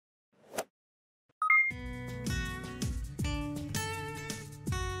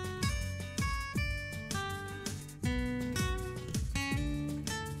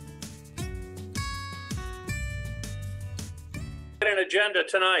An agenda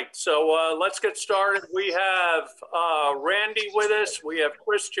tonight, so let's get started. We have Randy with us. We have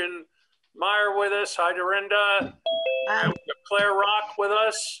Christian Meyer with us. Hi, Dorinda. We have Claire Rock with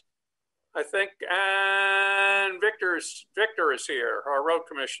us, I think, and Victor is here, our road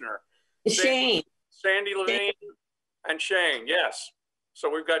commissioner. Shane. Sandy Levine and Shane, yes. So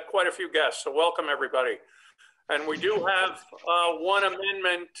we've got quite a few guests, so welcome everybody. And we do have one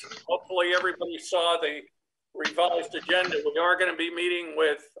amendment. Hopefully everybody saw the revised agenda. We are going to be meeting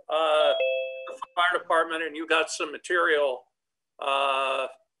with the fire department, and you got some material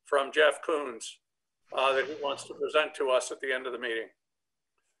from Jeff Coons that he wants to present to us at the end of the meeting.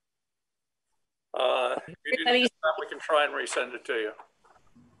 If you didn't get that, we can try and resend it to you.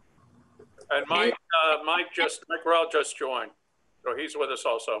 And Mike Rowell just joined, so he's with us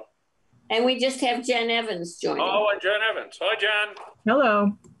also. And we just have Jen Evans joining. Oh, and Jen Evans. Hi, Jen.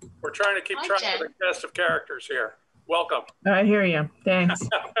 Hello. We're trying to keep track of the cast of characters here. Welcome. I hear you. Thanks.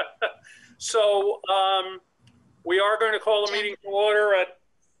 So we are going to call the meeting to order at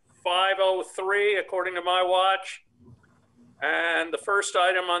 5:03 according to my watch. And the first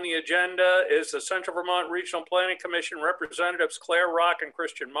item on the agenda is the Central Vermont Regional Planning Commission representatives Claire Rock and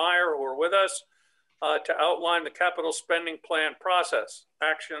Christian Meyer, who are with us to outline the capital spending plan process.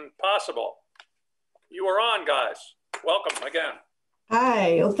 Action possible. You are on, guys. Welcome again.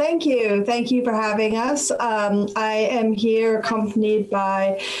 Hi, well, thank you. Thank you for having us. I am here accompanied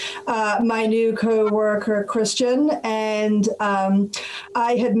by my new co-worker, Christian, and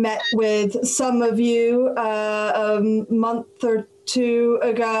I had met with some of you a month or two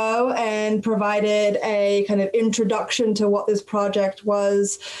ago and provided a kind of introduction to what this project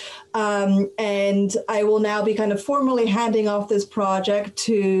was. And I will now be kind of formally handing off this project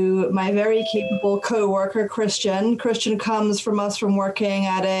to my very capable co-worker, Christian. Christian comes from working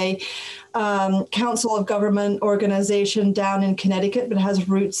at a Council of Government organization down in Connecticut, but has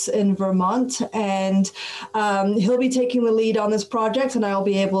roots in Vermont. And he'll be taking the lead on this project, and I'll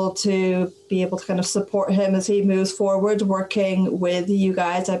be able to kind of support him as he moves forward, working with you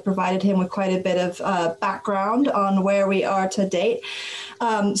guys. I provided him with quite a bit of background on where we are to date.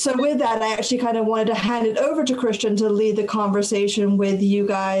 So with that, I actually kind of wanted to hand it over to Christian to lead the conversation with you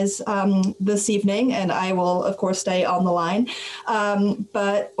guys this evening, and I will, of course, stay on the line.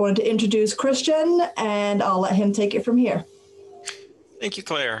 But I wanted to introduce Christian, and I'll let him take it from here. Thank you,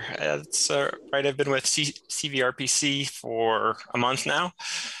 Claire. That's right. I've been with CVRPC for a month now,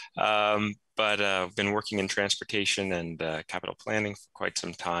 but I've been working in transportation and capital planning for quite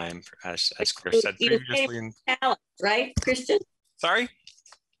some time, as Chris said previously. You came from Calais, right, Christian? Sorry?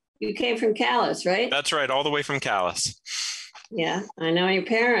 You came from Calais, right? That's right, all the way from Calais. Yeah, I know your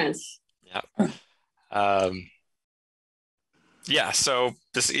parents. Yeah. Yeah, so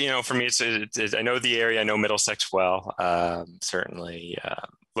this, for me, it's I know the area, I know Middlesex well. Certainly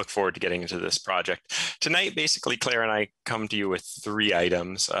look forward to getting into this project. Tonight, basically, Claire and I come to you with three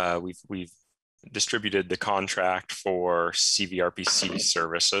items. We've distributed the contract for CVRPC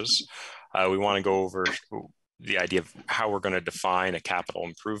services. We want to go over the idea of how we're going to define a capital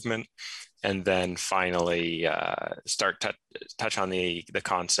improvement, and then finally start touch on the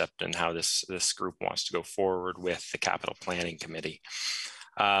concept and how this group wants to go forward with the capital planning committee.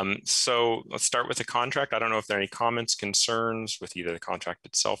 So let's start with the contract. I don't know if there are any comments, concerns with either the contract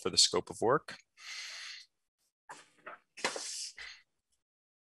itself or the scope of work.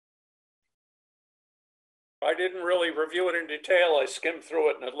 I didn't really review it in detail. I skimmed through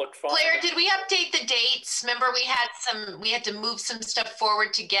it and it looked fine. Claire, did we update the dates? Remember we had to move some stuff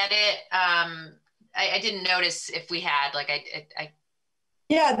forward to get it. I didn't notice if we had, like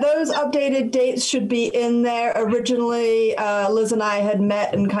Yeah, those updated dates should be in there. Originally, Liz and I had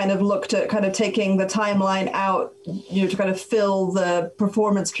met and kind of looked at kind of taking the timeline out, to kind of fill the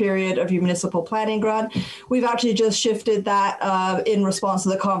performance period of your municipal planning grant. We've actually just shifted that in response to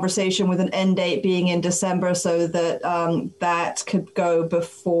the conversation, with an end date being in December, so that that could go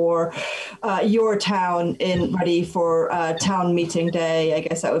before your town ready for town meeting day. I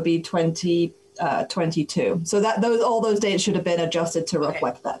guess that would be 2022. So all those dates should have been adjusted to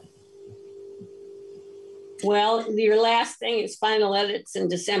reflect that. Well, your last thing is final edits in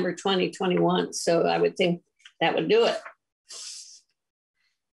December 2021. So I would think that would do it.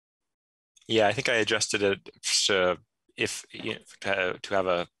 Yeah, I think I adjusted it to have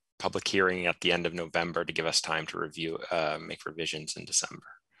a public hearing at the end of November to give us time to review, make revisions in December.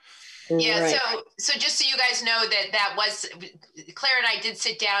 Yeah, right. so just so you guys know that was, Claire and I did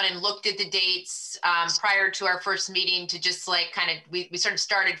sit down and looked at the dates prior to our first meeting to just like kind of, we sort of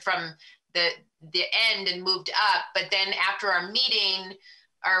started from the end and moved up, but then after our meeting,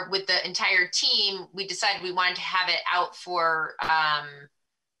 with the entire team, we decided we wanted to have it out for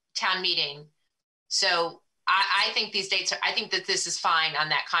town meeting. So I think these dates I think that this is fine on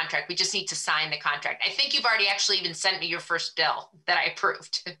that contract. We just need to sign the contract. I think you've already actually even sent me your first bill that I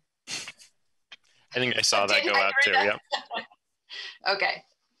approved. I think I saw that go out too. Yep. Okay.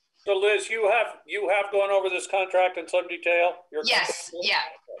 So Liz, you have gone over this contract in some detail? Yes, yeah.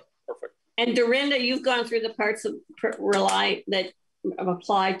 Perfect. And Dorinda, you've gone through the parts of Rely that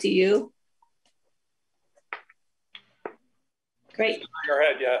apply to you? Great. In your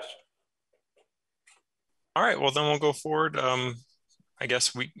head, yes. All right, well then we'll go forward. I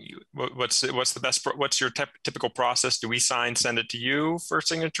guess what's your typical process? Do we send it to you for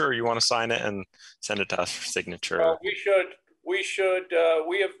signature, or you want to sign it and send it to us for signature?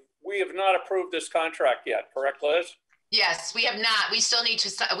 We have not approved this contract yet, correct, Liz? Yes, we have not. We still need to,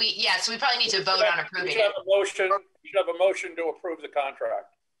 so we probably need to vote on approving it. We should have a motion to approve the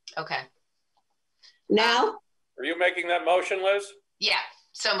contract. Okay. Now? Are you making that motion, Liz? Yeah,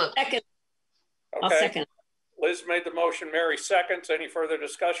 so moved. Second. Okay. I'll second. Liz made the motion, Mary seconds. Any further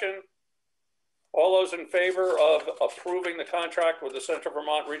discussion? All those in favor of approving the contract with the Central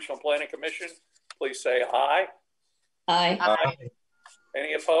Vermont Regional Planning Commission, please say aye. Aye. Aye.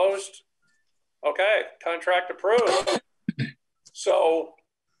 Any opposed? Okay, contract approved. So,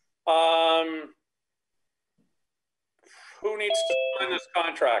 who needs to sign this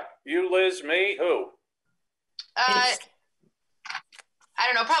contract? You, Liz, me, who? I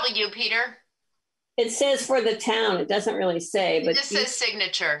don't know, probably you, Peter. It says for the town. It doesn't really say, but it just says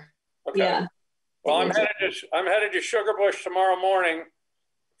signature. Okay. Yeah. Well, I'm headed to Sugarbush tomorrow morning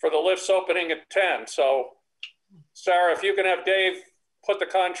for the lifts opening at 10. So, Sarah, if you can have Dave put the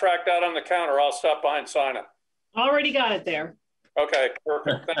contract out on the counter, I'll stop by and sign it. Already got it there. Okay,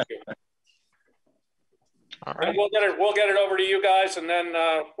 perfect. Thank you. All right. And we'll get it over to you guys, and then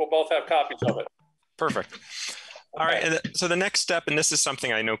we'll both have copies of it. Perfect. All right. And so the next step, and this is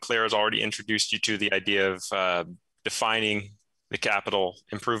something I know Claire has already introduced you to, the idea of defining the capital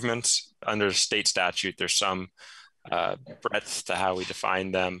improvements under state statute. There's some breadth to how we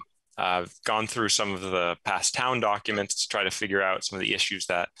define them. I've gone through some of the past town documents to try to figure out some of the issues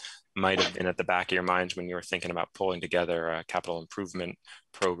that might have been at the back of your minds when you were thinking about pulling together a capital improvement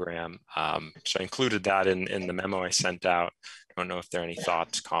program. So I included that in the memo I sent out. I don't know if there are any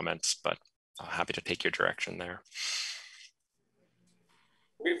thoughts, comments, but I'm happy to take your direction there.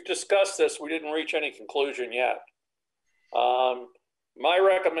 We've discussed this. We didn't reach any conclusion yet. My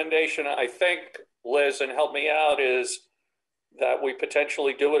recommendation, I think, Liz, and help me out, is that we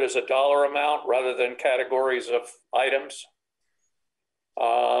potentially do it as a dollar amount rather than categories of items.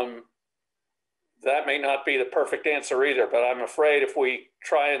 That may not be the perfect answer either, but I'm afraid if we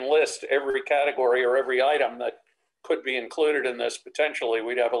try and list every category or every item that could be included in this, potentially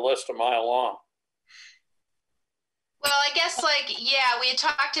we'd have a list a mile long. Well, I guess we had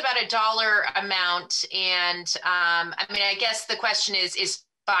talked about a dollar amount, and I mean, I guess the question is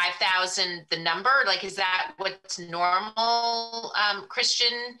 5,000 the number? Like, is that what's normal,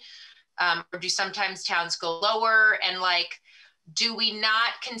 Christian? Or do sometimes towns go lower? And do we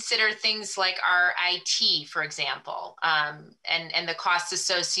not consider things like our IT, for example, and the costs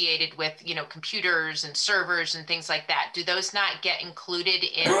associated with, computers and servers and things like that? Do those not get included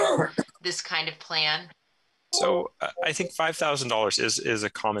in this kind of plan? So I think $5,000 is a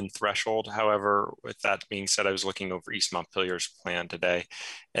common threshold. However, with that being said, I was looking over East Montpelier's plan today,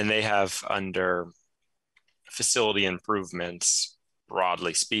 and they have, under facility improvements,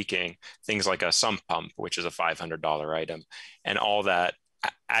 broadly speaking, things like a sump pump, which is a $500 item, and all that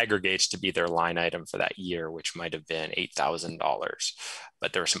aggregates to be their line item for that year, which might have been $8,000.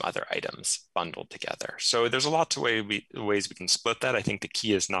 But there are some other items bundled together. So there's a lot of ways we can split that. I think the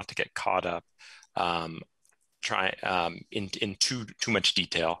key is not to get caught up in too much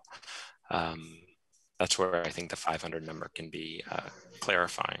detail. That's where I think the 500 number can be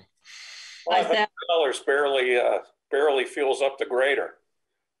clarifying. $500 barely fuels up the grader.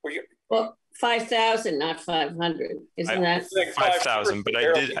 Well, 5,000, not 500. Isn't that 5,000? But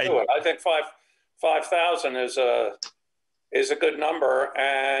I think 5,000 is a good number,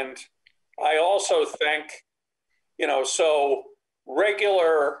 and I also think, so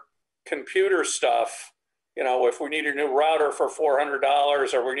regular computer stuff. If we need a new router for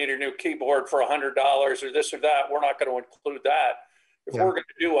 $400, or we need a new keyboard for $100, or this or that, we're not going to include that. If we're going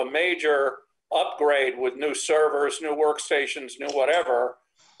to do a major upgrade with new servers, new workstations, new whatever,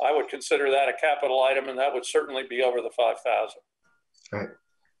 I would consider that a capital item, and that would certainly be over the 5,000. Right.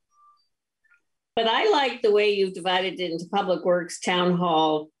 But I like the way you've divided it into public works, town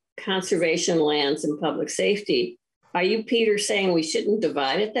hall, conservation lands, and public safety. Are you, Peter, saying we shouldn't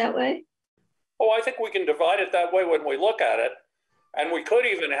divide it that way? Oh, I think we can divide it that way when we look at it. And we could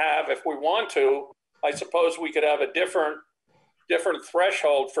even have, if we want to, I suppose we could have a different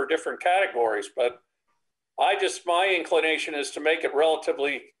threshold for different categories. But my inclination is to make it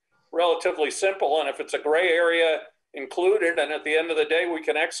relatively simple. And if it's a gray area, included, and at the end of the day, we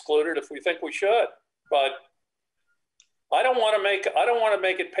can exclude it if we think we should. But I don't want to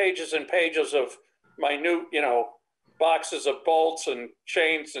make it pages and pages of minute, boxes of bolts and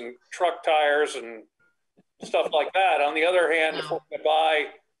chains and truck tires and stuff like that. On the other hand, if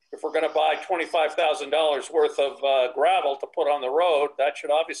we're going to buy $25,000 worth of gravel to put on the road, that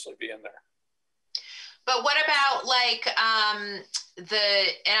should obviously be in there. But what about like and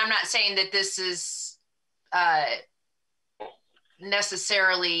I'm not saying that this is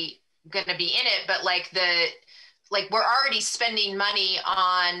necessarily going to be in it, but like we're already spending money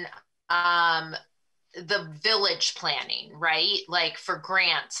on the village planning, right? Like for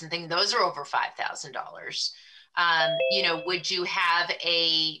grants and things, those are over $5,000. Would you have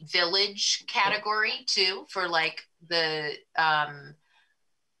a village category too for like the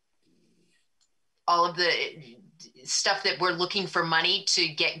all of the stuff that we're looking for money to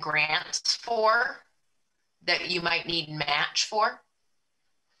get grants for that you might need match for?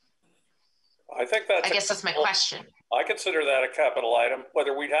 I guess that's my question. I consider that a capital item.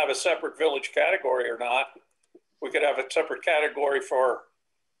 Whether we'd have a separate village category or not, we could have a separate category for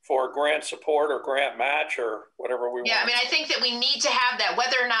grant support or grant match or whatever we want. Yeah, I mean, I think that we need to have that,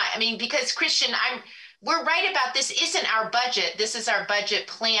 whether or not, because Christian, we're right about this isn't our budget. This is our budget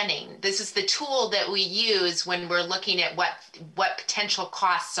planning. This is the tool that we use when we're looking at what potential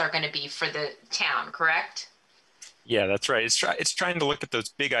costs are going to be for the town, correct? Yeah, that's right. It's trying to look at those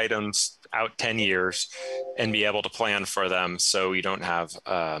big items out 10 years and be able to plan for them so you don't have,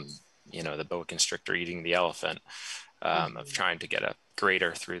 the boa constrictor eating the elephant of trying to get a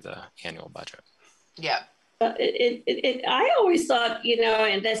grader through the annual budget. Yeah. I always thought,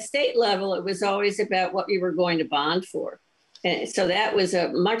 at the state level, it was always about what we were going to bond for. And so that was a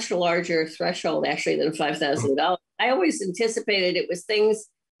much larger threshold actually than $5,000. I always anticipated it was things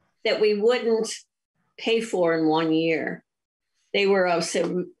that we wouldn't pay for in 1 year. They were of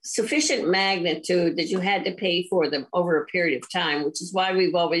sufficient magnitude that you had to pay for them over a period of time, which is why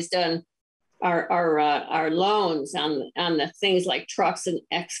we've always done our loans on the things like trucks and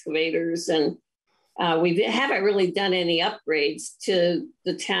excavators. And we haven't really done any upgrades to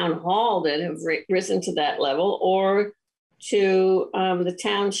the town hall that have risen to that level or to the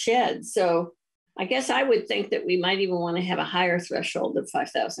town shed. So I guess I would think that we might even want to have a higher threshold of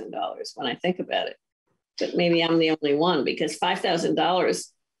 $5,000 when I think about it. But maybe I'm the only one, because $5,000,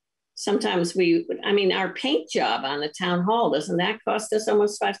 sometimes our paint job on the town hall, doesn't that cost us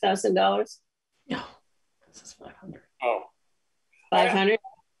almost $5,000? No, this is 500. Oh. 500?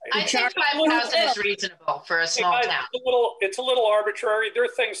 I think 5,000 is reasonable for a small town. It's a little arbitrary. There are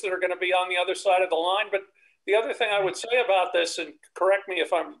things that are going to be on the other side of the line, but the other thing I would say about this, and correct me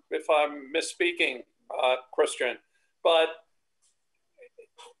if I'm misspeaking, Christian, but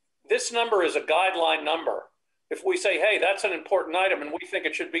this number is a guideline number. If we say, hey, that's an important item and we think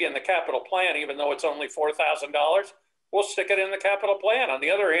it should be in the capital plan, even though it's only $4,000, we'll stick it in the capital plan. On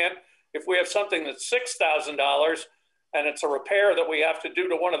the other hand, if we have something that's $6,000 and it's a repair that we have to do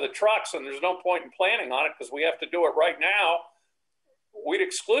to one of the trucks and there's no point in planning on it because we have to do it right now, we'd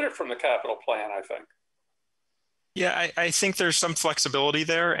exclude it from the capital plan, I think. Yeah, I think there's some flexibility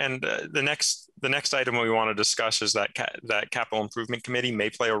there. And the next item we want to discuss is that capital improvement committee may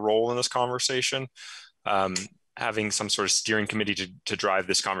play a role in this conversation. Having some sort of steering committee to drive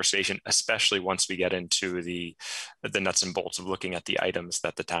this conversation, especially once we get into the nuts and bolts of looking at the items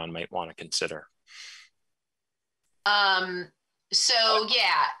that the town might want to consider. So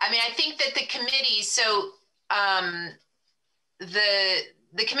yeah, I think that the committee,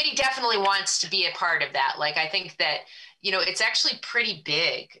 the committee definitely wants to be a part of that. Like, I think that, it's actually pretty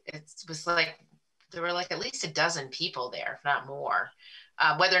big. It was like, there were like at least a dozen people there, if not more.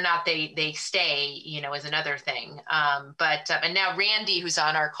 Whether or not they stay, is another thing. And now Randy, who's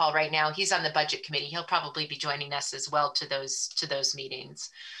on our call right now, he's on the budget committee. He'll probably be joining us as well to those meetings.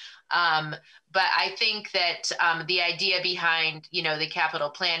 But I think that the idea behind, the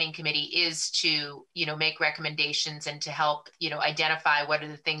capital planning committee is to, make recommendations and to help, identify what are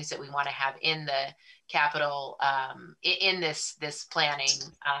the things that we want to have in the capital, in this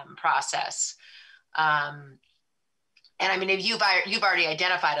planning process. And if you've already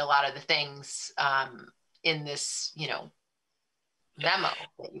identified a lot of the things in this, memo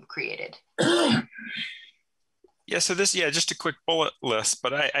that you've created. Yeah, so this, just a quick bullet list,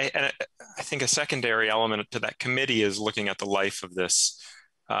 but I think a secondary element to that committee is looking at the life of this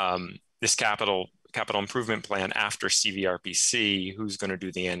this capital improvement plan after CVRPC. Who's going to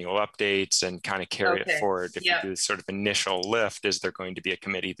do the annual updates and kind of carry it forward? If you do this sort of initial lift, is there going to be a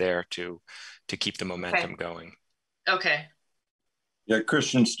committee there to keep the momentum going? Okay. Yeah,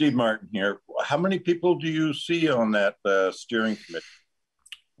 Christian, Steve Martin here. How many people do you see on that steering committee?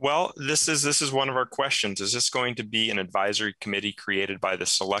 Well, this is one of our questions. Is this going to be an advisory committee created by the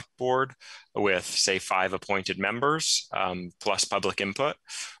select board with, say, 5 appointed members plus public input?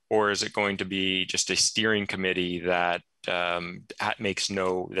 Or is it going to be just a steering committee that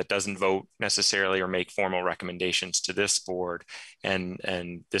that doesn't vote necessarily or make formal recommendations to this board, and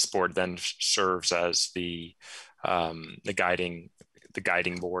this board then serves as the guiding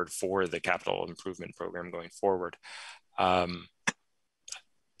board for the capital improvement program going forward?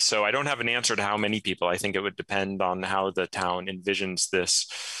 So I don't have an answer to how many people. I think it would depend on how the town envisions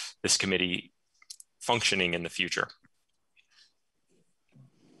this committee functioning in the future.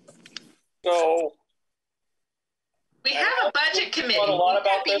 So we have a budget committee. A lot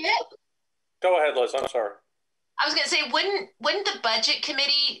about this. Go ahead, Liz. I'm sorry. I was going to say, wouldn't the budget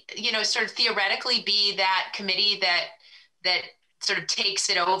committee, sort of theoretically be that committee that sort of takes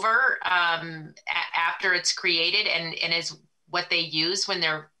it over after it's created and is what they use when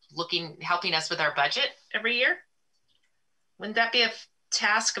they're helping us with our budget every year? Wouldn't that be a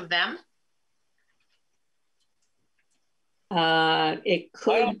task of them? It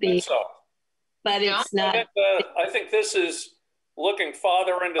could be, so. But it's not. I think this is looking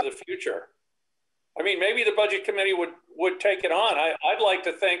farther into the future. I mean, maybe the budget committee would take it on. I'd like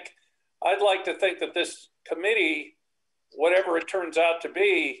to think that this committee, whatever it turns out to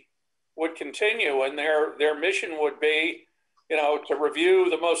be, would continue, and their mission would be, to review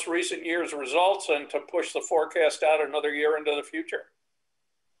the most recent year's results and to push the forecast out another year into the future.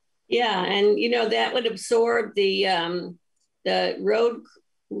 Yeah, and that would absorb the road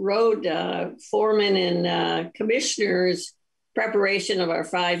foreman and commissioners' preparation of our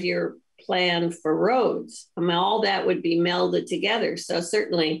 5-year plan for roads. I mean, all that would be melded together. So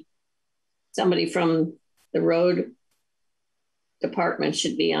certainly somebody from the road department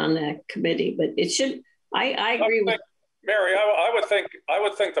should be on that committee, but it should, I agree with Mary. I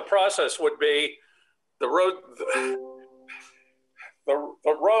would think the process would be the road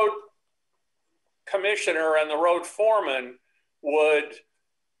commissioner and the road foreman would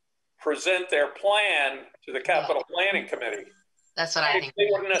present their plan to the capital planning committee. That's what I think. They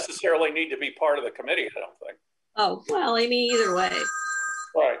wouldn't necessarily need to be part of the committee, I don't think. Oh, well, I mean, either way.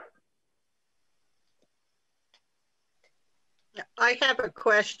 Right. I have a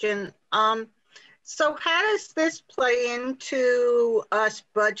question. So how does this play into us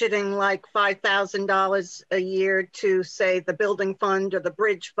budgeting like $5,000 a year to, say, the building fund or the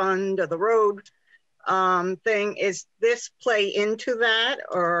bridge fund or the road thing? Is this play into that,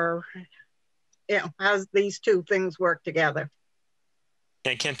 or how's these two things work together?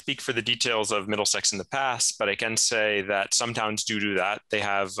 I can't speak for the details of Middlesex in the past, but I can say that some towns do that. They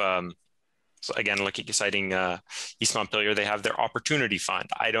have, so again, citing East Montpelier, they have their opportunity fund.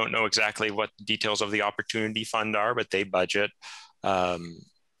 I don't know exactly what the details of the opportunity fund are, but they budget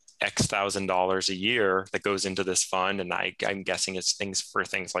X $1,000s a year that goes into this fund. And I'm guessing it's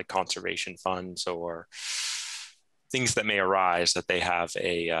things like conservation funds or things that may arise that they have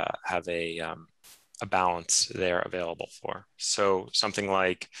a balance there available for. So something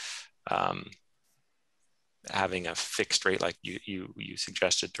like having a fixed rate like you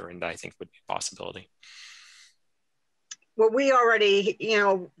suggested, Dorinda, I think would be a possibility. Well, we already,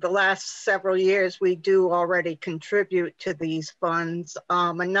 the last several years, we do already contribute to these funds.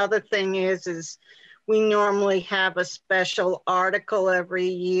 Another thing is we normally have a special article every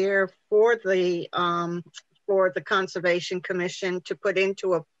year for the Conservation Commission to put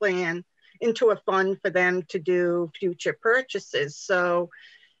into a plan, into a fund for them to do future purchases. So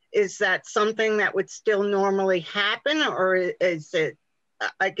is that something that would still normally happen, or is it,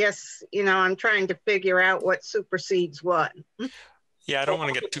 I guess, I'm trying to figure out what supersedes what. Yeah, I don't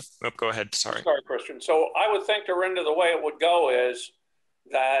want to get too, go ahead, sorry. Sorry, Christian. So I would think, Dorinda, the way it would go is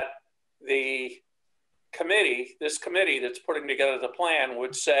that the committee, this committee that's putting together the plan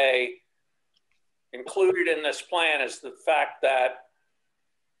would say, included in this plan is the fact that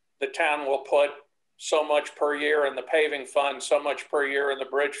the town will put so much per year in the paving fund, so much per year in the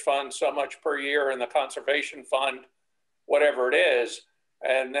bridge fund, so much per year in the conservation fund, whatever it is.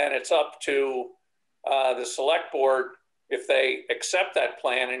 And then it's up to the select board, if they accept that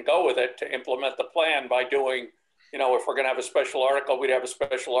plan and go with it, to implement the plan by doing, if we're going to have a special article, we'd have a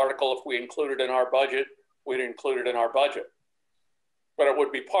special article if we include it in our budget, we'd include it in our budget. But it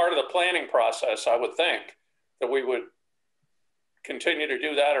would be part of the planning process, I would think, that we would continue to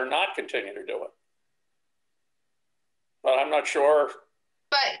do that or not continue to do it. But I'm not sure.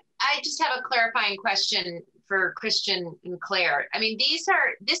 But I just have a clarifying question for Christian and Claire. I mean,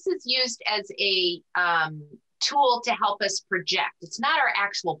 this is used as a tool to help us project. It's not our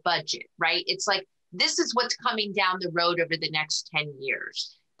actual budget, right? It's like, this is what's coming down the road over the next 10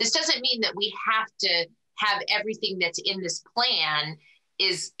 years. This doesn't mean that we have to have everything that's in this plan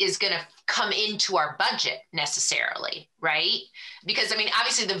is going to come into our budget necessarily, right? Because I mean,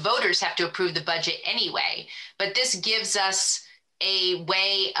 obviously the voters have to approve the budget anyway, but this gives us a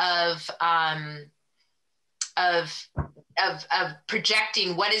way of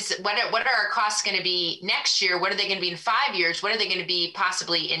projecting what are our costs going to be next year? What are they going to be in 5 years? What are they going to be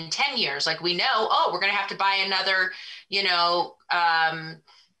possibly in 10 years? Like we know, oh, we're going to have to buy another,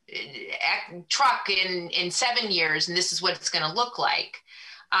 truck in 7 years, and this is what it's going to look like.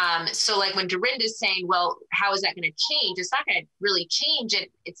 So like when Dorinda's saying, well, how is that going to change? It's not going to really change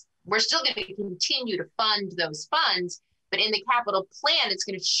it. We're still going to continue to fund those funds, but in the capital plan, it's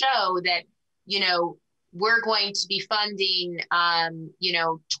going to show that, we're going to be funding,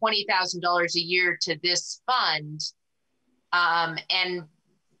 $20,000 a year to this fund. And,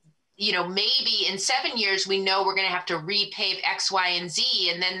 maybe in 7 years, we know we're going to have to repave X, Y, and Z.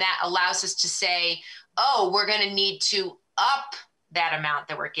 And then that allows us to say, oh, we're going to need to up that amount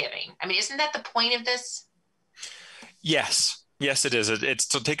that we're giving. I mean, isn't that the point of this? Yes, it is. It's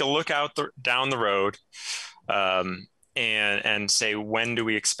to take a look out down the road and say, when do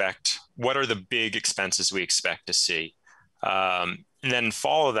we expect, what are the big expenses we expect to see? And then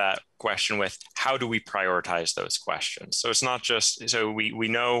follow that question with, how do we prioritize those questions? So it's not just, so we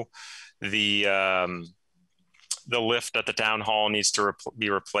know the lift at the town hall needs to be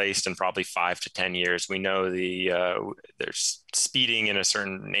replaced in probably 5 to 10 years. We know there's speeding in a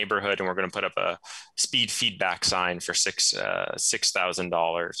certain neighborhood, and we're going to put up a speed feedback sign for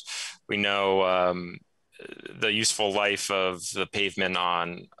 $6,000. We know the useful life of the pavement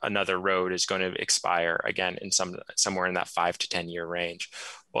on another road is going to expire again in somewhere in that 5 to 10 year range.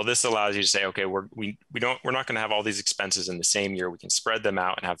 Well, this allows you to say, okay, we're not going to have all these expenses in the same year. We can spread them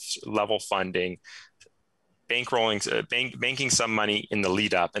out and have level funding, banking some money in the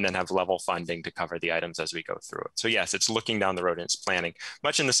lead up, and then have level funding to cover the items as we go through it. So yes, it's looking down the road and it's planning,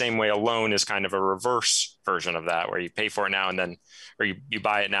 much in the same way a loan is kind of a reverse version of that, where you pay for it now and then, or you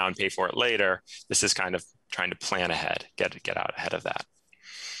buy it now and pay for it later. This is kind of trying to plan ahead, get out ahead of that.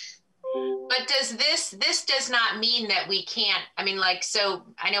 But this does not mean that we can't, I mean, like, so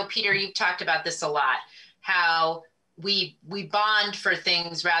I know, Peter, you've talked about this a lot, how we bond for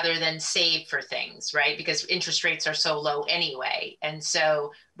things rather than save for things, right? Because interest rates are so low anyway. And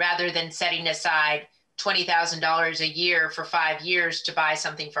so rather than setting aside $20,000 a year for 5 years to buy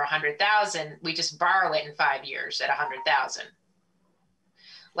something for $100,000, we just borrow it in 5 years at $100,000.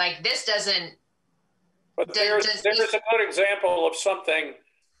 Like this doesn't. But there's a good example of something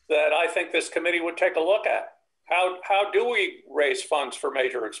that I think this committee would take a look at. How do we raise funds for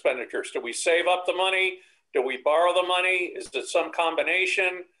major expenditures? Do we save up the money? Do we borrow the money? Is it some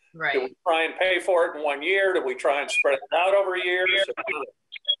combination? Right. Do we try and pay for it in 1 year? Do we try and spread it out over years?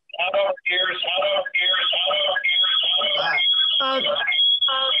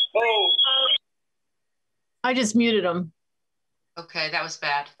 I just muted him. Okay, that was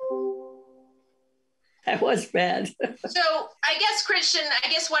bad. That was bad. So I guess, Christian,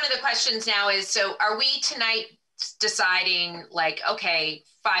 one of the questions now is, so are we tonight deciding like, okay,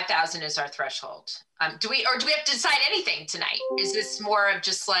 5,000 is our threshold? Do we have to decide anything tonight? Is this more of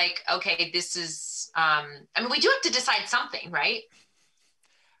just like, okay, this is, I mean, we do have to decide something, right?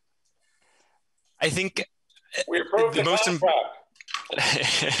 I think we approved the contract.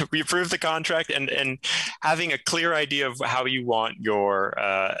 We approved the contract, and having a clear idea of how you want your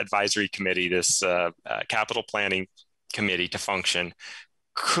advisory committee, this capital planning committee, to function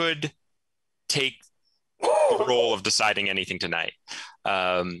could take the role of deciding anything tonight.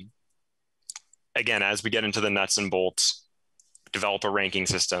 Again, as we get into the nuts and bolts, develop a ranking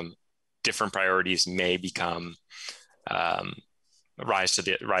system, different priorities may become rise to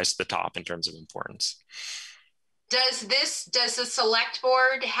the top in terms of importance. Does the select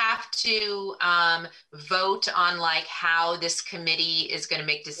board have to vote on like how this committee is going to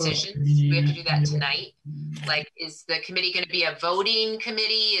make decisions? Do we have to do that tonight? Like, is the committee going to be a voting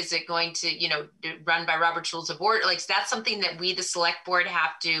committee? Is it going to, run by Robert's Rules of Order? Like, that's something that we, the select board,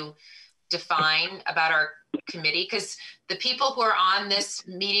 have to define about our committee, because the people who are on this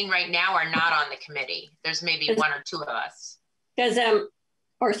meeting right now are not on the committee. There's maybe one or two of us. Because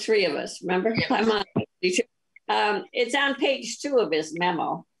or three of us, remember? Yeah. I'm on. It's on page 2 of his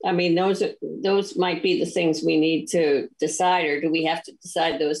memo. I mean, those might be the things we need to decide, or do we have to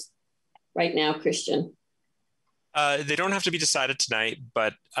decide those right now, Christian? They don't have to be decided tonight,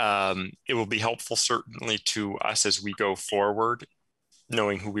 but it will be helpful certainly to us as we go forward,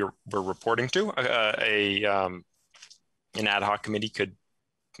 knowing who we're reporting to. An ad hoc committee could,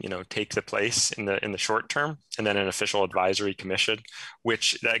 take the place in the short term, and then an official advisory commission,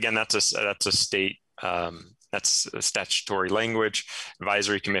 which again, that's a state. That's a statutory language.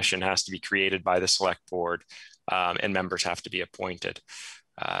 Advisory commission has to be created by the select board, and members have to be appointed.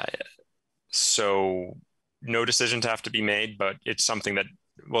 So no decisions have to be made, but it's something that,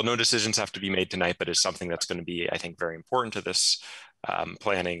 no decisions have to be made tonight, but it's something that's going to be, I think, very important to this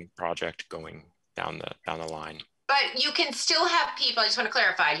planning project going down the line. But you can still have people, I just want to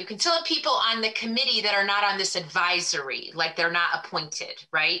clarify, you can still have people on the committee that are not on this advisory, like they're not appointed,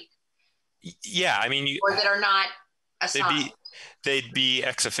 right? Yeah, I mean, or that are not assigned. They'd be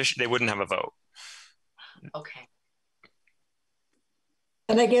ex officio. They wouldn't have a vote. Okay.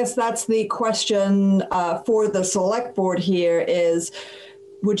 And I guess that's the question for the select board here is,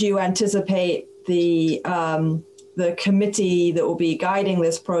 would you anticipate the committee that will be guiding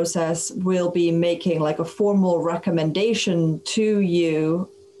this process will be making like a formal recommendation to you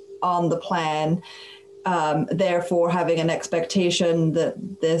on the plan, therefore having an expectation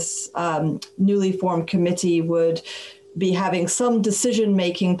that this newly formed committee would be having some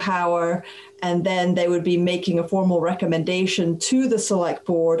decision-making power, and then they would be making a formal recommendation to the select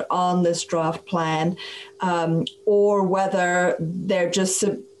board on this draft plan, or whether they're just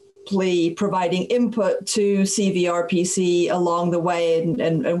simply providing input to CVRPC along the way,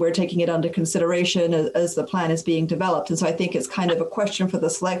 and we're taking it under consideration as the plan is being developed. And so I think it's kind of a question for the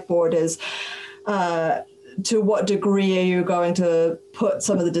select board is, to what degree are you going to put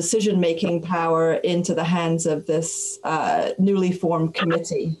some of the decision-making power into the hands of this newly formed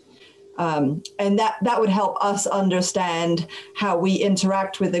committee? And that would help us understand how we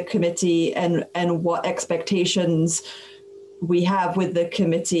interact with the committee and what expectations we have with the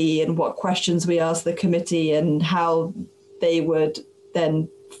committee and what questions we ask the committee and how they would then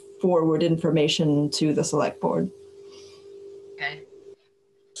forward information to the select board. Okay.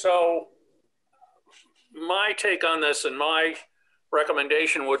 So my take on this and my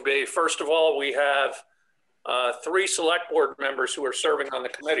recommendation would be, first of all, we have 3 select board members who are serving on the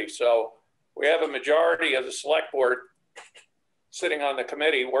committee. So we have a majority of the select board sitting on the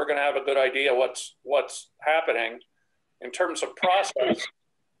committee. We're going to have a good idea what's happening in terms of process.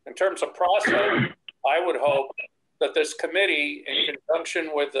 In terms of process, I would hope that this committee, in conjunction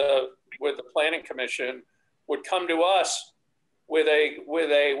with the Planning Commission, would come to us with a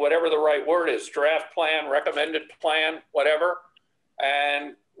whatever the right word is, draft plan, recommended plan, whatever,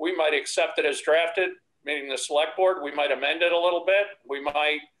 and we might accept it as drafted, meaning the select board. We might amend it a little bit. We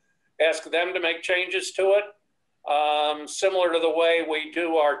might ask them to make changes to it, similar to the way we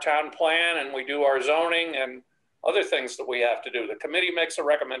do our town plan and we do our zoning and other things that we have to do. The committee makes a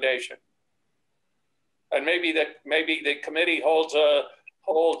recommendation, and maybe the committee holds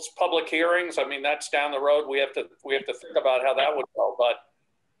public hearings. I mean, that's down the road. We have to think about how that would go. But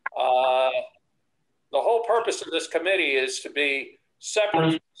the whole purpose of this committee is to be separate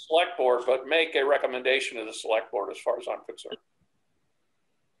from the select board, but make a recommendation to the select board as far as I'm concerned.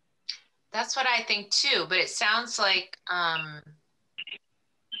 That's what I think too, but it sounds like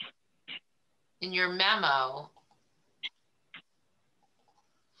in your memo,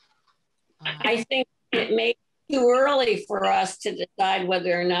 I think it may be too early for us to decide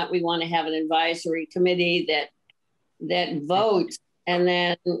whether or not we want to have an advisory committee that votes and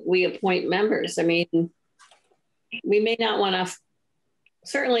then we appoint members. I mean, we may not want to,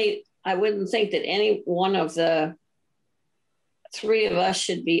 certainly I wouldn't think that any one of the 3 of us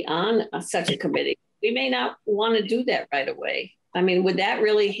should be on such a committee. We may not want to do that right away. I mean, would that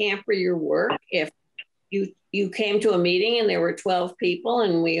really hamper your work if you came to a meeting and there were 12 people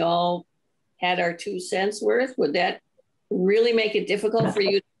and we all had our 2 cents worth? Would that really make it difficult for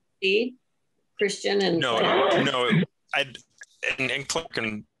you to proceed, Christian? And no. And Claire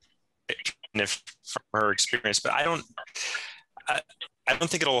can, if from her experience, but I don't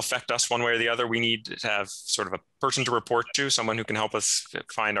think it'll affect us one way or the other. We need to have sort of a person to report to, someone who can help us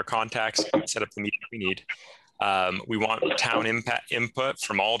find our contacts, set up the meeting we need. We want town input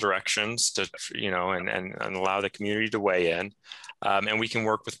from all directions to, and allow the community to weigh in. And we can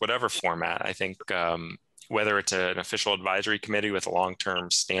work with whatever format. I think whether it's an official advisory committee with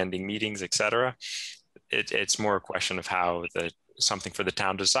long-term standing meetings, et cetera, it's more a question of how something for the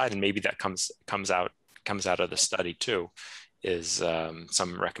town to decide. And maybe that comes out of the study too, is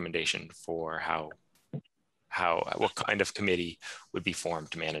some recommendation for how what kind of committee would be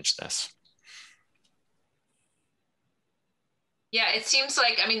formed to manage this. Yeah, it seems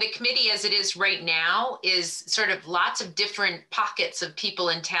like, I mean, the committee as it is right now is sort of lots of different pockets of people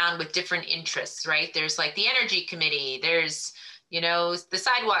in town with different interests, right? There's like the energy committee, there's, you know, the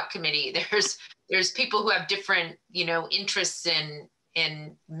sidewalk committee, there's people who have different, you know, interests in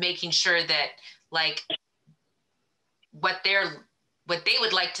making sure that like what they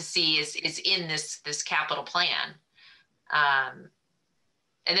would like to see is in this capital plan. And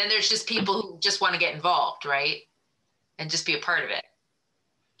then there's just people who just want to get involved, right? And just be a part of it.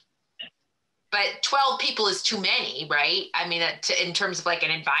 But 12 people is too many, right? I mean, in terms of like an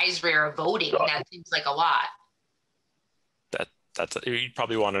advisory or a voting, that seems like a lot. You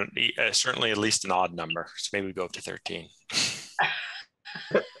probably want to certainly at least an odd number. So maybe we go up to 13.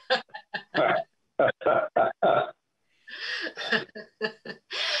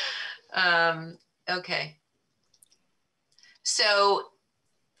 Okay. So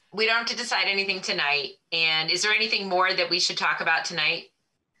we don't have to decide anything tonight. And is there anything more that we should talk about tonight,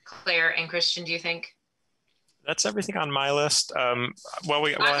 Claire and Christian, do you think? That's everything on my list. I'm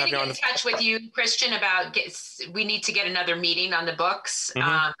going to get in touch with you, Christian, about we need to get another meeting on the books.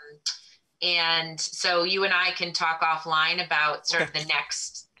 Mm-hmm. And so you and I can talk offline about sort of the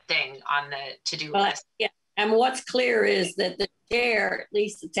next thing on the to-do list. Yeah. And what's clear is that the chair, at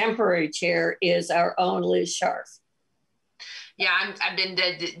least the temporary chair, is our own Liz Scharf. Yeah, I've been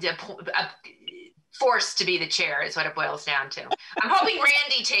forced to be the chair is what it boils down to. I'm hoping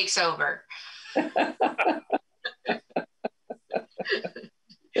Randy takes over.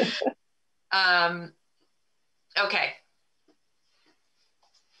 Okay.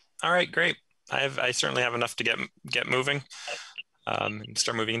 All right, great. I certainly have enough to get moving and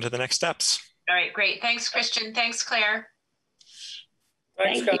start moving into the next steps. All right, great. Thanks, Christian. Thanks, Claire.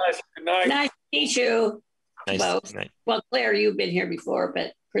 Thanks, guys. Good night. Nice to meet you. Nice both. Night. Well, Claire, you've been here before,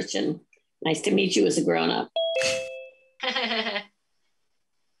 but Christian, nice to meet you as a grown-up.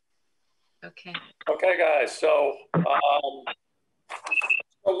 Okay. Okay, guys. So,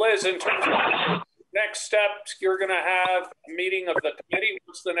 Liz, in terms of next steps, you're going to have a meeting of the committee.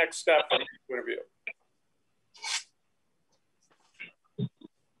 What's the next step from your point of view?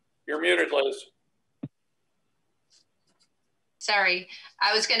 You're muted, Liz. Sorry,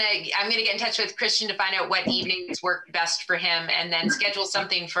 I'm gonna get in touch with Christian to find out what evenings work best for him, and then schedule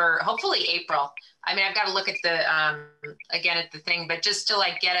something for hopefully April. I mean, I've got to look at the again at the thing, but just to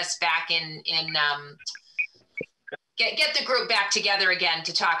like get us back in get the group back together again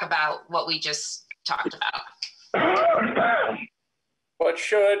to talk about what we just talked about. But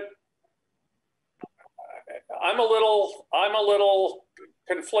I'm a little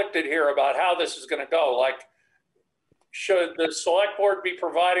conflicted here about how this is going to go. Like, should the select board be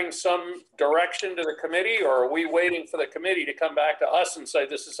providing some direction to the committee, or are we waiting for the committee to come back to us and say,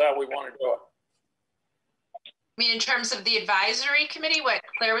 this is how we want to do it? I mean, in terms of the advisory committee, what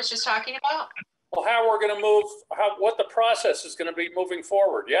Claire was just talking about? Well, how we're going to move, what the process is going to be moving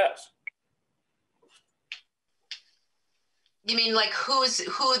forward, yes. You mean like who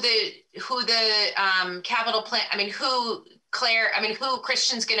the capital plan, I mean, who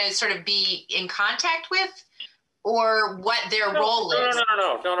Christian's going to sort of be in contact with, or what their role is?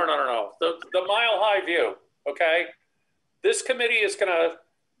 No. The mile high view, okay? This committee is going to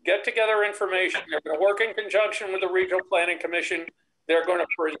get together information. They're going to work in conjunction with the Regional Planning Commission. They're going to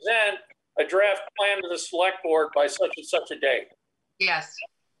present a draft plan to the select board by such and such a date. Yes.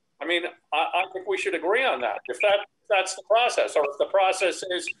 I mean, I think we should agree on that. If that's the process, or if the process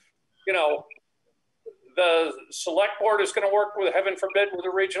is, you know, the select board is going to work with, heaven forbid, with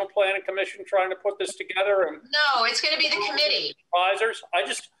the Regional Planning Commission trying to put this together. And no, it's going to be the committee. Advisors. I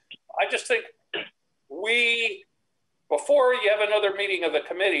just think before you have another meeting of the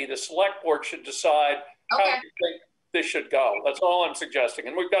committee, the select board should decide how you think this should go. That's all I'm suggesting.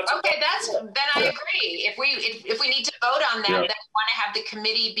 And we've got then I agree. If we need to vote on that, then we want to have the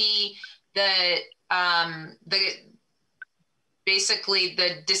committee be basically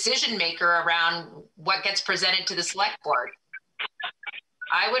the decision maker around what gets presented to the select board.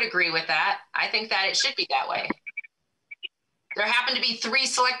 I would agree with that. I think that it should be that way. There happen to be 3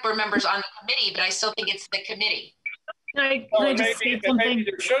 select board members on the committee, but I still think it's the committee. Can I just say something? Maybe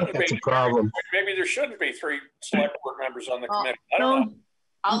there shouldn't That's be. a problem. Maybe there shouldn't be 3 select board members on the committee. I don't know.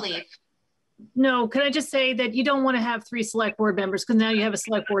 I'll leave. No, can I just say that you don't want to have 3 select board members because now you have a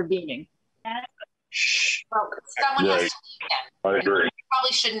select board meeting. Well, someone has to leave then. I agree. It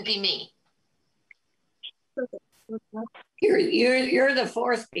probably shouldn't be me. You're the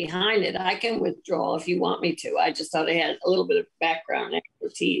 4th behind it. I can withdraw if you want me to. I just thought I had a little bit of background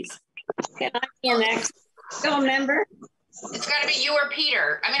expertise. Can I be an Still a member? It's got to be you or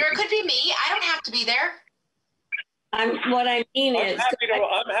Peter. I mean, or it could be me. I don't have to be there. What I mean is,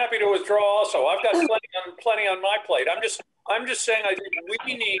 I'm happy to withdraw also. I've got plenty on my plate. I'm just saying I think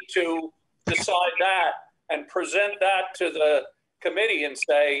we need to decide that and present that to the committee and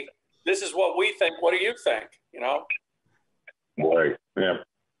say, this is what we think. What do you think? You know? Right. Yeah.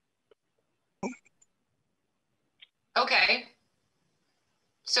 Okay.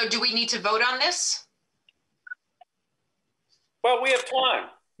 So do we need to vote on this? Well, we have time.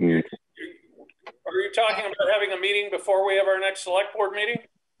 Mm. Are you talking about having a meeting before we have our next select board meeting?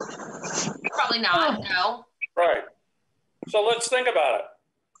 Probably not, no. Right. So let's think about it.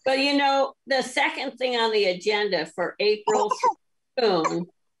 but you know, the second thing on the agenda for April through June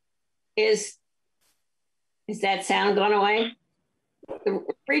is that sound gone away? The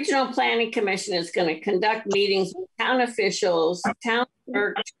Regional Planning Commission is going to conduct meetings with town officials, town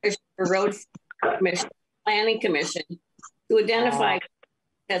clerk, road commission, planning commission to identify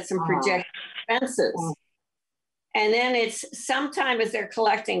that some projected expenses. And then it's sometime as they're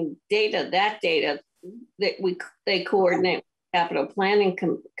collecting data that they coordinate with the capital planning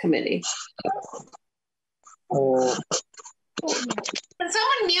committee. Can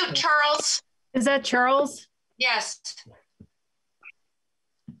someone mute Charles? Is that Charles? Yes.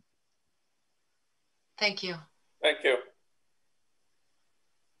 Thank you. Thank you.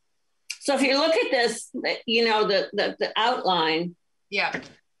 So if you look at this, you know, the outline, Yeah.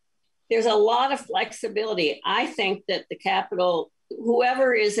 there's a lot of flexibility. I think that the capital,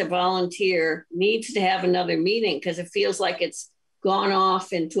 whoever is a volunteer, needs to have another meeting because it feels like it's gone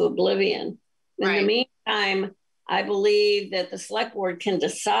off into oblivion. In the meantime, I believe that the select board can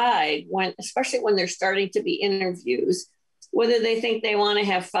decide when, especially when they're starting to be interviews, whether they think they want to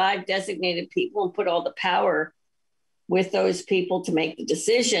have 5 designated people and put all the power with those people to make the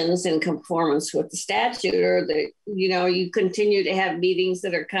decisions in conformance with the statute, or you continue to have meetings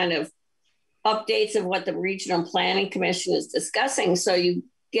that are kind of updates of what the Regional Planning Commission is discussing. So you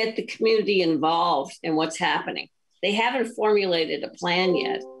get the community involved in what's happening. They haven't formulated a plan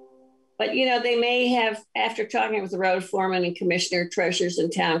yet, but they may have, after talking with the road foreman and commissioner, treasurers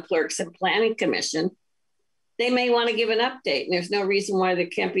and town clerks and planning commission, they may want to give an update. And there's no reason why there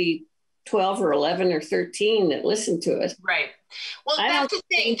can't be 12 or 11 or 13 that listen to it. Right. Well, that's the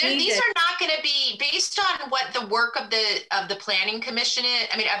thing. These are not going to be based on what the work of the planning commission is.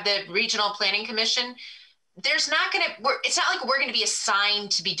 I mean, of the Regional Planning Commission. There's not going to. It's not like we're going to be assigned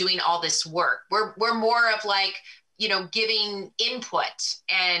to be doing all this work. We're more of like giving input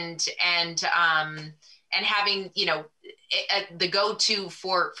and having the go-to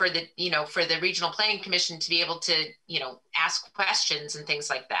for the Regional Planning Commission to be able to ask questions and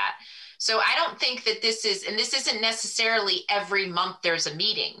things like that. So I don't think that this isn't necessarily every month there's a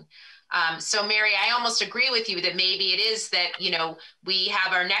meeting. So Mary, I almost agree with you that maybe it is that, we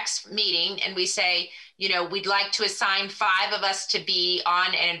have our next meeting and we say, we'd like to assign 5 of us to be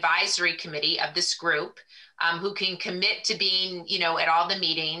on an advisory committee of this group who can commit to being, at all the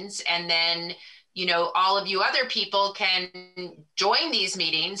meetings. And then, all of you other people can join these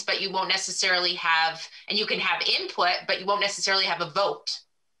meetings, but you won't necessarily have, and you can have input, but you won't necessarily have a vote.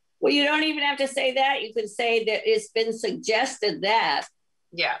 Well, you don't even have to say that. You can say that it's been suggested that.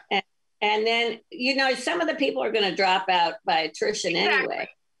 Yeah. And then, some of the people are going to drop out by attrition anyway.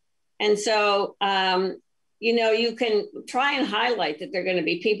 And so, you can try and highlight that there are going to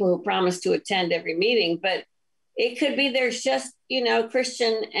be people who promise to attend every meeting, but it could be there's just,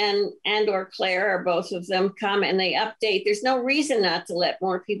 Christian and or Claire, or both of them, come and they update. There's no reason not to let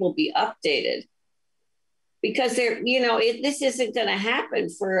more people be updated. Because this isn't going to happen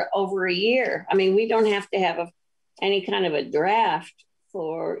for over a year. I mean, we don't have to have any kind of a draft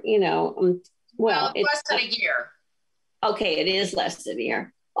for, well, it's less than a year. Okay, it is less than a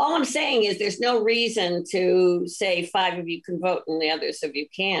year. All I'm saying is there's no reason to say 5 of you can vote and the others of you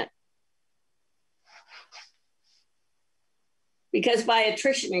can't. Because by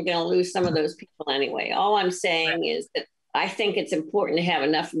attrition, you're going to lose some of those people anyway. All I'm saying is that I think it's important to have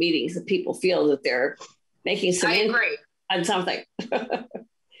enough meetings that people feel that they're making some input on something. And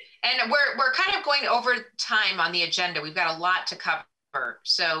we're kind of going over time on the agenda. We've got a lot to cover.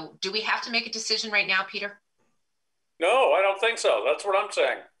 So do we have to make a decision right now, Peter? No, I don't think so. That's what I'm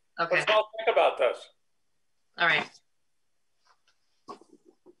saying. Okay. Let's all think about this. All right.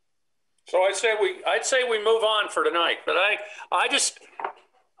 So I'd say we move on for tonight, but I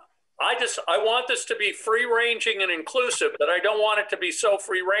want this to be free ranging and inclusive, but I don't want it to be so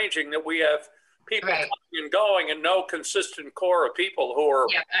free ranging that we have people coming and going and no consistent core of people who are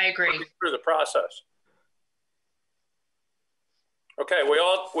I agree through the process. Okay, we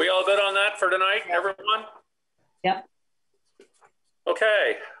all good on that for tonight, everyone? Yep.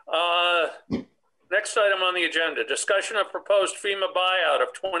 Okay. Next item on the agenda, discussion of proposed FEMA buyout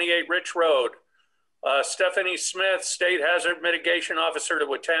of 28 Rich Road. Stephanie Smith, State Hazard Mitigation Officer,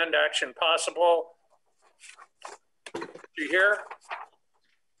 to attend. Action possible. You here?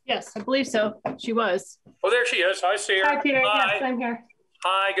 Yes, I believe so. She was. Oh, there she is. I see her. Hi, Peter. Hi. Yes, I'm here.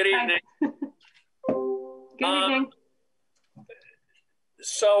 Hi, good evening. Good evening.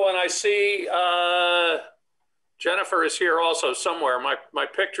 So, and I see Jennifer is here also somewhere. My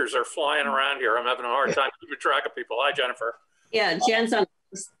pictures are flying around here. I'm having a hard time keeping track of people. Hi, Jennifer. Yeah, Jen's on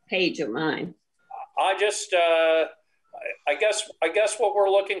this page of mine. I just, I guess what we're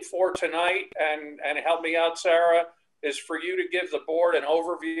looking for tonight, and help me out, Sarah, is for you to give the board an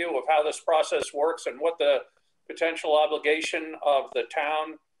overview of how this process works and what the potential obligation of the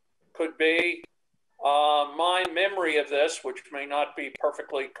town could be. My memory of this, which may not be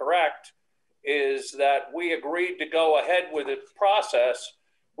perfectly correct, is that we agreed to go ahead with the process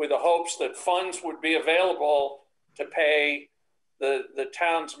with the hopes that funds would be available to pay the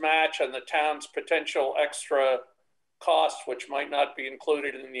town's match and the town's potential extra costs, which might not be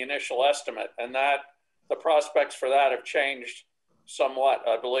included in the initial estimate. And that the prospects for that have changed somewhat,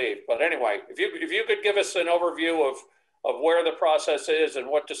 I believe. But anyway, if you could give us an overview of where the process is and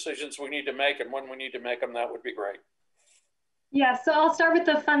what decisions we need to make and when we need to make them, that would be great. Yeah, so I'll start with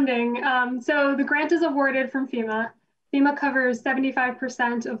the funding. So the grant is awarded from FEMA. FEMA covers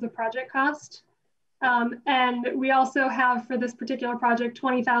 75% of the project cost. And we also have, for this particular project,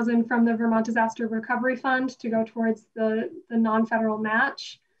 $20,000 from the Vermont Disaster Recovery Fund to go towards the non-federal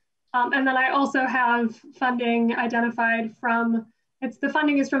match. And then I also have funding identified from, the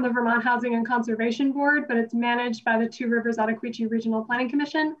funding is from the Vermont Housing and Conservation Board, but it's managed by the Two Rivers Ottaquechee Regional Planning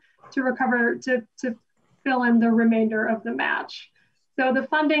Commission to fill in the remainder of the match. So the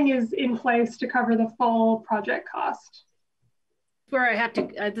funding is in place to cover the full project cost. Where I have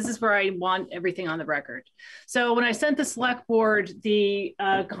to, this is where I want everything on the record. So when I sent the select board the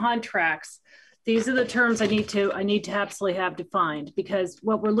contracts, these are the terms I need to absolutely have defined, because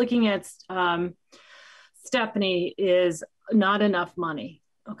what we're looking at, Stephanie, is not enough money.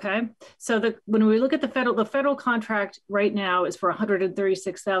 Okay, so when we look at the federal contract right now is for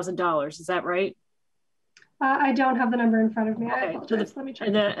 $136,000. Is that right? I don't have the number in front of me. Okay. I apologize. Let me check.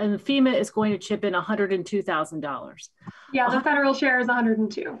 And FEMA is going to chip in $102,000. Yeah, the federal share is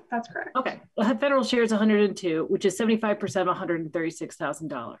 102. That's correct. Okay, the federal share is 102, which is 75% of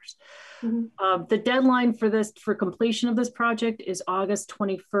 $136,000. Mm-hmm. The deadline for completion of this project is August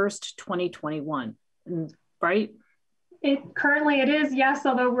 21st, 2021. Right? Currently it is, yes,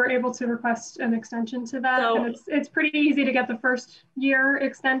 although we're able to request an extension to that. So, and it's pretty easy to get the first year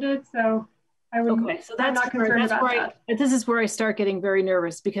extended. So I would, okay, so that's not concerned about that. This is where I start getting very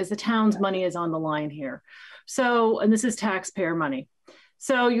nervous, because the town's money is on the line here. So, and this is taxpayer money.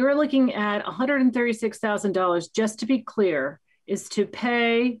 So you're looking at $136,000, just to be clear, is to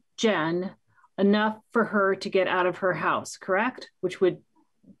pay Jen enough for her to get out of her house, correct? Which would,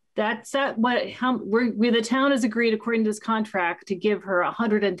 the town has agreed, according to this contract, to give her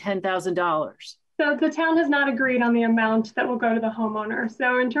 $110,000. So the town has not agreed on the amount that will go to the homeowner.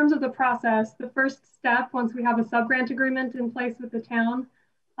 So in terms of the process, the first step, once we have a sub-grant agreement in place with the town,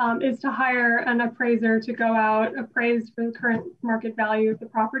 is to hire an appraiser to go out, appraise for the current market value of the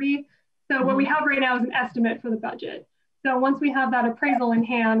property. So what we have right now is an estimate for the budget. So once we have that appraisal in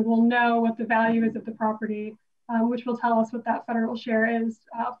hand, we'll know what the value is of the property, which will tell us what that federal share is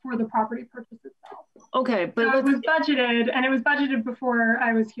for the property purchase itself. Okay, but so it was budgeted, and it was budgeted before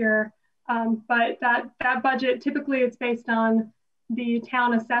I was here. But that budget, typically it's based on the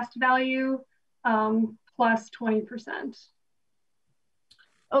town assessed value plus 20%.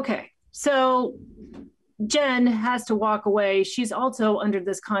 Okay, so Jen has to walk away. She's also under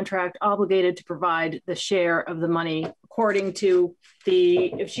this contract obligated to provide the share of the money according to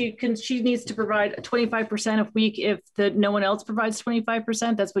she needs to provide 25% a week if no one else provides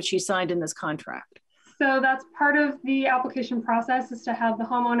 25%. That's what she signed in this contract. So that's part of the application process, is to have the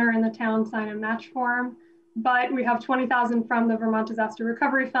homeowner and the town sign a match form. But we have $20,000 from the Vermont Disaster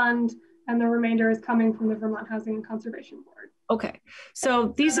Recovery Fund, and the remainder is coming from the Vermont Housing and Conservation Board. Okay,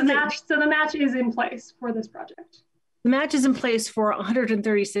 so the match is in place for this project. The match is in place for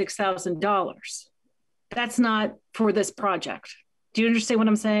 $136,000. That's not for this project. Do you understand what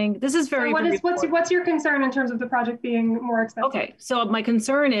I'm saying? This is very, what's your concern in terms of the project being more expensive? Okay, so my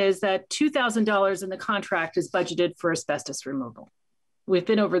concern is that $2,000 in the contract is budgeted for asbestos removal. We've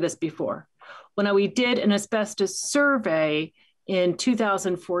been over this before. When we did an asbestos survey in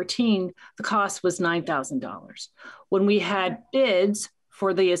 2014, the cost was $9,000. When we had bids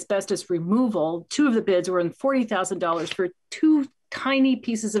for the asbestos removal. Two of the bids were in $40,000 for two tiny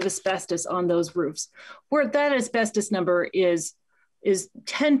pieces of asbestos on those roofs, where that asbestos number is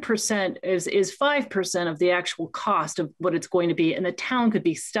 10%, is 5% of the actual cost of what it's going to be. And the town could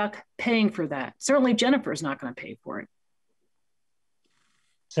be stuck paying for that. Certainly Jennifer's not going to pay for it.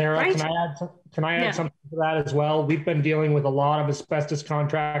 Sarah, Right? can I add something to that as well? We've been dealing with a lot of asbestos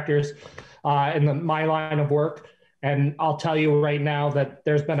contractors in my line of work. And I'll tell you right now that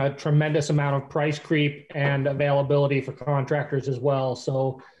there's been a tremendous amount of price creep and availability for contractors as well.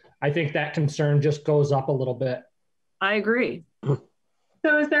 So I think that concern just goes up a little bit. I agree.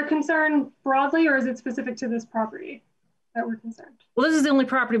 So is there concern broadly, or is it specific to this property that we're concerned? Well, this is the only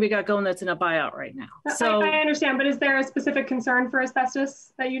property we got going that's in a buyout right now. So I understand, but is there a specific concern for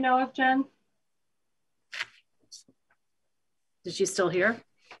asbestos that you know of, Jen? is she still here?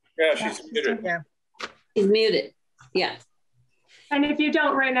 Yeah, she's muted. Yeah. He's muted. Yeah. And if you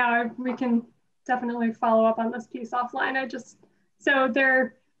don't right now, we can definitely follow up on this piece offline. So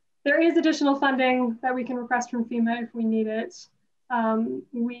there is additional funding that we can request from FEMA if we need it.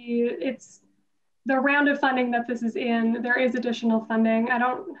 It's the round of funding that this is in, there is additional funding.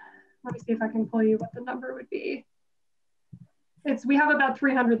 Let me see if I can pull you what the number would be. We have about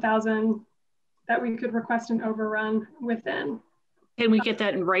 300,000 that we could request an overrun within. Can we get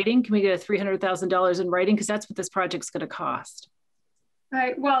that in writing? Can we get a $300,000 in writing? Because that's what this project's going to cost.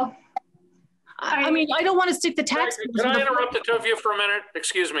 Right, well. I mean, I don't want to stick the tax. Can I interrupt the two of you for a minute?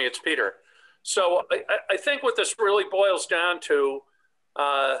 Excuse me, it's Peter. So I think what this really boils down to,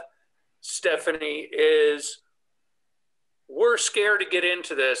 Stephanie, is we're scared to get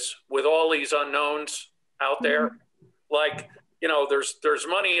into this with all these unknowns out there. Mm-hmm. Like, you know, there's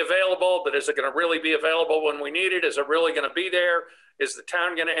money available, but is it going to really be available when we need it? Is it really going to be there? Is the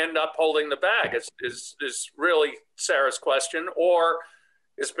town going to end up holding the bag? Is really Sarah's question, or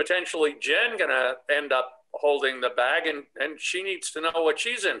is potentially Jen going to end up holding the bag, and she needs to know what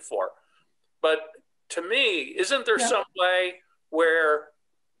she's in for? But to me, isn't there some way where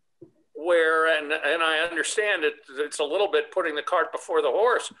and I understand it's a little bit putting the cart before the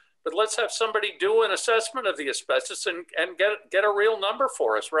horse, but let's have somebody do an assessment of the asbestos and get a real number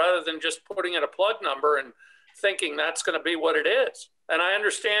for us, rather than just putting in a plug number and thinking that's going to be what it is. And I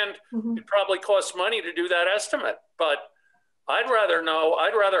understand it probably costs money to do that estimate, but I'd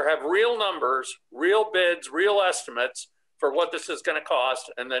rather have real numbers, real bids, real estimates for what this is going to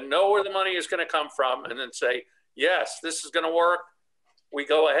cost, and then know where the money is going to come from, and then say, yes, this is going to work, we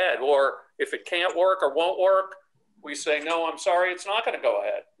go ahead. Or if it can't work or won't work, we say, no, I'm sorry, it's not going to go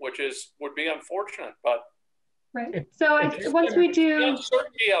ahead, which would be unfortunate. But right. So once we do the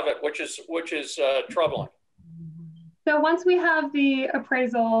uncertainty of it, which is troubling. So once we have the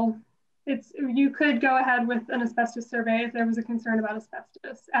appraisal, you could go ahead with an asbestos survey if there was a concern about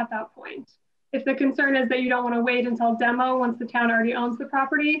asbestos at that point. If the concern is that you don't want to wait until demo once the town already owns the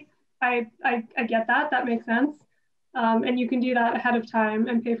property, I get that. That makes sense. And you can do that ahead of time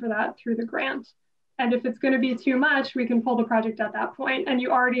and pay for that through the grant. And if it's going to be too much, we can pull the project at that point, and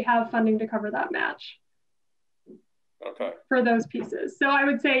you already have funding to cover that match. Okay. For those pieces. So I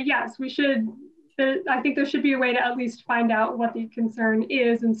would say, yes, we should. I think there should be a way to at least find out what the concern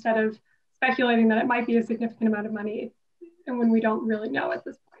is, instead of speculating that it might be a significant amount of money, and when we don't really know at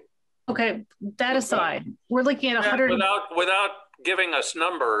this point. Okay, that aside, we're looking at 100. Without giving us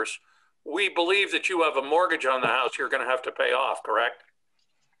numbers, we believe that you have a mortgage on the house you're going to have to pay off, correct?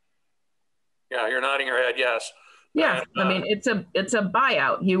 Yeah, you're nodding your head, yes. Yeah, I mean, it's a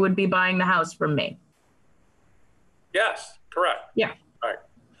buyout. You would be buying the house from me. Yes, correct. Yeah. Right.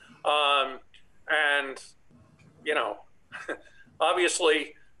 And, you know,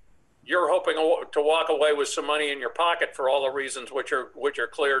 obviously you're hoping to walk away with some money in your pocket for all the reasons which are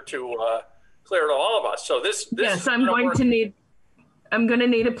clear to all of us. So this yes, I'm going to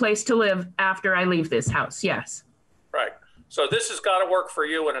need a place to live after I leave this house. Yes. Right. So this has got to work for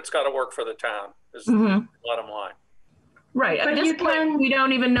you, and it's got to work for the town. Is the bottom line. Right. At this point, we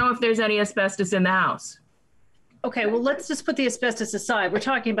don't even know if there's any asbestos in the house. Okay, well, let's just put the asbestos aside. We're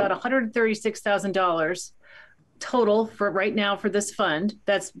talking about $136,000 total for right now for this fund.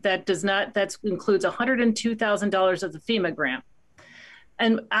 That includes $102,000 of the FEMA grant.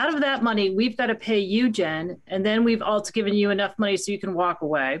 And out of that money, we've got to pay you, Jen, and then we've also given you enough money so you can walk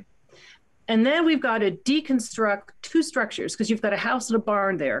away. And then we've got to deconstruct two structures, because you've got a house and a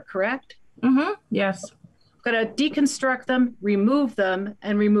barn there, correct? Yes. We've got to deconstruct them,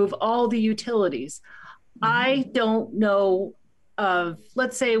 and remove all the utilities. I don't know of,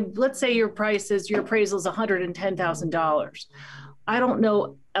 let's say your appraisal is $110,000. I don't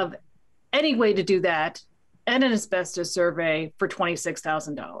know of any way to do that and an asbestos survey for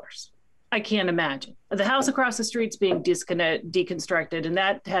 $26,000. I can't imagine. The house across the street's being deconstructed, and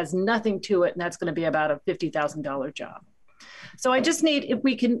that has nothing to it, and that's going to be about a $50,000 job. So I just need, if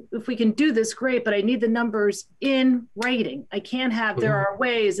we can do this, great, but I need the numbers in writing. I can't have, there are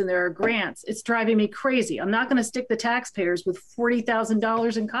ways and there are grants. It's driving me crazy. I'm not going to stick the taxpayers with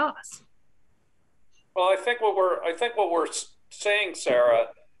 $40,000 in costs. Well, I think what we're saying, Sarah,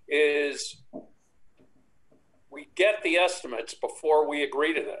 is we get the estimates before we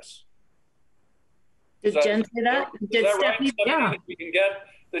agree to this. Did Jen say that? Did Stephanie? Yeah. We can get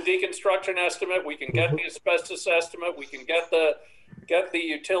the deconstruction estimate. We can get the asbestos estimate. We can get the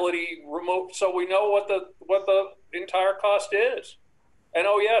utility removed, so we know what the entire cost is. And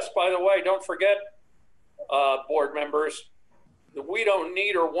oh yes, by the way, don't forget, board members, that we don't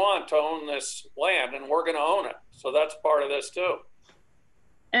need or want to own this land, and we're going to own it. So that's part of this too.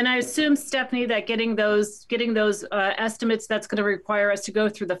 And I assume, Stephanie, that getting those estimates, that's going to require us to go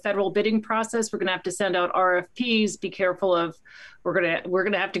through the federal bidding process. We're going to have to send out RFPs. Be careful of, we're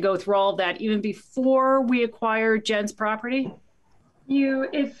going to have to go through all of that even before we acquire Jen's property.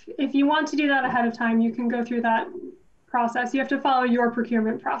 If you want to do that ahead of time, you can go through that process. You have to follow your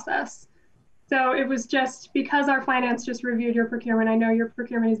procurement process. So it was just because our finance just reviewed your procurement. I know your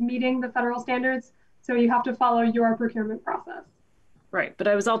procurement is meeting the federal standards, so you have to follow your procurement process. Right, but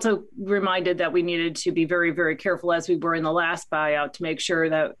I was also reminded that we needed to be very, very careful, as we were in the last buyout, to make sure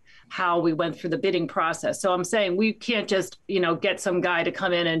that how we went through the bidding process. So I'm saying we can't just, get some guy to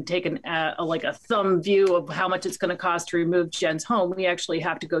come in and take like a thumb view of how much it's going to cost to remove Jen's home. We actually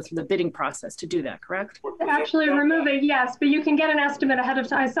have to go through the bidding process to do that, correct? To actually remove it, yes, but you can get an estimate ahead of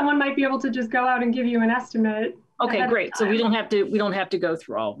time. Someone might be able to just go out and give you an estimate. Okay, great. So we don't have to go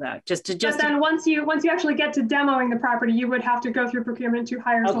through all of that. But then once you actually get to demoing the property, you would have to go through procurement to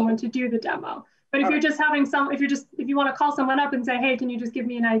hire someone to do the demo. But if you're just having if you want to call someone up and say, hey, can you just give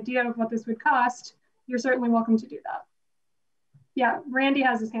me an idea of what this would cost? You're certainly welcome to do that. Yeah, Randy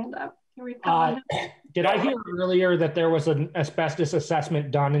has his hand up. Can we call him? Did I hear earlier that there was an asbestos assessment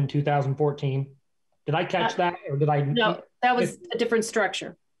done in 2014? Did I catch that, or did I? No, that was a different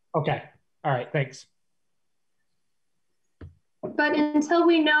structure. Okay. All right. Thanks. But until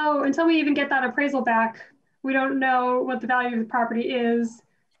we even get that appraisal back, we don't know what the value of the property is.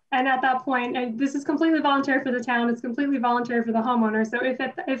 And at that point, and this is completely voluntary for the town, it's completely voluntary for the homeowner. So if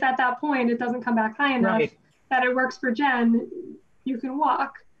at that point it doesn't come back high enough that it works for Jen, you can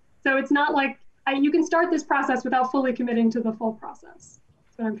walk. So it's not like, you can start this process without fully committing to the full process.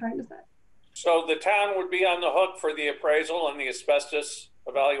 That's what I'm trying to say. So the town would be on the hook for the appraisal and the asbestos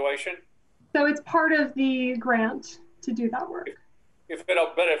evaluation? So it's part of the grant to do that work. If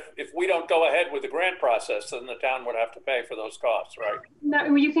we don't go ahead with the grant process, then the town would have to pay for those costs, right?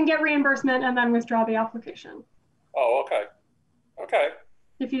 No, you can get reimbursement and then withdraw the application. Oh, okay. Okay.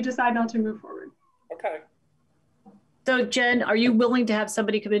 If you decide not to move forward. Okay. So Jen, are you willing to have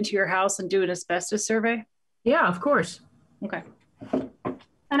somebody come into your house and do an asbestos survey? Yeah, of course. Okay.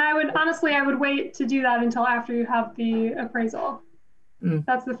 And I would wait to do that until after you have the appraisal.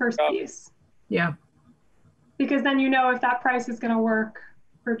 That's the first piece. Yeah. Because then you know if that price is going to work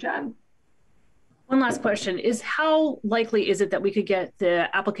for Jen. One last question is, how likely is it that we could get the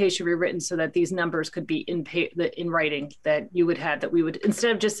application rewritten so that these numbers could be in writing, that you would have, that we would,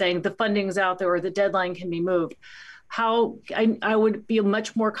 instead of just saying the funding's out there or the deadline can be moved, I would be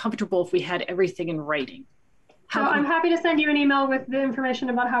much more comfortable if we had everything in writing. I'm happy to send you an email with the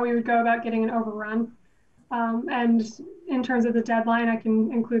information about how we would go about getting an overrun. And in terms of the deadline, I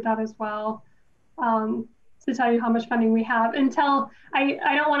can include that as well. To tell you how much funding we have. Until I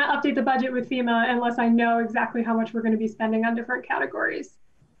don't want to update the budget with FEMA unless I know exactly how much we're going to be spending on different categories.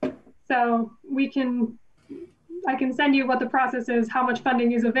 So I can send you what the process is, how much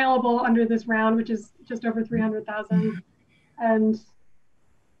funding is available under this round, which is just over 300,000, and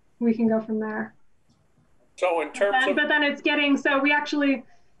we can go from there. So in terms of, but then it's getting, so we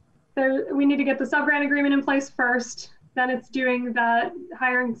need to get the sub-grant agreement in place first. Then it's doing that,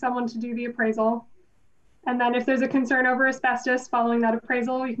 hiring someone to do the appraisal. And then if there's a concern over asbestos following that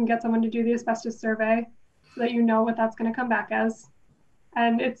appraisal, you can get someone to do the asbestos survey so that you know what that's going to come back as.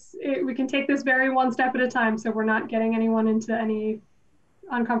 And we can take this very one step at a time, so we're not getting anyone into any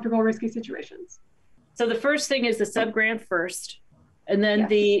uncomfortable, risky situations. So the first thing is the sub-grant first, and then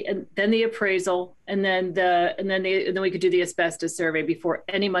the appraisal, and then we could do the asbestos survey before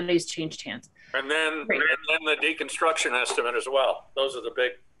any money's changed hands. And then the deconstruction estimate as well. Those are the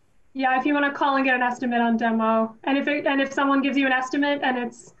big. Yeah, if you want to call and get an estimate on demo, and if someone gives you an estimate and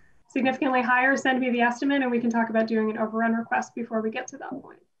it's significantly higher, send me the estimate and we can talk about doing an overrun request before we get to that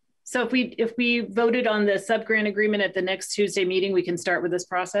point. So if we voted on the sub-grant agreement at the next Tuesday meeting, we can start with this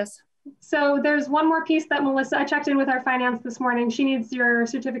process? So there's one more piece that Melissa, I checked in with our finance this morning. She needs your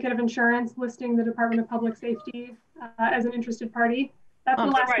certificate of insurance listing the Department of Public Safety as an interested party. That's the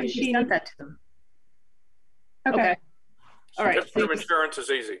last piece she sent that to them. Okay. All right. Certificate of insurance is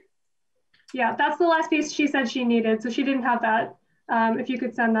easy. Yeah, that's the last piece she said she needed. So she didn't have that. If you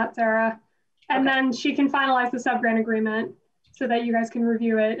could send that, Sarah. And then she can finalize the sub-grant agreement so that you guys can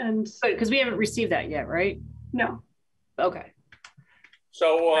review it. And because we haven't received that yet, right? No. Okay.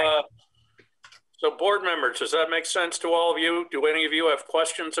 So, so board members, does that make sense to all of you? Do any of you have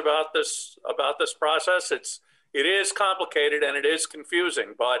questions about this process? It is complicated and it is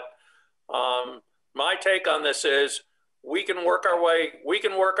confusing, but my take on this is we can work our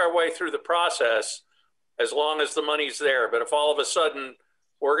way through the process as long as the money's there. But if all of a sudden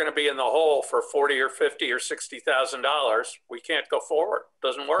we're going to be in the hole for $40 or $50 or $60,000, we can't go forward.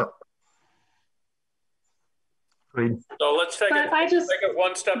 Doesn't work. So let's take it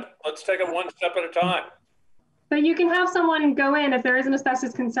one step. Let's take it one step at a time. But you can have someone go in if there is an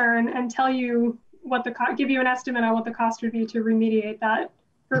asbestos concern and tell you what give you an estimate on what the cost would be to remediate that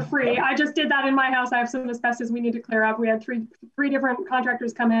for free. I just did that in my house. I have some asbestos we need to clear up. We had three different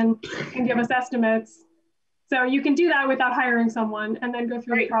contractors come in and give us estimates. So you can do that without hiring someone and then go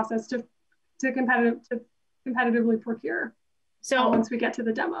through the process to competitively procure. So once we get to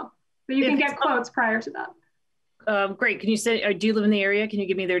the demo, but you can get quotes prior to that. Great. Can you say, do you live in the area? Can you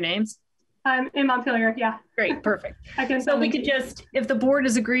give me their names? In Montpelier, yeah. Great, perfect. I can. So we could just, if the board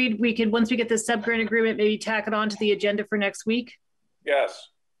has agreed, we could, once we get this sub-grant agreement, maybe tack it on to the agenda for next week? Yes.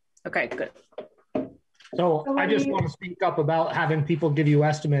 Okay, good. So I just want to speak up about having people give you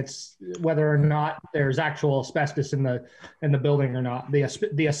estimates, whether or not there's actual asbestos in the building or not.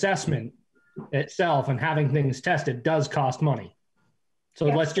 The assessment itself and having things tested does cost money. So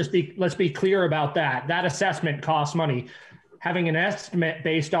let's be clear about that. That assessment costs money. Having an estimate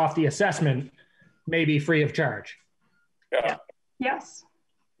based off the assessment may be free of charge. Yeah. Yes.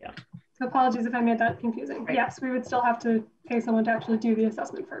 Yeah. So apologies if I made that confusing. Right. Yes, we would still have to pay someone to actually do the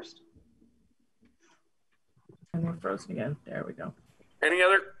assessment first. And we're frozen again. There we go. Any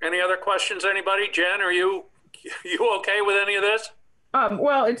other questions? Anybody? Jen, are you okay with any of this?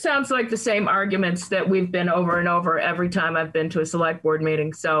 Well, it sounds like the same arguments that we've been over and over every time I've been to a select board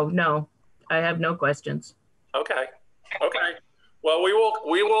meeting. So no, I have no questions. Okay. Okay. Well, we will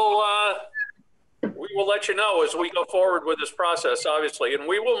let you know as we go forward with this process, obviously, and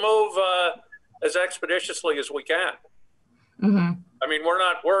we will move as expeditiously as we can. Mm-hmm. I mean,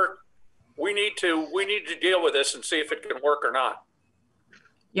 we need to deal with this and see if it can work or not.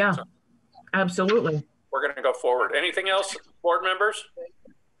 Yeah, so, absolutely. We're going to go forward. Anything else, board members?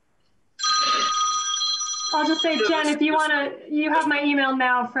 I'll just say, Jen, if you want to, you have my email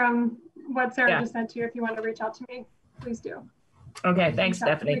now from what Sarah just sent to you. If you want to reach out to me, please do. Okay, thanks,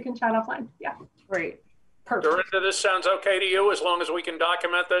 Stephanie. We can chat offline. Yeah. Great. Perfect. Dorinda, this sounds okay to you as long as we can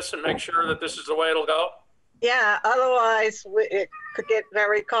document this and make sure that this is the way it'll go? Yeah, otherwise it could get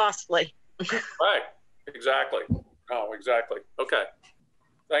very costly. Right, exactly. Oh, exactly. Okay.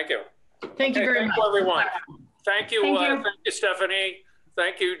 Thank you. Thank you very much. Thank you, everyone. Thank you. Thank you, Stephanie.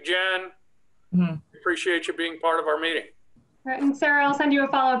 Thank you, Jen. Mm-hmm. Appreciate you being part of our meeting. All right, and Sarah, I'll send you a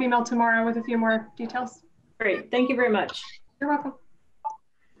follow-up email tomorrow with a few more details. Great. Thank you very much. You're welcome.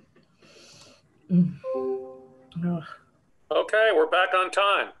 Okay, we're back on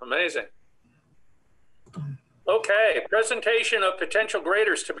time. Amazing. Okay, presentation of potential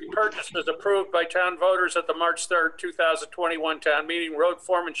graders to be purchased as approved by town voters at the March 3rd, 2021 town meeting. Road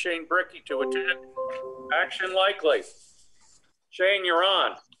foreman Shane Bricky to attend. Action likely. Shane, you're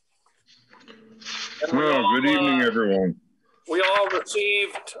on. Good evening, everyone. We all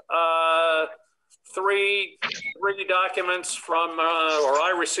received three documents from, or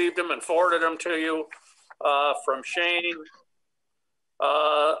I received them and forwarded them to you from Shane.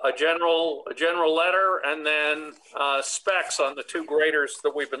 A general letter, and then specs on the two graders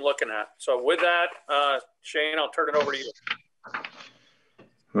that we've been looking at. So with that, Shane, I'll turn it over to you.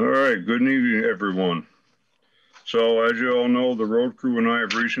 All right, good evening, everyone. So as you all know, the road crew and I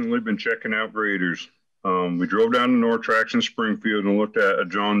have recently been checking out graders. We drove down to North Tracks in Springfield and looked at a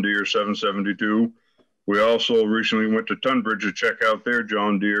John Deere 772. We also recently went to Tunbridge to check out their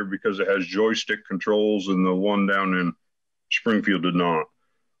John Deere because it has joystick controls and the one down in Springfield did not.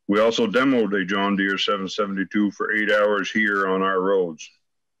 We also demoed a John Deere 772 for 8 hours here on our roads.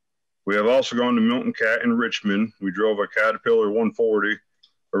 We have also gone to Milton Cat in Richmond. We drove a Caterpillar 140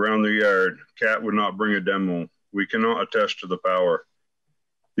 around the yard. Cat would not bring a demo. We cannot attest to the power.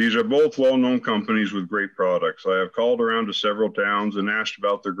 These are both well-known companies with great products. I have called around to several towns and asked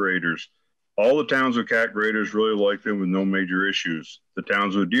about their graders. All the towns with cat graders really like them with no major issues. The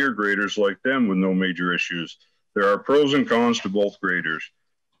towns with deer graders like them with no major issues. There are pros and cons to both graders.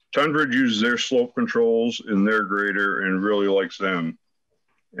 Tundra uses their slope controls in their grader and really likes them.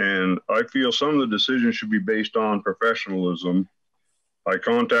 And I feel some of the decisions should be based on professionalism. I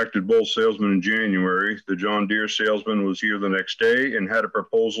contacted both salesmen in January. The John Deere salesman was here the next day and had a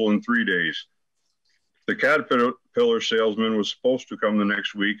proposal in 3 days. The Caterpillar salesman was supposed to come the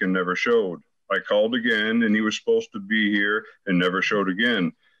next week and never showed. I called again and he was supposed to be here and never showed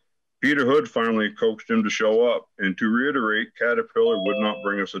again. Peter Hood finally coaxed him to show up. And to reiterate, Caterpillar would not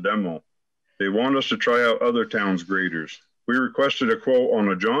bring us a demo. They want us to try out other towns' graders. We requested a quote on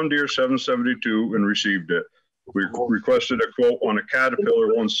a John Deere 772 and received it. We requested a quote on a Caterpillar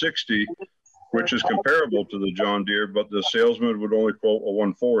 160, which is comparable to the John Deere, but the salesman would only quote a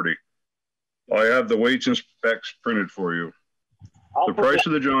 140. I have the weights and specs printed for you. The price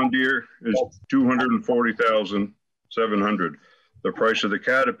of the John Deere is $240,700. The price of the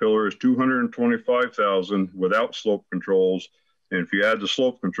Caterpillar is $225,000 without slope controls. And if you add the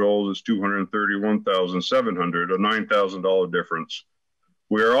slope controls, it's $231,700, a $9,000 difference.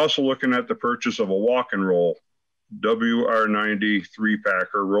 We are also looking at the purchase of a walk and roll WR90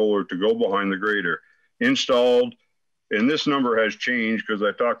 3-packer roller to go behind the grader. Installed, and this number has changed because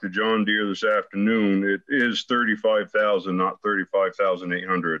I talked to John Deere this afternoon. It is $35,000, not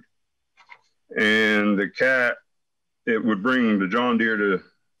 $35,800. And the Cat, it would bring the John Deere to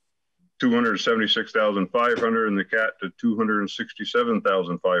 $276,500 and the Cat to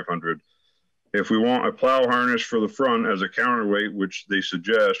 $267,500. If we want a plow harness for the front as a counterweight, which they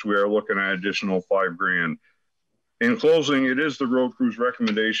suggest, we are looking at additional $5,000. In closing, it is the road crew's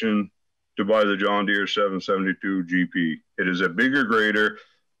recommendation to buy the John Deere 772 GP. It is a bigger grader,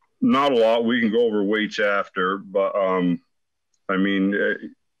 not a lot. We can go over weights after, but I mean,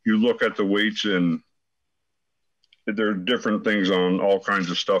 you look at the weights and there are different things on all kinds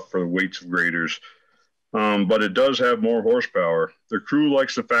of stuff for the weights of graders. But it does have more horsepower. The crew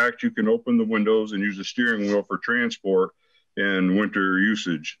likes the fact you can open the windows and use the steering wheel for transport and winter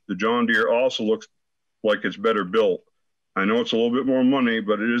usage. The John Deere also looks like it's better built. I know it's a little bit more money,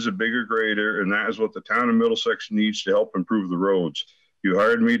 but it is a bigger grader, and that is what the town of Middlesex needs to help improve the roads. You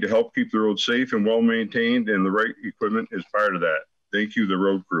hired me to help keep the roads safe and well maintained, and the right equipment is part of that. Thank you, the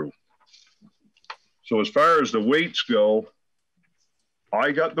road crew. So as far as the weights go,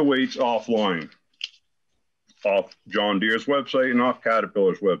 I got the weights offline, off John Deere's website and off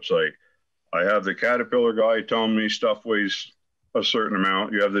Caterpillar's website. I have the Caterpillar guy telling me stuff weighs a certain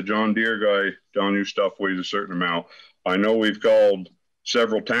amount. You have the John Deere guy telling you stuff weighs a certain amount. I know we've called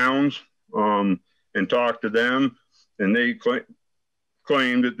several towns and talked to them, and they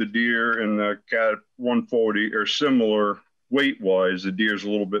claim that the Deere and the Cat 140 are similar weight-wise. The Deere's a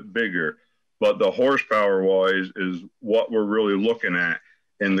little bit bigger, but the horsepower-wise is what we're really looking at.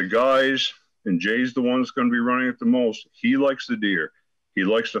 And the guys, and Jay's the one that's going to be running it the most, he likes the Deere. He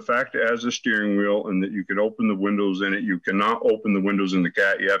likes the fact it has a steering wheel and that you can open the windows in it. You cannot open the windows in the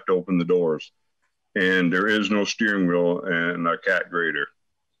Cat. You have to open the doors. And there is no steering wheel in a Cat grader.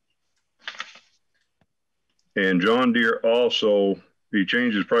 And John Deere also, he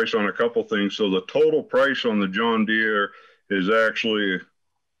changed his price on a couple things. So the total price on the John Deere is actually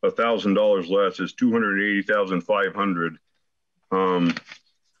 $1,000 less. It's $280,500.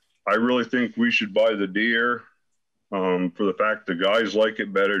 I really think we should buy the Deere for the fact the guys like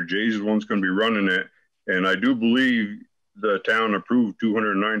it better. Jay's the one's going to be running it. And I do believe the town approved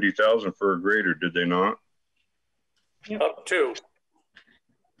 $290,000 for a grader, did they not? Up to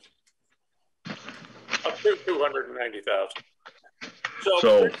 $290,000.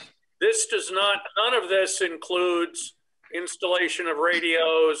 So this does not, none of this includes installation of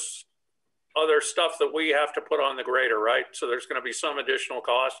radios, other stuff that we have to put on the grader, right? So there's going to be some additional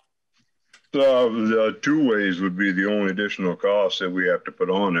cost. The two ways would be the only additional cost that we have to put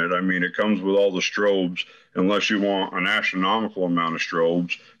on it. I mean, it comes with all the strobes, unless you want an astronomical amount of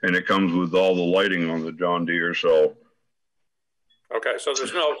strobes, and it comes with all the lighting on the John Deere. So, okay, so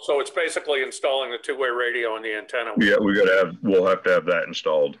there's no, so it's basically installing the two-way radio and the antenna. Yeah, we'll have to have that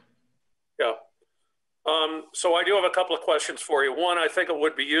installed. Yeah. So I do have a couple of questions for you. One, I think it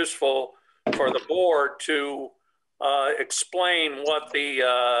would be useful for the board to explain what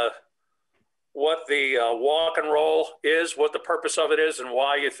the walk and roll is, what the purpose of it is, and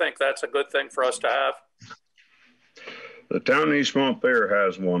why you think that's a good thing for us to have. The town of East Montpelier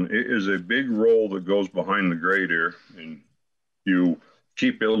has one. It is a big roll that goes behind the grader, and you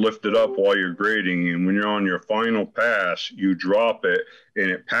keep it lifted up while you're grading. And when you're on your final pass, you drop it and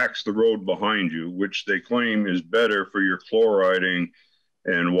it packs the road behind you, which they claim is better for your chloriding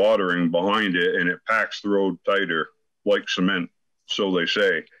and watering behind it. And it packs the road tighter like cement. So they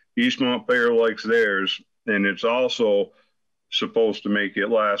say. East Montpelier likes theirs, and it's also supposed to make it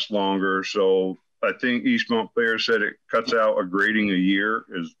last longer. So I think East Montpelier said it cuts out a grading a year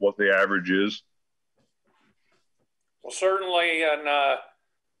is what the average is. Well, certainly, and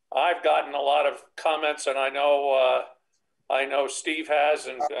I've gotten a lot of comments, and I know Steve has,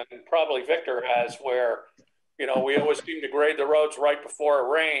 and probably Victor has, where, you know, we always seem to grade the roads right before it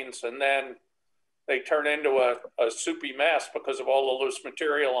rains, and then they turn into a soupy mess because of all the loose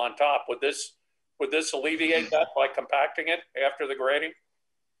material on top. Would this alleviate that by compacting it after the grading?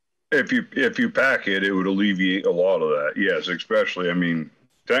 If you pack it, it would alleviate a lot of that. Yes, especially, I mean,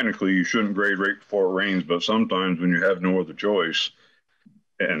 technically you shouldn't grade right before it rains, but sometimes when you have no other choice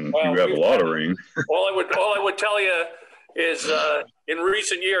and you have a lot of rain. All I would tell you is in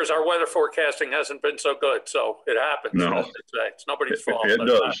recent years, our weather forecasting hasn't been so good. So it happens. No, it's nobody's fault. It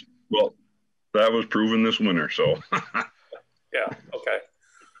does. Well, that was proven this winter. So yeah. Okay.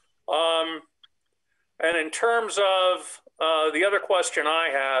 And in terms of the other question I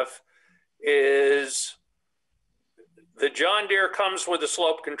have is, the John Deere comes with the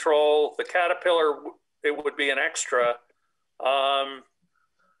slope control. The Caterpillar, it would be an extra.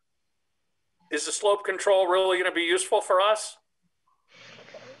 Is the slope control really going to be useful for us?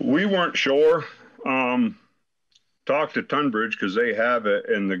 We weren't sure. Talked to Tunbridge because they have it,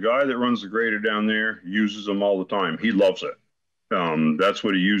 and the guy that runs the grader down there uses them all the time. He loves it. That's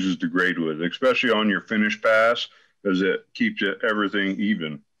what he uses to grade with, especially on your finish pass, because it keeps everything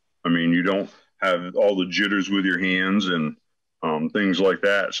even. I mean, you don't have all the jitters with your hands and things like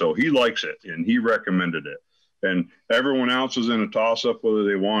that. So he likes it, and he recommended it. And everyone else is in a toss-up whether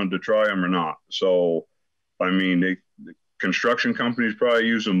they wanted to try them or not. So, I mean, the construction companies probably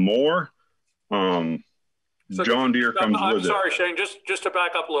use them more. So John Deere comes with it. I'm sorry, Shane, just to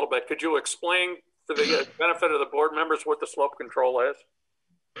back up a little bit, could you explain for the benefit of the board members what the slope control is?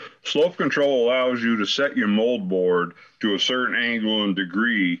 Slope control allows you to set your mold board to a certain angle and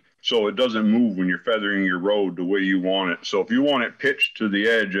degree so it doesn't move when you're feathering your road the way you want it. So if you want it pitched to the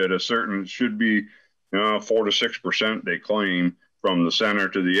edge at a certain, it should be 4 to 6%, they claim, from the center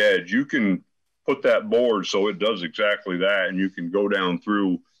to the edge, you can put that board so it does exactly that, and you can go down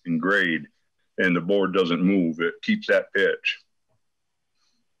through and grade, and the board doesn't move. It keeps that pitch.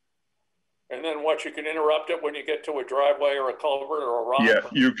 And then what, you can interrupt it when you get to a driveway or a culvert or a rock? Yeah,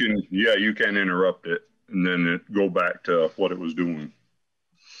 you can interrupt it, and then it go back to what it was doing.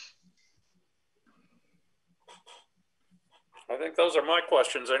 I think those are my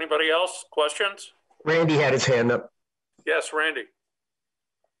questions. Anybody else? Questions? Randy had his hand up. Yes, Randy.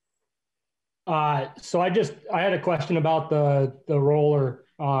 So I had a question about the roller,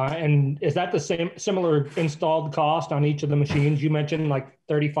 and is that the similar installed cost on each of the machines? You mentioned like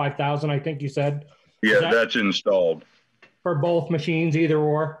 35,000, I think you said. Yeah, that's installed for both machines, either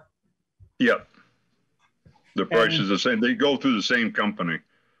or. Yep. The price is the same. They go through the same company.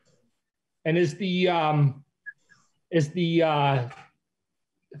 And is the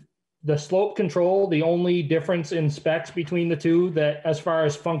slope control the only difference in specs between the two, that as far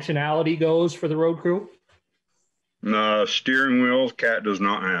as functionality goes for the road crew? Steering wheels, Cat does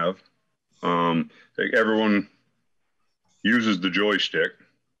not have. Everyone uses the joystick.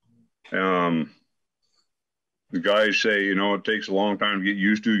 The guys say, it takes a long time to get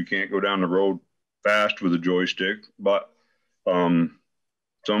used to. You can't go down the road fast with a joystick, but some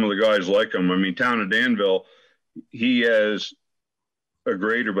of the guys like them. I mean, Town of Danville, he has a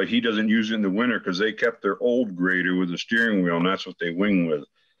grader, but he doesn't use it in the winter because they kept their old grader with a steering wheel, and that's what they wing with.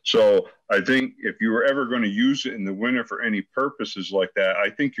 So I think if you were ever going to use it in the winter for any purposes like that,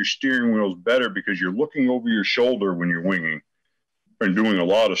 I think your steering wheel is better because you're looking over your shoulder when you're winging and doing a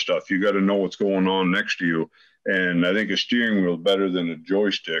lot of stuff. You got to know what's going on next to you. And I think a steering wheel is better than a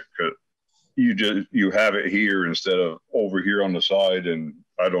joystick. You have it here instead of over here on the side. And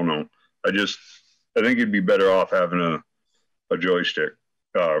I don't know. I think you'd be better off having a joystick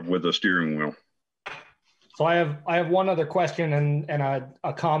with a steering wheel. So I have one other question and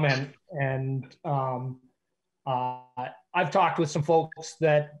a comment, and I've talked with some folks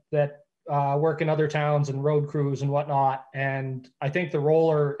that work in other towns and road crews and whatnot, and I think the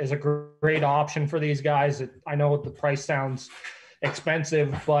roller is a great option for these guys. I know the price sounds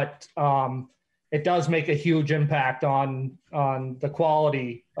expensive, but it does make a huge impact on the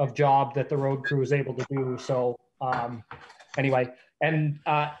quality of job that the road crew is able to do. So anyway, and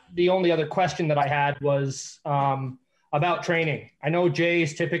the only other question that I had was, about training. I know Jay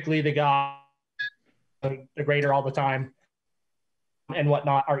is typically the guy, the grader all the time and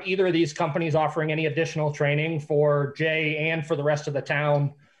whatnot. Are either of these companies offering any additional training for Jay and for the rest of the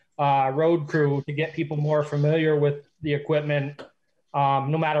town road crew to get people more familiar with the equipment,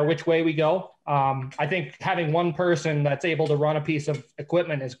 no matter which way we go? I think having one person that's able to run a piece of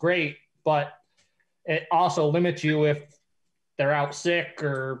equipment is great, but it also limits you if they're out sick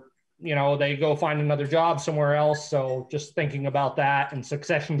or, you know, they go find another job somewhere else. So just thinking about that and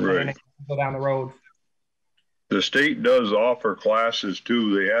succession planning, right, go down the road. The state does offer classes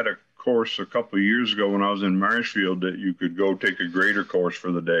too. They had a course a couple of years ago when I was in Marshfield that you could go take a grader course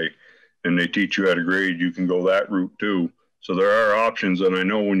for the day, and they teach you how to grade. You can go that route too. So there are options. And I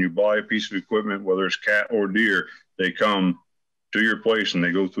know when you buy a piece of equipment, whether it's cat or deer, they come to your place and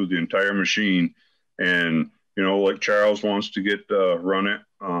they go through the entire machine. And, you know, like Charles wants to get run it.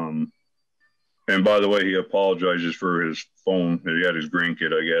 And by the way, he apologizes for his phone. He had his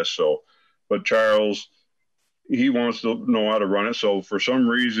grandkid, I guess. So, but Charles, he wants to know how to run it. So for some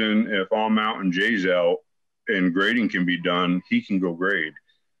reason, if I'm out and Jay's out and grading can be done, he can go grade.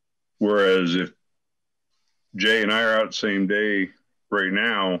 Whereas if Jay and I are out the same day right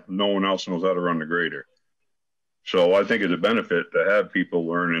now, no one else knows how to run the grader. So I think it's a benefit to have people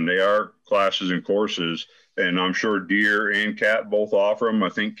learn, and they are classes and courses, and I'm sure deer and cat both offer them. I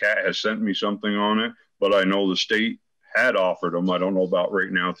think cat has sent me something on it, but I know the state had offered them. I don't know about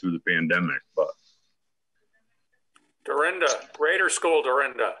right now through the pandemic, but. Dorinda, grader school,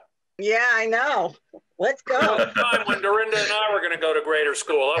 Dorinda. Yeah, I know. Let's go. There was a time when Dorinda and I were going to go to grader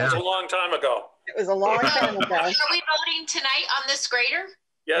school. That was a long time ago. It was a long time ago. Are we voting tonight on this grader?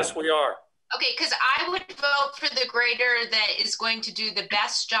 Yes, we are. Okay, because I would vote for the grader that is going to do the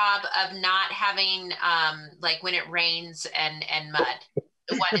best job of not having, like when it rains and mud.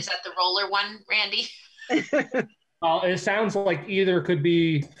 The one, is that the roller one, Randy? It sounds like either could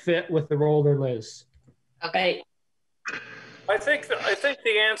be fit with the roller, Liz. Okay. I think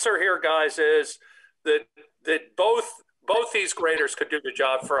the answer here, guys, is that both these graders could do the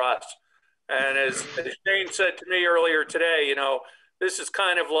job for us. And as Shane said to me earlier today, you know, this is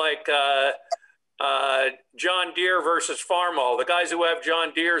kind of like John Deere versus Farmo. The guys who have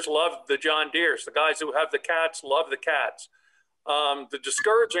John Deeres love the John Deeres. The guys who have the cats love the cats. The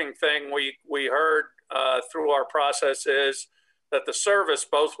discouraging thing we heard through our process is that the service,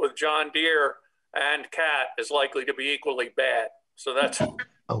 both with John Deere and cat, is likely to be equally bad. So that's a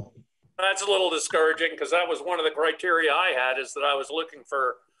little discouraging, because that was one of the criteria I had, is that I was looking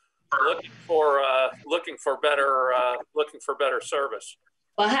for better service.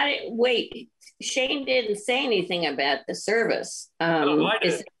 Well, wait, Shane didn't say anything about the service. No, I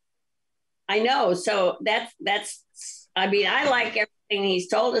did. I know. So that's, I mean, I like everything he's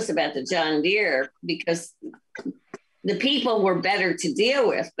told us about the John Deere, because the people were better to deal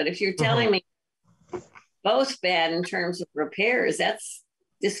with. But if you're telling me both bad in terms of repairs, that's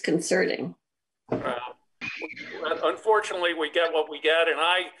disconcerting. Unfortunately, we get what we get. And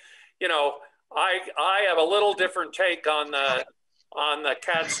I have a little different take on the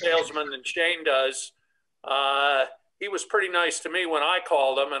cat salesman than Shane does. He was pretty nice to me when I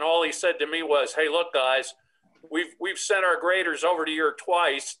called him, and all he said to me was, "Hey, look, guys, we've sent our graders over to you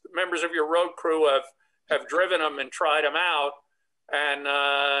twice. Members of your road crew have driven them and tried them out, and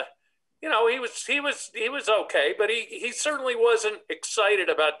you know, he was okay, but he certainly wasn't excited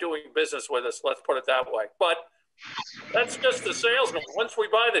about doing business with us. Let's put it that way. But that's just the salesman. Once we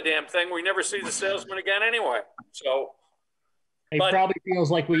buy the damn thing, we never see the salesman again anyway. So he probably feels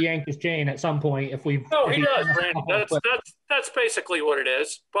like we yanked his chain at some point if we. No, he does, Randy. That's basically what it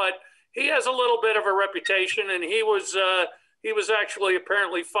is. But he has a little bit of a reputation, and he was actually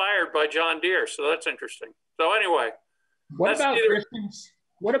apparently fired by John Deere. So that's interesting. So anyway,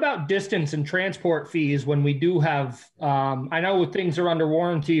 what about distance and transport fees when we do have, I know things are under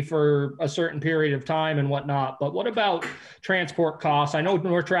warranty for a certain period of time and whatnot, but what about transport costs? I know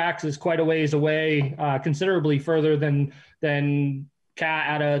Nortrax is quite a ways away, considerably further than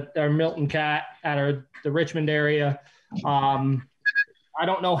Cat Milton Cat out of the Richmond area. I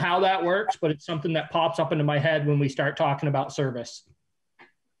don't know how that works, but it's something that pops up into my head when we start talking about service.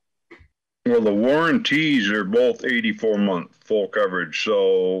 Well, the warranties are both 84-month full coverage.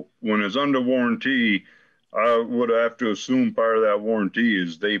 So when it's under warranty, I would have to assume part of that warranty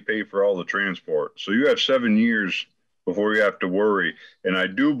is they pay for all the transport. So you have 7 years before you have to worry. And I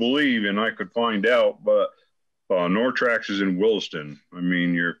do believe, and I could find out, but Nortrax is in Williston. I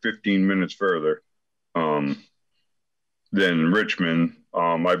mean, you're 15 minutes further than Richmond.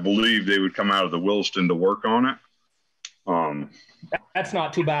 I believe they would come out of the Williston to work on it. That's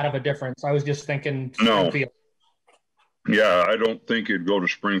not too bad of a difference. I was just thinking. No. Yeah, I don't think it'd go to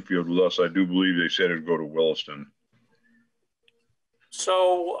Springfield with us. I do believe they said it'd go to Williston.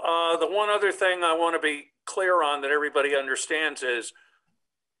 So the one other thing I want to be clear on that everybody understands is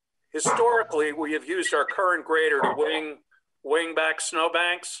historically we have used our current grader to wing back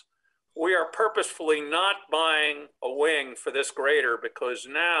snowbanks. We are purposefully not buying a wing for this grader because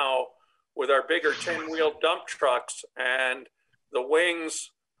now with our bigger 10-wheel dump trucks and the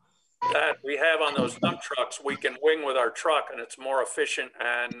wings that we have on those dump trucks, we can wing with our truck and it's more efficient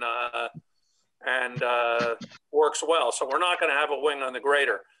and works well. So we're not going to have a wing on the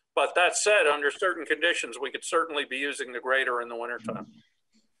grader. But that said, under certain conditions, we could certainly be using the grader in the wintertime.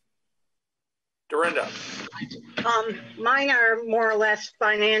 Dorinda. Mine are more or less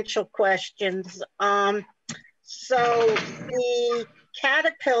financial questions. So the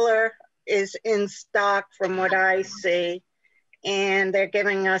Caterpillar is in stock from what I see, and they're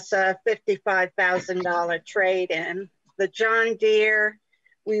giving us a $55,000 trade-in. The John Deere,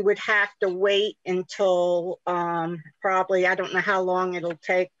 we would have to wait until probably, I don't know how long it'll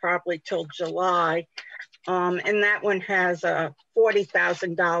take, probably till July. And that one has a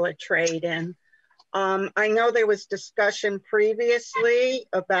 $40,000 trade-in. I know there was discussion previously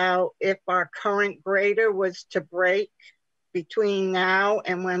about if our current grader was to break between now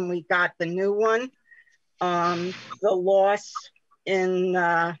and when we got the new one, the loss in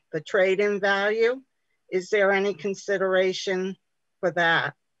the trade-in value. Is there any consideration for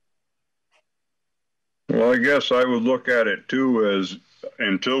that? Well, I guess I would look at it too as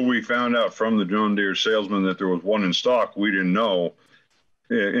until we found out from the John Deere salesman that there was one in stock, we didn't know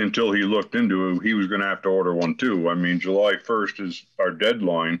until he looked into it. He was going to have to order one too. I mean, July 1st is our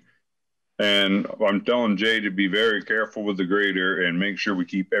deadline. And I'm telling Jay to be very careful with the grader and make sure we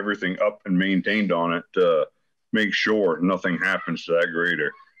keep everything up and maintained on it to make sure nothing happens to that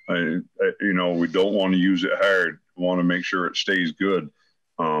grader. You know, we don't want to use it hard. We want to make sure it stays good.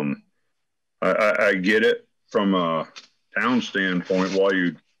 I get it from a town standpoint why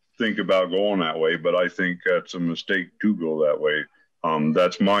you think about going that way, but I think that's a mistake to go that way.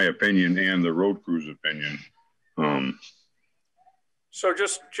 That's my opinion and the road crew's opinion. So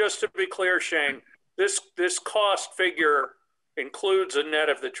just to be clear, Shane, this cost figure includes a net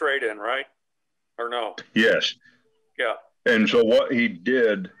of the trade-in, right? Or no? Yes. Yeah. And so what he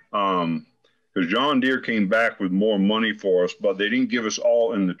did, because John Deere came back with more money for us, but they didn't give us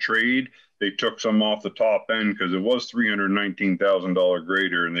all in the trade. They took some off the top end because it was $319,000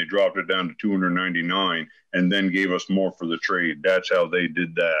 grader, and they dropped it down to $299,000, and then gave us more for the trade. That's how they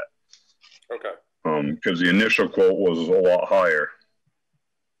did that. Okay. Because the initial quote was a lot higher.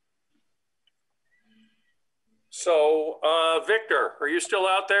 So, Victor, are you still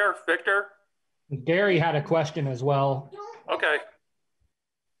out there, Victor? Gary had a question as well. Okay.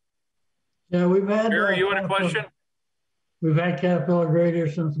 Yeah, we've had. Gary, you had a question? We've had Caterpillar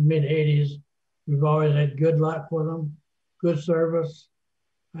graders since the mid-'80s. We've always had good luck with them, good service.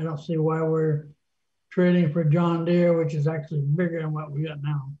 I don't see why we're trading for John Deere, which is actually bigger than what we got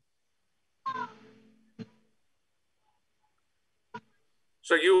now.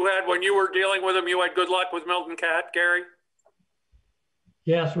 So you had, when you were dealing with them, you had good luck with Milton Cat, Gary?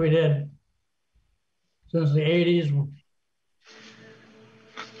 Yes, we did. Since the 80s.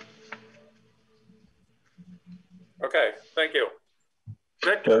 Okay, thank you.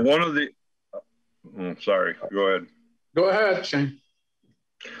 Victor. Well, one of the, sorry, go ahead. Go ahead, Shane.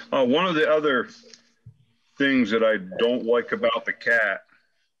 One of the other things that I don't like about the Cat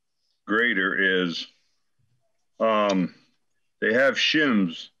grader is they have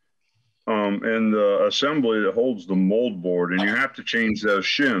shims in the assembly that holds the mold board, and you have to change those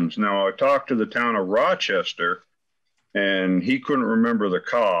shims. Now, I talked to the town of Rochester, and he couldn't remember the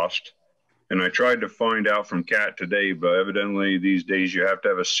cost. And I tried to find out from Cat today, but evidently these days you have to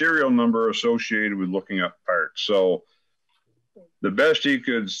have a serial number associated with looking up parts. So the best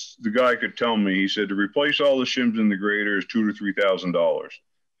the guy could tell me, he said to replace all the shims in the grader is $2,000 to $3,000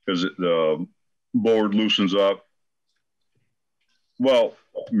 because the board loosens up. Well,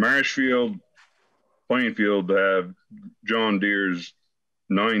 Marshfield, Plainfield have John Deere's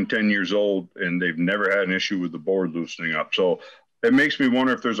 9-10 years old, and they've never had an issue with the board loosening up. So it makes me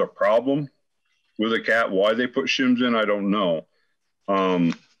wonder if there's a problem with a Cat. Why they put shims in, I don't know.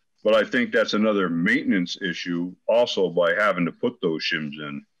 But I think that's another maintenance issue also by having to put those shims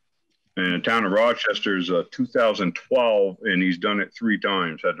in. And the town of Rochester is 2012, and he's done it 3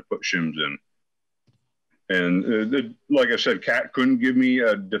 times, had to put shims in. And like I said, Cat couldn't give me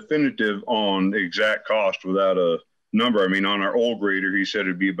a definitive on the exact cost without a number. I mean, on our old grader, he said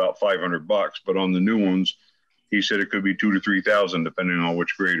it'd be about $500, but on the new ones, he said it could be $2,000 to $3,000 depending on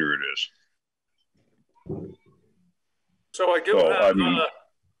which grader it is. So I do So, have, I mean,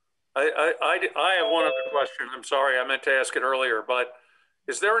 I have one other question. I'm sorry, I meant to ask it earlier, but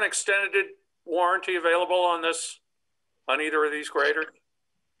is there an extended warranty available on this, on either of these graders?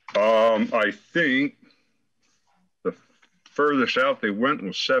 I think the furthest out they went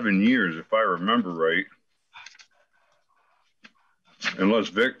was 7 years, if I remember right. Unless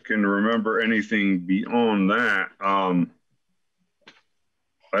Vic can remember anything beyond that. I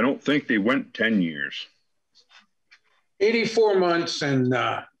don't think they went 10 years. 84 months, and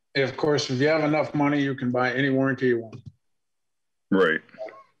of course, if you have enough money, you can buy any warranty you want. Right.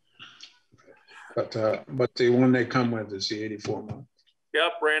 But the one they come with is the 84 month.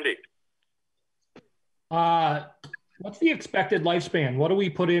 Yep, Randy. What's the expected lifespan? What do we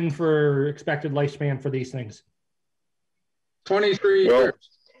put in for expected lifespan for these things? 23 years.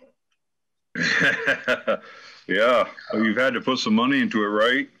 Yeah, you've had to put some money into it,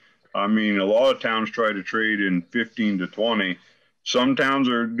 right? I mean, a lot of towns try to trade in 15 to 20. Some towns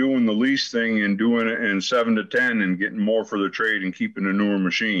are doing the lease thing and doing it in 7 to 10 and getting more for the trade and keeping a newer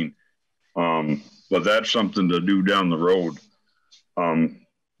machine. But that's something to do down the road.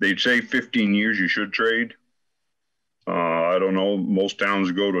 They'd say 15 years you should trade. I don't know. Most towns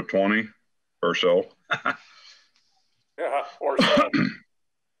go to 20 or so. Yeah, or so.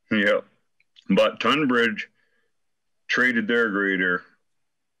 Yeah. But Tunbridge traded their grader.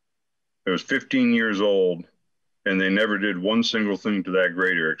 It was 15 years old, and they never did one single thing to that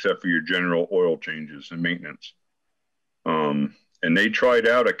grader except for your general oil changes and maintenance. And they tried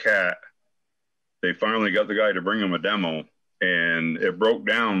out a cat. They finally got the guy to bring them a demo, and it broke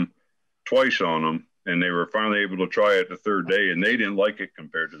down twice on them, and they were finally able to try it the third day, and they didn't like it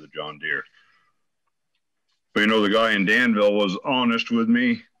compared to the John Deere. But, you know, the guy in Danville was honest with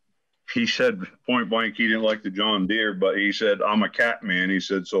me. He said point blank he didn't like the John Deere, but he said, I'm a cat man. He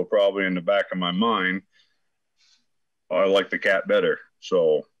said, so probably in the back of my mind, I like the cat better.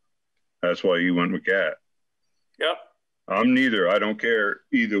 So that's why he went with cat. Yep. I'm neither. I don't care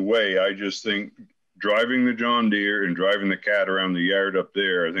either way. I just think driving the John Deere and driving the cat around the yard up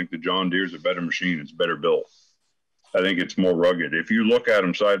there, I think the John Deere is a better machine. It's better built. I think it's more rugged. If you look at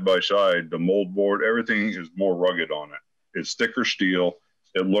them side by side, the mold board, everything is more rugged on it. It's thicker steel.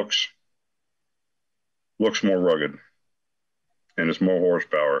 It looks more rugged, and it's more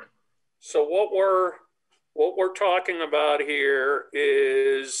horsepower. So what we're talking about here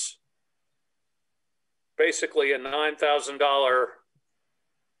is basically a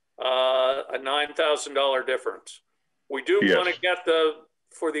 $9,000 difference. We do want to get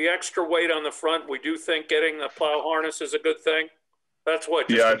for the extra weight on the front. We do think getting the plow harness is a good thing. That's what.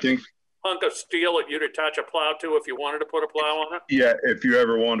 Yeah, I think. Hunk of steel that you'd attach a plow to if you wanted to put a plow on it? Yeah, if you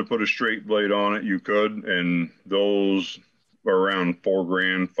ever wanted to put a straight blade on it, you could, and those are around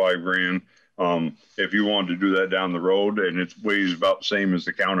 $4,000, $5,000. If you wanted to do that down the road, and it weighs about the same as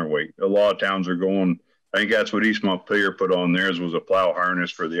the counterweight. A lot of towns are going, I think that's what East Montpelier put on theirs, was a plow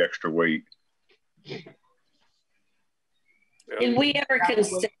harness for the extra weight. Did we ever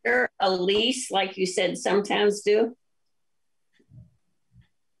consider a lease like you said some towns do?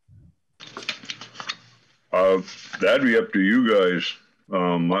 That'd be up to you guys.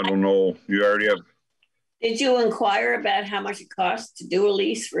 I don't know. You already have. Did you inquire about how much it costs to do a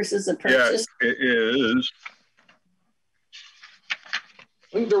lease versus a purchase? Yeah, it is.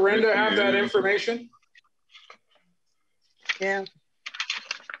 Wouldn't Dorinda have that information? Yeah.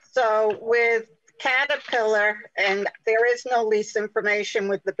 So with Caterpillar, and there is no lease information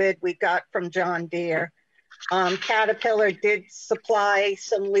with the bid we got from John Deere. Caterpillar did supply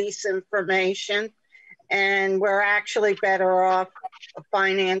some lease information, and we're actually better off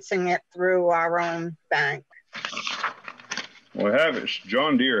financing it through our own bank. Well, I have it.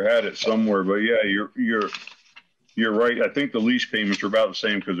 John Deere had it somewhere, but yeah, you're right. I think the lease payments are about the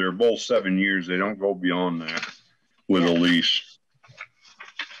same because they're both 7 years. They don't go beyond that with a lease.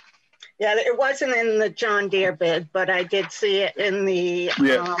 Yeah, it wasn't in the John Deere bid, but I did see it in the.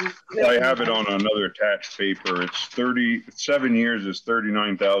 Yeah, I have it on another attached paper. It's 7 years is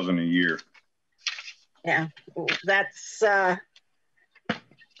 $39,000 a year. Yeah, that's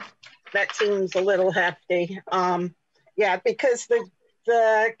that seems a little hefty. Yeah, because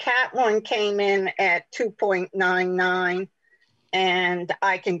the cat one came in at 2.99, and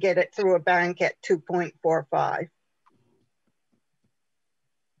I can get it through a bank at 2.45.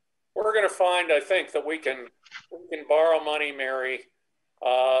 We're going to find, I think, that we can borrow money, Mary,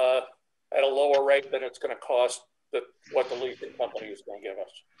 at a lower rate than it's going to cost what the leasing company is going to give us.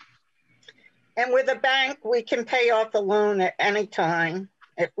 And with a bank, we can pay off the loan at any time.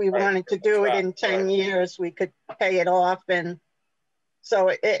 If we wanted to do it in 10 years, we could pay it off and So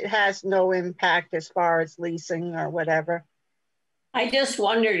it has no impact as far as leasing or whatever. I just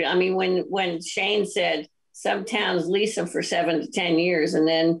wondered, I mean, when Shane said some towns lease them for 7 to 10 years and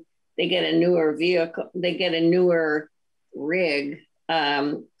then they get a newer vehicle, they get a newer rig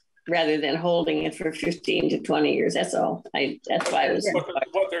rather than holding it for 15 to 20 years. That's all. That's why I was.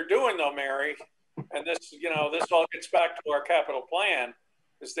 What they're doing though, Mary, and this, you know, this all gets back to our capital plan,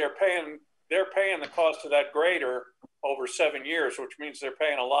 is they're paying the cost of that grader over 7 years, which means they're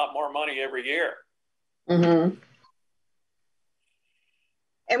paying a lot more money every year. Mm-hmm.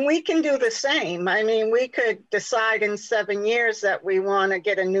 And we can do the same. I mean, we could decide in 7 years that we want to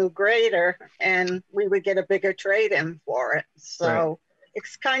get a new grader and we would get a bigger trade-in for it. So right.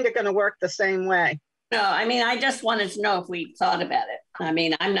 It's kind of going to work the same way. No, I mean, I just wanted to know if we thought about it. I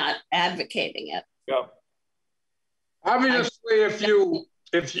mean, I'm not advocating it. Yeah. Obviously,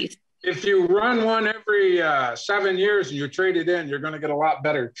 if you run one every 7 years and you trade it in, you're going to get a lot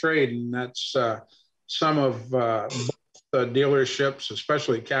better trade. And that's some of the dealerships,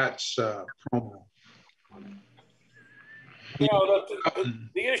 especially Cat's promo. You know,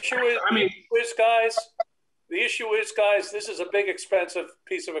 the issue is, the issue is, guys, this is a big, expensive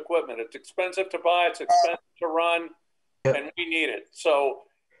piece of equipment. It's expensive to buy, it's expensive to run, and we need it. So,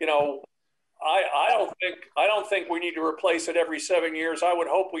 you know, I don't think we need to replace it every 7 years. I would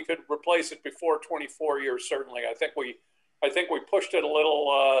hope we could replace it before 24 years. Certainly, I think we pushed it a little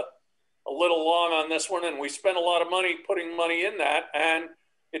long on this one, and we spent a lot of money putting money in that, and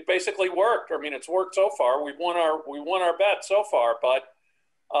it basically worked. I mean, it's worked so far. We won our bet so far, but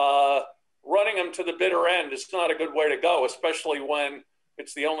running them to the bitter end is not a good way to go, especially when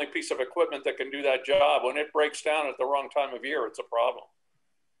it's the only piece of equipment that can do that job. When it breaks down at the wrong time of year, it's a problem.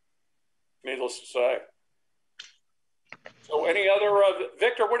 Needless to say. So, any other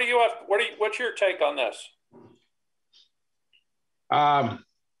Victor? What do you have? What's your take on this? I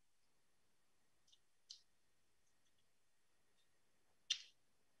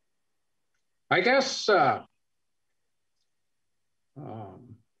guess,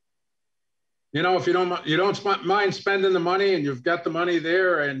 you know, if you don't mind spending the money and you've got the money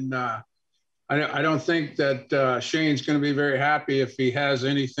there, and I don't think that Shane's going to be very happy if he has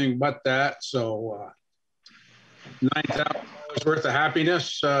anything but that. So $9,000 worth of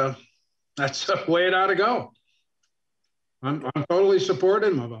happiness, that's the way it ought to go. I'm totally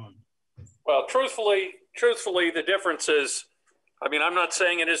supportive of him. Well, truthfully, the difference is, I mean, I'm not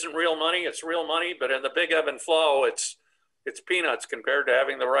saying it isn't real money. It's real money, but in the big ebb and flow, it's peanuts compared to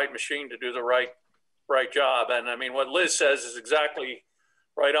having the right machine to do the right job. And I mean, what Liz says is exactly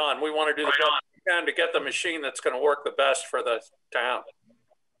right on. We want to do the best we can to get the machine that's going to work the best for the town.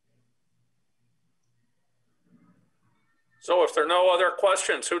 So if there are no other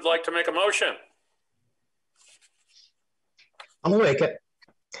questions, who'd like to make a motion? I'll make it.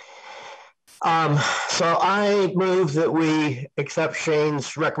 So I move that we accept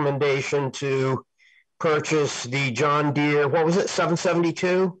Shane's recommendation to purchase the John Deere, what was it,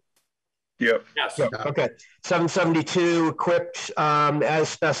 772? Yep. Yes. Yep. Okay, 772 equipped as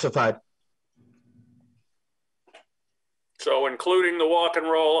specified. So including the walk and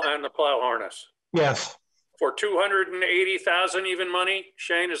roll and the plow harness. Yes. For 280,000 even money,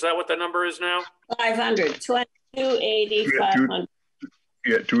 Shane, is that what the number is now? 500, 280, 500.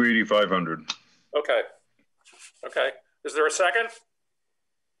 Yeah, 280,500. Okay. Okay. Is there a second?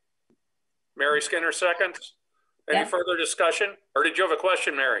 Mary Skinner seconds. Any further discussion? Or did you have a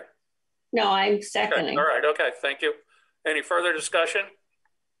question, Mary? No, I'm seconding. Okay. All right. Okay. Thank you. Any further discussion?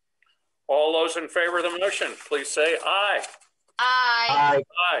 All those in favor of the motion, please say aye. Aye. Aye.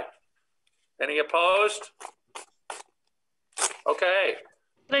 Aye. Any opposed? Okay.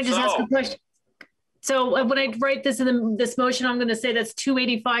 Can I just ask a question? So when I write this in this motion, I'm going to say that's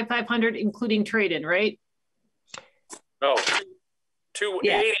 285,500, including trade-in, right? No,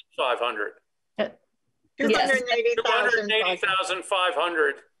 280,500.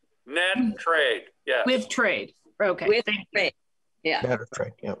 280,500 net trade. Yes. With trade. Okay. With trade. Yeah. Net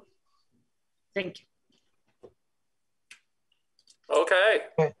trade. Yep. Thank you. Okay.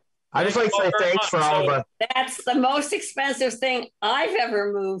 I just like to say thanks for all the. That's the most expensive thing I've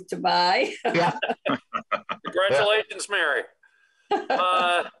ever moved to buy. Yeah. Congratulations, Mary.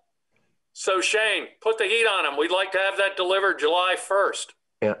 So Shane, put the heat on them. We'd like to have that delivered July 1st.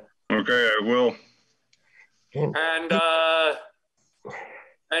 Yeah. Okay, I will. And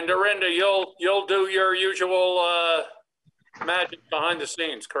Dorinda, you'll do your usual magic behind the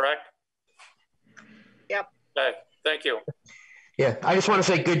scenes, correct? Yep. Okay. Thank you. Yeah, I just want to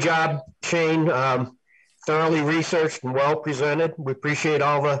say good job, Shane. Thoroughly researched and well presented. We appreciate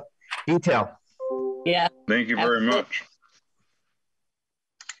all the detail. Yeah. Thank you very much.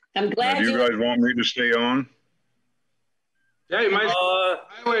 I'm glad do you guys want me to stay on? Yeah, you might.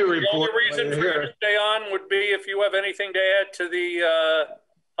 Highway report. The only reason for you to stay on would be if you have anything to add to the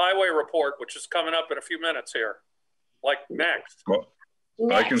highway report, which is coming up in a few minutes here, like next. Well,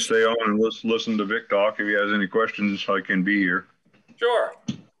 I can stay on and listen to Vic talk. If he has any questions, I can be here. Sure.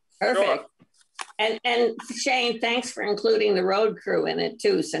 Perfect. Sure. And Shane, thanks for including the road crew in it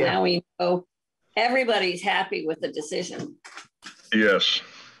too. So now we know everybody's happy with the decision. Yes.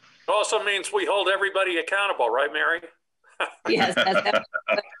 Also means we hold everybody accountable, right, Mary? Yes.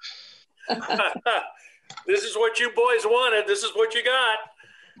 This is what you boys wanted. This is what you got.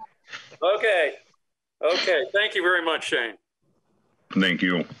 Okay. Okay. Thank you very much, Shane. Thank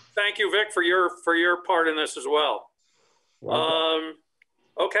you. Thank you, Vic, for your part in this as well.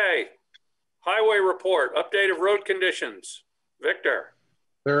 Okay. Highway report, update of road conditions. Victor.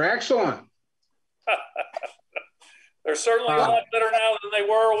 They're excellent. They're certainly a lot better now than they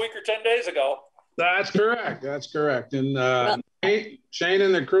were a week or 10 days ago. That's correct. That's correct. And Shane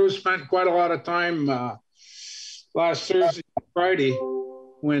and the crew spent quite a lot of time last Thursday and Friday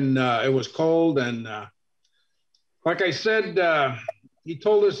when it was cold. And like I said, he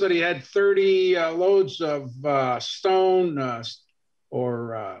told us that he had 30 loads of stone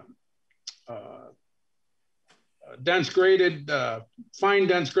or dense graded, fine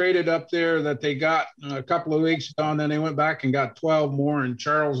dense graded up there that they got a couple of weeks ago. And then they went back and got 12 more, and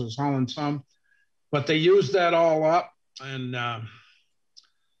Charles is hauling some. But they used that all up, and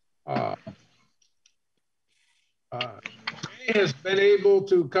Jay has been able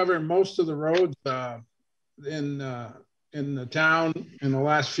to cover most of the roads in the town in the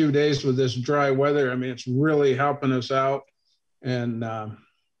last few days with this dry weather. I mean, it's really helping us out. And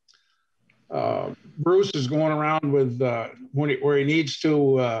Bruce is going around with where he needs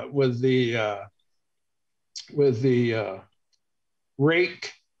to with the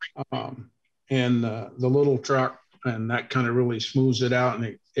rake. And the little truck, and that kind of really smooths it out and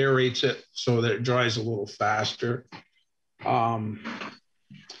it aerates it so that it dries a little faster.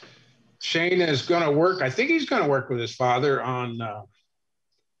 Shane is going to work, I think he's going to work with his father on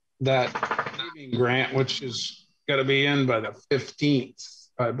that paving grant, which is going to be in by the 15th,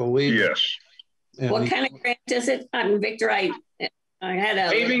 I believe. Yes. And what kind of grant is it? Victor, I had a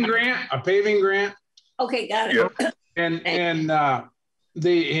paving grant. Okay, got it. Yep. And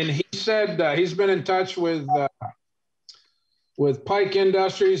he said he's been in touch with Pike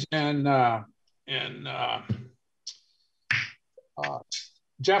Industries and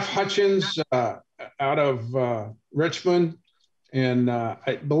Jeff Hutchins out of Richmond, and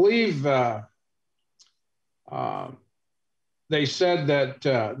I believe they said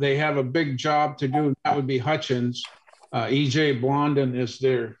that they have a big job to do. That would be Hutchins. EJ Blondin is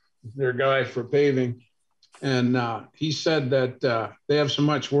their guy for paving. And he said that they have so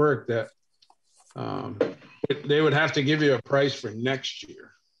much work that they would have to give you a price for next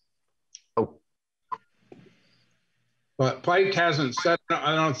year. Oh. But Pike hasn't said.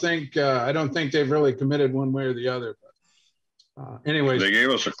 I don't think they've really committed one way or the other. But anyways, they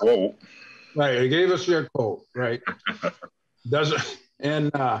gave us a quote. Right, they gave us their quote. Right. Doesn't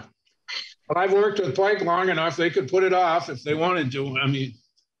and but I've worked with Pike long enough; they could put it off if they wanted to. I mean.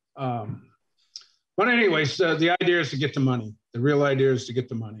 But anyways, the idea is to get the money. The real idea is to get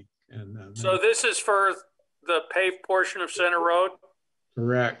the money. And so this is for the paved portion of Center Road?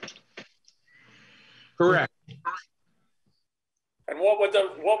 Correct. Correct. And what would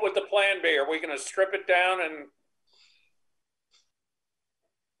the plan be? Are we going to strip it down and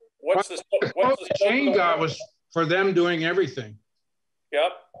what's the Shane got was for them doing everything.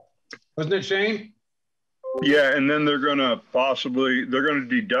 Yep. Wasn't it, Shane? Yeah, and then they're going to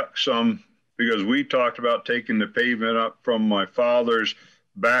deduct some, because we talked about taking the pavement up from my father's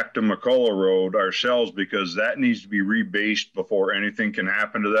back to McCullough Road ourselves, because that needs to be rebased before anything can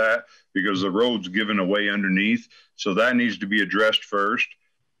happen to that, because the road's given away underneath. So that needs to be addressed first.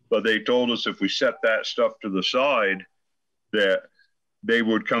 But they told us if we set that stuff to the side, that they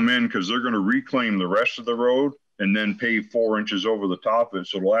would come in, because they're going to reclaim the rest of the road and then pave 4 inches over the top of it.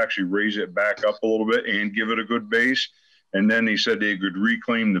 So it'll actually raise it back up a little bit and give it a good base. And then he said they could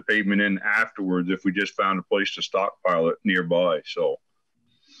reclaim the pavement in afterwards if we just found a place to stockpile it nearby. So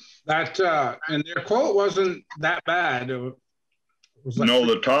that, and their quote wasn't that bad. It was like no,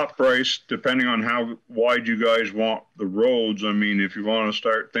 the top price, depending on how wide you guys want the roads. I mean, if you want to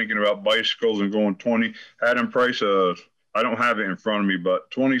start thinking about bicycles and going 20, Adam price, I don't have it in front of me, but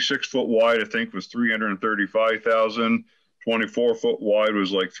 26 foot wide, I think was 335,000. 24 foot wide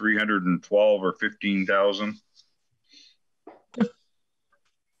was like 312 or 15,000.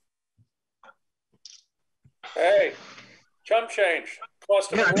 Hey, chump change.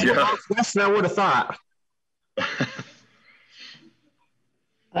 cost of yeah. That's not what I thought.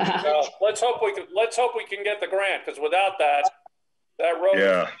 Let's hope we can get the grant, because without that, that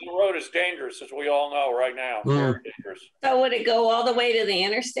road is dangerous, as we all know right now. Very dangerous. So would it go all the way to the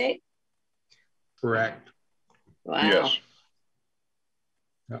interstate? Correct. Wow. Yes.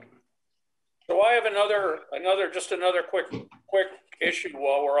 So I have another quick issue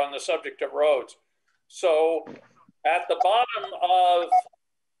while we're on the subject of roads. So at the bottom of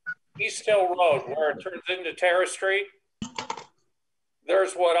East Hill Road, where it turns into Terrace Street,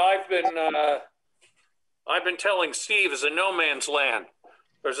 there's what I've been telling Steve is a no man's land.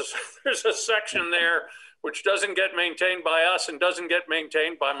 There's a section there which doesn't get maintained by us and doesn't get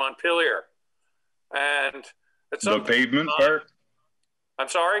maintained by Montpelier. And it's the pavement part. I'm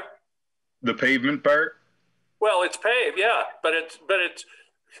sorry. The pavement part. Well, it's paved, yeah, but it's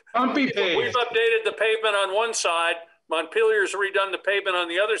bumpy paved. We've updated the pavement on one side. Montpelier's redone the pavement on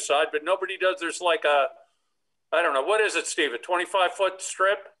the other side, but nobody does. There's like a, I don't know, what is it, Steve? A 25-foot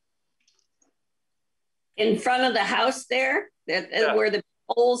strip in front of the house there, where the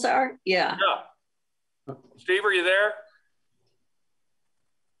poles are. Yeah. Yeah. Steve, are you there?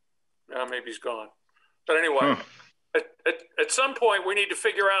 No, maybe he's gone. But anyway, at some point we need to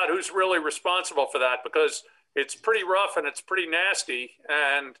figure out who's really responsible for that, because it's pretty rough and it's pretty nasty.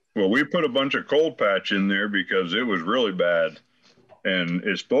 And well, we put a bunch of cold patch in there because it was really bad, and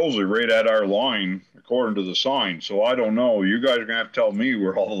it's supposedly right at our line according to the sign. So I don't know. You guys are gonna have to tell me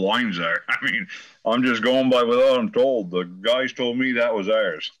where all the lines are. I mean, I'm just going by what I'm told. The guys told me that was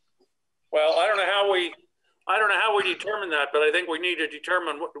ours. Well, I don't know how we determine that, but I think we need to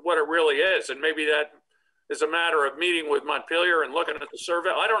determine what it really is, and maybe that is a matter of meeting with Montpelier and looking at the survey.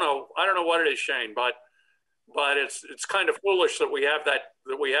 I don't know what it is, Shane, but it's kind of foolish that we have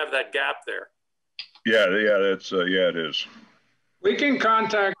that gap there. Yeah, that's it is. We can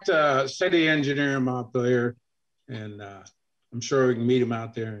contact city engineer in Montpelier, and I'm sure we can meet him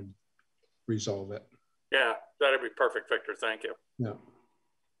out there and resolve it. Yeah, that'd be perfect, Victor. Thank you. Yeah.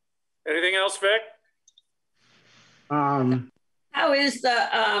 Anything else, Vic? How is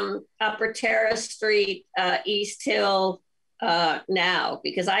the Upper Terrace Street, East Hill now?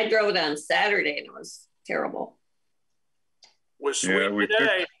 Because I drove it on Saturday and it was terrible. Was sweet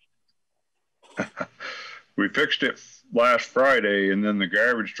today. We fixed it last Friday, and then the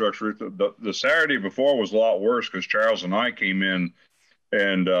garbage trucks. The Saturday before was a lot worse because Charles and I came in,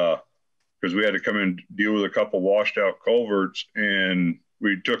 and because we had to come in and deal with a couple washed out culverts, and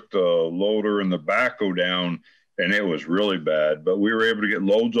we took the loader and the backhoe down, and it was really bad. But we were able to get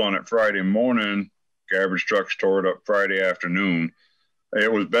loads on it Friday morning. Garbage trucks tore it up Friday afternoon.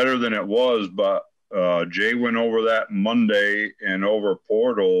 It was better than it was, but Jay went over that Monday and over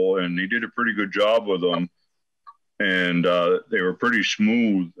Portal, and he did a pretty good job with them. And they were pretty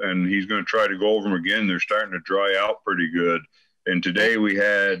smooth, and he's going to try to go over them again. They're starting to dry out pretty good. And today we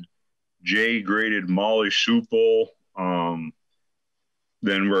had Jay graded Molly Supple,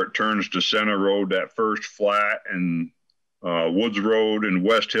 then where it turns to Center Road, that first flat, and Woods Road and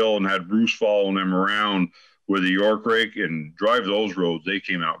West Hill, and had Bruce following them around with a York rake and drive those roads. They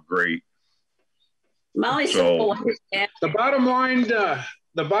came out great. Molly Supple.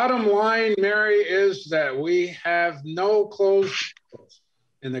 The bottom line, Mary, is that we have no closed roads.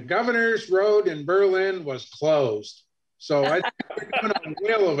 And the Governor's Road in Berlin was closed. So I think we're doing a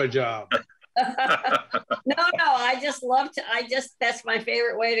whale of a job. No, that's my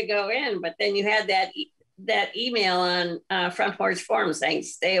favorite way to go in. But then you had that email on Front Porch Forum saying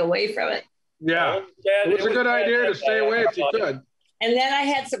stay away from it. Yeah, it was a good idea to stay away if you could. And then I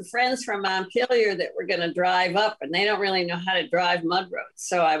had some friends from Montpelier that were going to drive up, and they don't really know how to drive mud roads.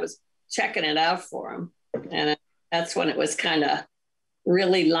 So I was checking it out for them. And that's when it was kind of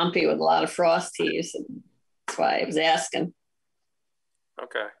really lumpy with a lot of frost heaves. And that's why I was asking.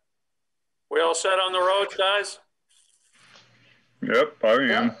 Okay. We all set on the roads, guys? Yep, I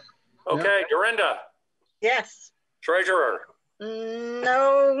am. Okay, yep. Dorinda. Yes. Treasurer.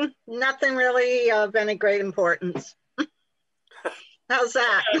 No, nothing really of any great importance. How's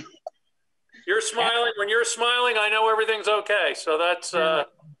that? You're smiling. When you're smiling, I know everything's okay. So that's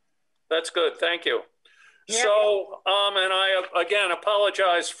good. Thank you. Yeah. So, and I again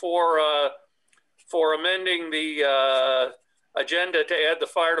apologize for amending the agenda to add the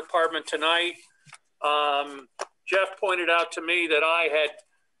fire department tonight. Jeff pointed out to me that I had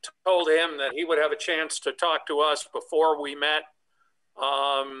told him that he would have a chance to talk to us before we met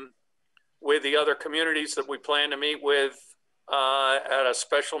with the other communities that we plan to meet with at a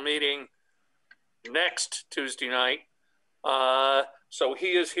special meeting next Tuesday night. So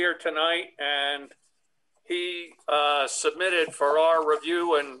he is here tonight, and he submitted for our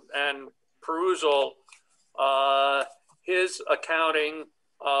review and perusal his accounting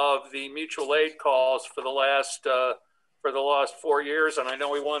of the mutual aid calls for the last 4 years, and I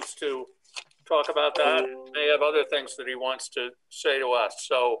know he wants to talk about that. He may have other things that he wants to say to us.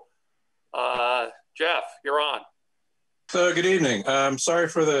 So, Jeff, you're on. So, good evening. Sorry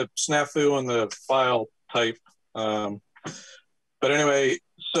for the snafu on the file type. But anyway,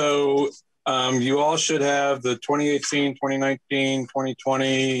 so you all should have the 2018, 2019,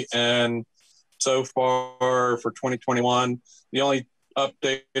 2020, and so far for 2021. The only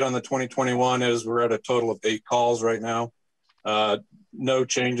update on the 2021 is we're at a total of 8 calls right now. No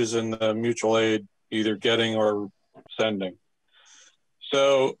changes in the mutual aid, either getting or sending.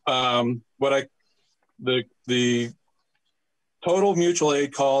 So the total mutual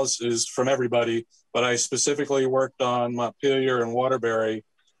aid calls is from everybody, but I specifically worked on Montpelier and Waterbury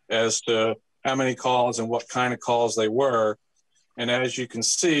as to how many calls and what kind of calls they were. And as you can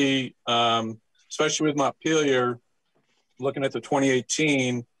see, especially with Montpelier, looking at the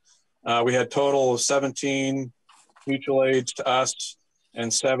 2018, we had total of 17 mutual aids to us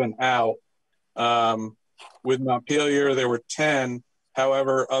and 7 out. With Montpelier, there were 10.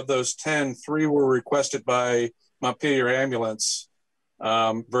 However, of those 10, 3 were requested by Montpelier Ambulance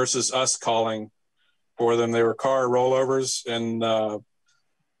versus us calling for them. They were car rollovers, and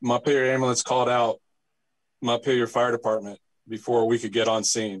Montpelier Ambulance called out Montpelier Fire Department before we could get on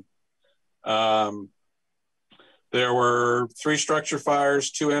scene. There were 3 structure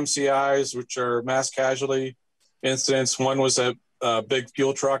fires, 2 MCIs, which are mass casualty incidents. One was a big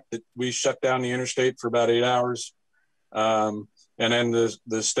fuel truck that we shut down the interstate for about 8 hours. And then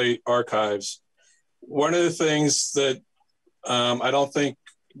the state archives. One of the things that I don't think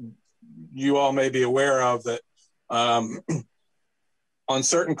you all may be aware of, that on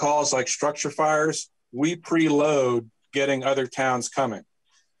certain calls like structure fires, we preload getting other towns coming,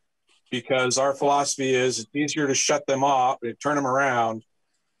 because our philosophy is it's easier to shut them off and turn them around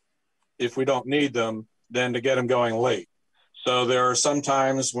if we don't need them than to get them going late. So there are some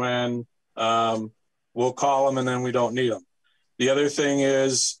times when we'll call them and then we don't need them. The other thing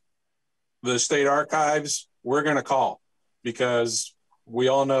is the state archives, we're going to call because we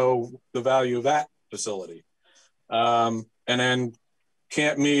all know the value of that facility. And then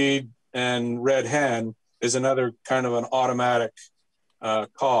Camp Mead and Red Hen is another kind of an automatic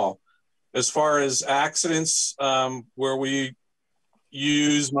call. As far as accidents, where we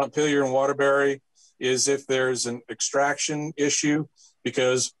use Montpelier and Waterbury is if there's an extraction issue,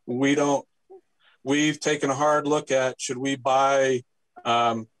 because we've taken a hard look at, should we buy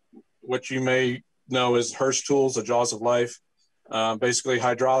what you may know as Hirsch tools, the jaws of life, basically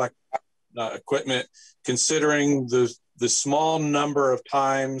hydraulic equipment, considering the small number of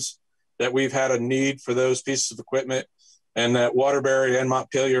times that we've had a need for those pieces of equipment, and that Waterbury and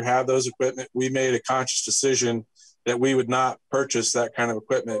Montpelier have those equipment. We made a conscious decision that we would not purchase that kind of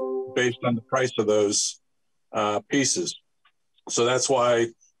equipment based on the price of those pieces. So that's why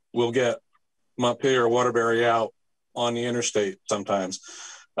we'll get Montpelier or Waterbury out on the interstate sometimes.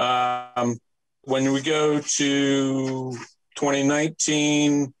 When we go to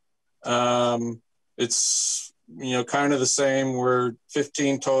 2019, it's kind of the same. We're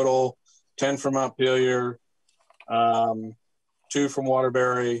 15 total, 10 from Montpelier, 2 from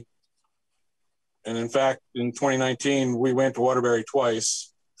Waterbury. And in fact, in 2019, we went to Waterbury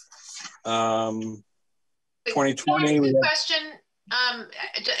twice. 2020. Question,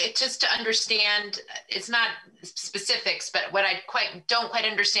 just to understand, it's not specifics, but what I don't quite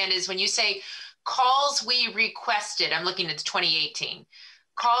understand is when you say calls we requested, I'm looking at 2018,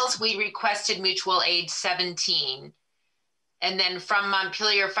 calls we requested mutual aid 17, and then from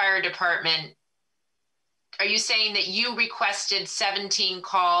Montpelier Fire Department, are you saying that you requested 17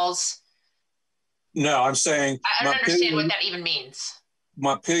 calls? No, I'm saying I don't understand what that even means.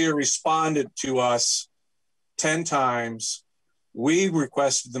 Montpelier responded to us 10 times. We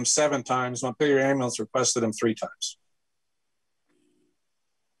requested them 7 times. Montpelier Ambulance requested them 3 times.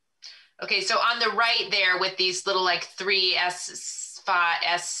 Okay, so on the right there with these little like 3 S5,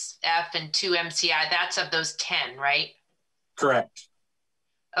 SF, and 2 MCI, that's of those 10, right? Correct.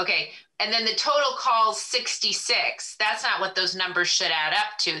 Okay, and then the total calls 66. That's not what those numbers should add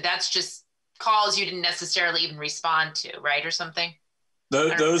up to. That's just calls you didn't necessarily even respond to, right, or something?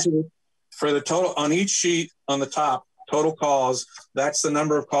 Those are for the total on each sheet on the top, total calls. That's the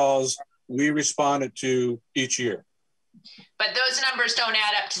number of calls we responded to each year. But those numbers don't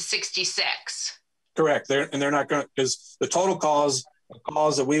add up to 66. Correct. They're not going to, because the total calls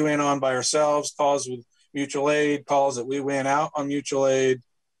that we went on by ourselves, calls with mutual aid, calls that we went out on mutual aid.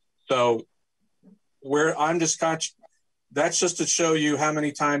 So where I'm just conscious, that's just to show you how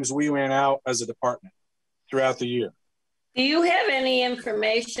many times we went out as a department throughout the year. Do you have any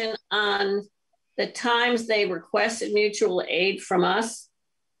information on the times they requested mutual aid from us?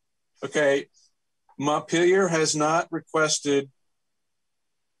 Okay, Montpelier has not requested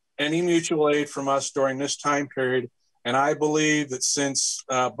any mutual aid from us during this time period. And I believe that since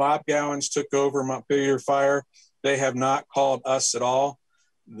Bob Gowans took over Montpelier Fire, they have not called us at all.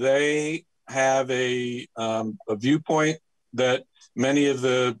 They have a viewpoint that many of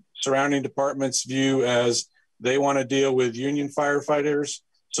the surrounding departments view as they want to deal with union firefighters.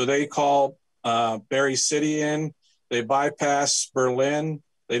 So they call Berry City in, they bypass Berlin,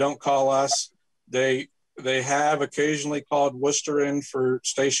 they don't call us. They have occasionally called Worcester in for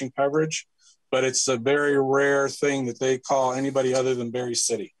station coverage, but it's a very rare thing that they call anybody other than Berry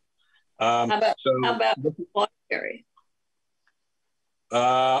City. How about Waterbury?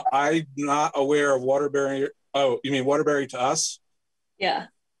 I'm not aware of Waterbury. Oh, you mean Waterbury to us? Yeah.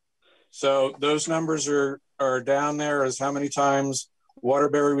 So those numbers are down there as how many times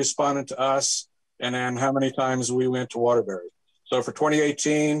Waterbury responded to us and then how many times we went to Waterbury. So for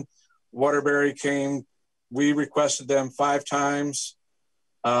 2018, Waterbury came, we requested them 5 times.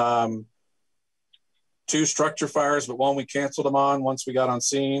 2 structure fires, but 1 we canceled them on once we got on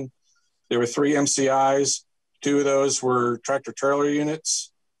scene. There were 3 MCIs. 2 of those were tractor trailer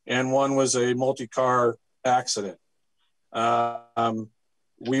units, and 1 was a multi-car accident.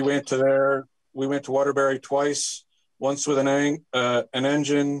 We went to Waterbury twice, once with an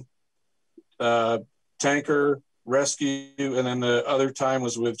engine, tanker, rescue, and then the other time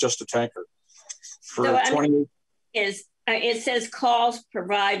was with just a tanker. For so 20 it says calls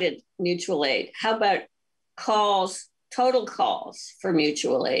provided mutual aid. How about total calls for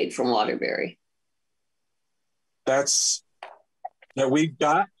mutual aid from Waterbury? That's that we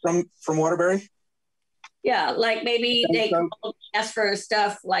got from Waterbury? Yeah, like maybe they called, asked for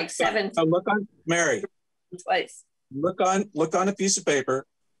stuff like 7 look on Mary. Twice. Look on a piece of paper.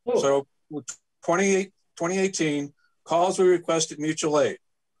 Oh. So 2018 calls we requested mutual aid.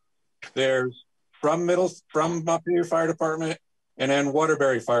 There's from Montpelier Fire Department and then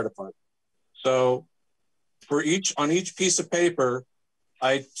Waterbury Fire Department. So on each piece of paper,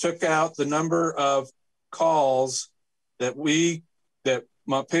 I took out the number of calls that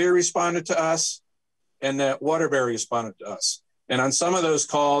Montpelier responded to us and that Waterbury responded to us. And on some of those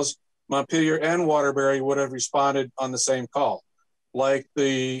calls, Montpelier and Waterbury would have responded on the same call, like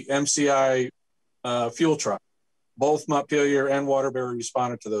the MCI fuel truck. Both Montpelier and Waterbury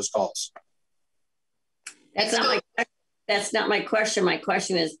responded to those calls. That's not my question. My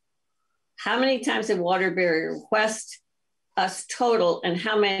question is, how many times did Waterbury request us total, and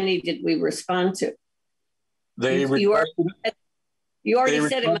how many did we respond to? You already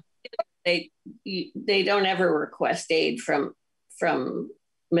said they don't ever request aid from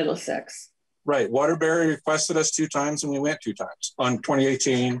Middlesex. Right. Waterbury requested us 2 times and we went 2 times on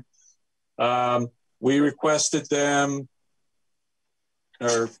 2018. We requested them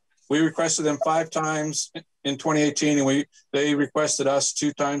 5 times in 2018 and they requested us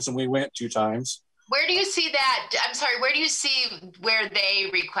 2 times and we went 2 times. Where do you see that? I'm sorry, where do you see where they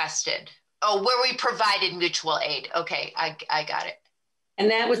requested? Oh, where we provided mutual aid. Okay, I got it. And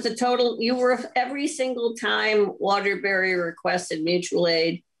that was the total, you were every single time Waterbury requested mutual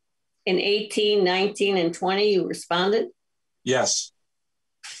aid in 18, 19, and 20, you responded? Yes.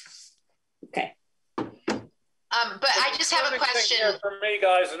 Okay. But I just have a question for me,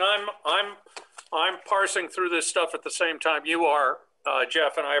 guys, and I'm parsing through this stuff at the same time you are,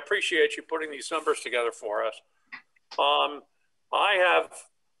 Jeff, and I appreciate you putting these numbers together for us. I have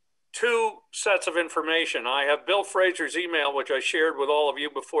 2 sets of information. I have Bill Fraser's email, which I shared with all of you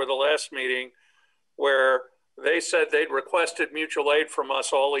before the last meeting, where they said they'd requested mutual aid from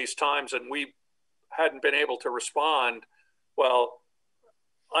us all these times and we hadn't been able to respond. Well,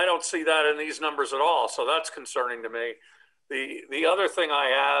 I don't see that in these numbers at all, so that's concerning to me. The other thing I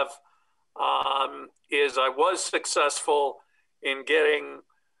have is I was successful in getting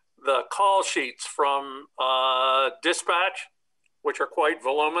the call sheets from dispatch, which are quite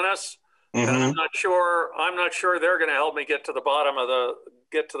voluminous, and I'm not sure they're going to help me get to the bottom of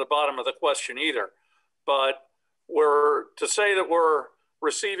the question either. But to say that we're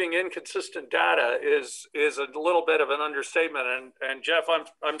receiving inconsistent data is a little bit of an understatement. And Jeff,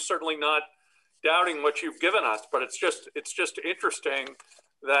 I'm certainly not doubting what you've given us, but it's just interesting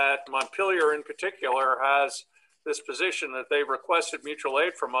that Montpelier in particular has this position that they've requested mutual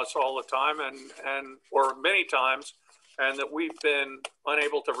aid from us all the time or many times, and that we've been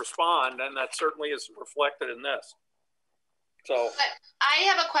unable to respond, and that certainly is reflected in this. So but I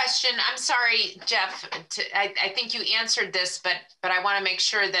have a question. I'm sorry, Jeff. I think you answered this, but I want to make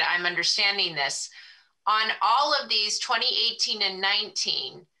sure that I'm understanding this. On all of these 2018 and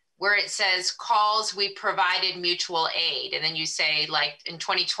 19, where it says calls, we provided mutual aid. And then you say, like in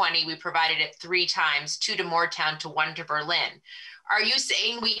 2020, we provided it 3 times, 2 to Moortown to 1 to Berlin. Are you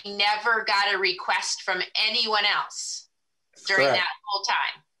saying we never got a request from anyone else during Correct. that whole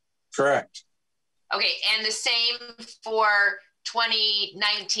time? Correct. Okay, and the same for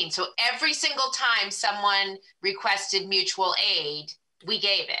 2019. So every single time someone requested mutual aid, we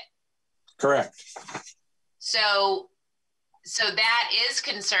gave it. Correct. So that is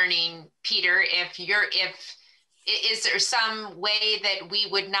concerning, Peter. Is there some way that we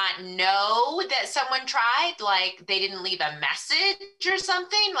would not know that someone tried? Like they didn't leave a message or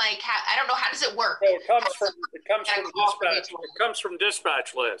something? Like I don't know. How does it work? no, it comes from dispatch. It comes from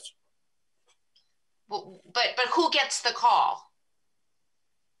dispatch list. But who gets the call?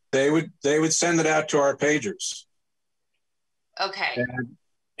 They would send it out to our pagers. Okay.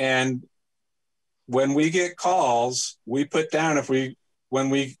 And when we get calls, we put down when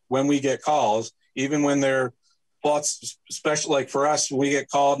we get calls, even when they're false, especially like for us, when we get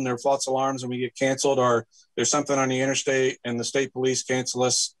called and they're false alarms and we get canceled, or there's something on the interstate and the state police cancel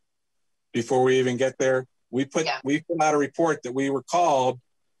us before we even get there, we put out a report that we were called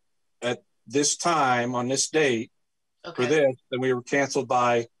at this time on this date for this, and we were canceled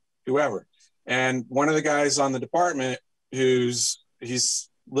by whoever. And one of the guys on the department he's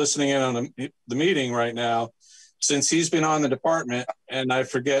listening in on the meeting right now, since he's been on the department, and I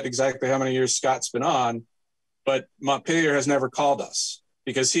forget exactly how many years Scott's been on, but Montpelier has never called us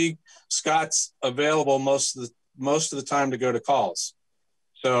because Scott's available most of the time to go to calls.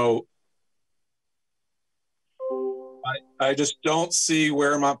 So I just don't see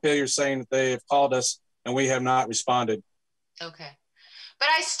where Montpelier's saying that they have called us and we have not responded. Okay. But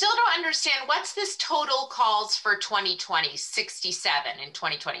I still don't understand, what's this total calls for 2020, 67 in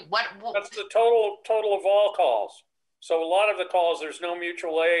 2020? That's the total of all calls. So a lot of the calls, there's no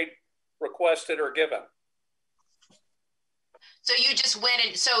mutual aid requested or given. So you just went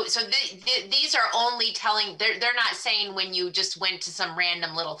and these are only telling, they're not saying when you just went to some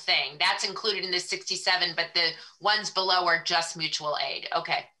random little thing. That's included in the 67, but the ones below are just mutual aid.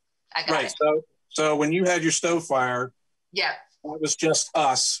 Okay, I got it. So when you had your stove fire, yeah, it was just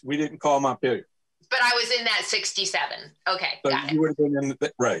us. We didn't call Montpelier. But I was in that 67. Okay, So got it. you would have been in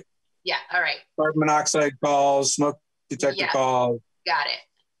right. Yeah, all right. Carbon monoxide calls, smoke detector calls. Got it.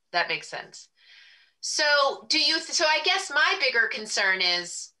 That makes sense. So so I guess my bigger concern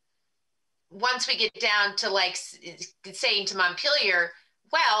is once we get down to like saying to Montpelier,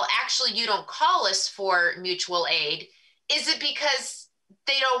 well, actually you don't call us for mutual aid. Is it because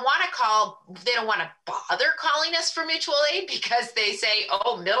they don't want to bother calling us for mutual aid because they say,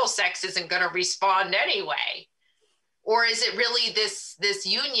 oh, Middlesex isn't going to respond anyway? Or is it really this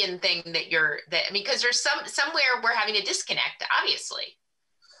union thing because there's somewhere we're having a disconnect, obviously.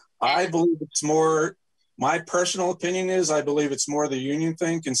 I believe it's more, my personal opinion is I believe it's more the union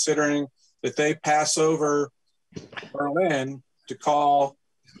thing, considering that they pass over Berlin to call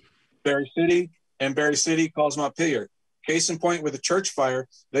Berry City and Berry City calls Montpelier. Case in point with the church fire,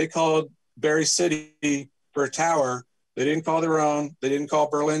 they called Berry City for a tower. They didn't call their own. They didn't call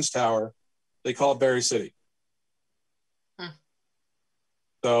Berlin's tower. They called Berry City.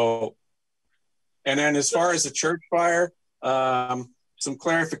 So, and then as far as the church fire, some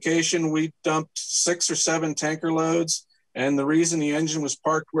clarification, we dumped 6 or 7 tanker loads. And the reason the engine was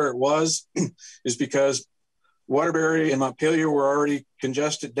parked where it was is because Waterbury and Montpelier were already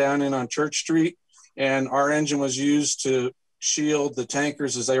congested down in on Church Street. And our engine was used to shield the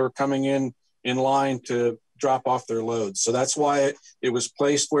tankers as they were coming in line to drop off their loads. So that's why it was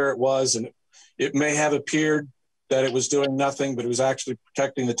placed where it was. And it may have appeared that it was doing nothing, but it was actually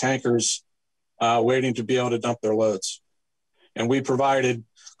protecting the tankers waiting to be able to dump their loads. And we provided,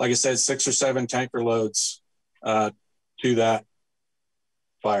 like I said, 6 or 7 tanker loads to that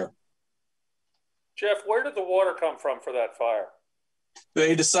fire. Jeff, where did the water come from for that fire?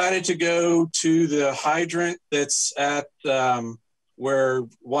 They decided to go to the hydrant that's at where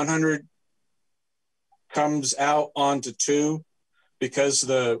 100 comes out onto 2, because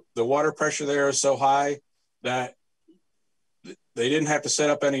the water pressure there is so high that they didn't have to set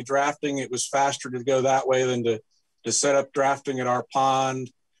up any drafting. It was faster to go that way than to set up drafting at our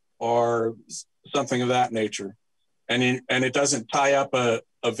pond or something of that nature. And it doesn't tie up a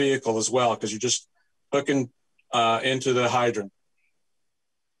vehicle as well, because you're just hooking into the hydrant.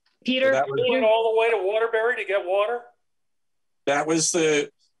 Peter, so you went all the way to Waterbury to get water? That was the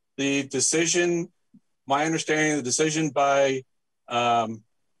decision my understanding of the decision by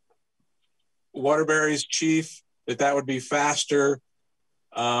Waterbury's chief, that would be faster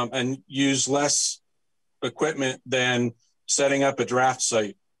and use less equipment than setting up a draft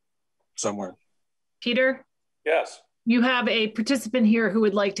site somewhere. Peter? Yes. You have a participant here who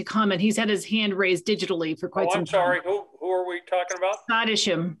would like to comment. He's had his hand raised digitally for quite some time. I'm sorry, who are we talking about? Scott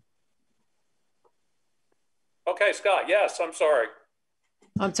Isham. Okay, Scott, yes, I'm sorry.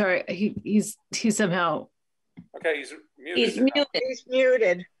 I'm sorry, he's somehow. Okay, he's muted. He's muted. He's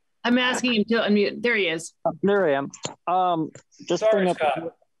muted. I'm asking him to unmute. There he is. There I am. Just sorry, bring up.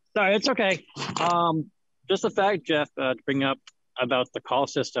 Scott. Sorry, it's okay. Just the fact, Jeff, to bring up about the call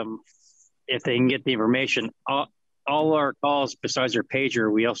system, if they can get the information, all our calls besides our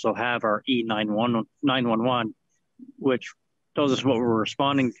pager, we also have our E911, which tells us what we're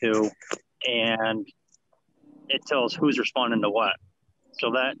responding to, and it tells who's responding to what.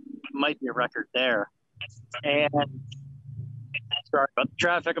 So that might be a record there. And sorry about the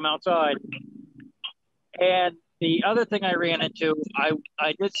traffic, I'm outside. And the other thing I ran into,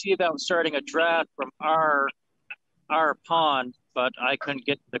 I did see about starting a draft from our pond, but I couldn't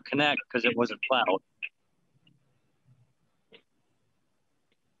get the connect because it wasn't plowed.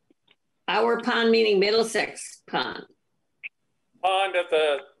 Our pond meaning Middlesex pond. Pond at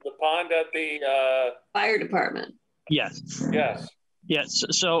the pond at the fire department. Yes. Yes. Yes.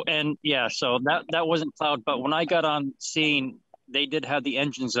 So that wasn't plowed, but when I got on scene, they did have the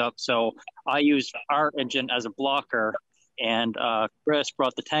engines up. So I used our engine as a blocker, and Chris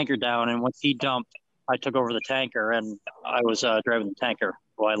brought the tanker down. And once he dumped, I took over the tanker, and I was driving the tanker.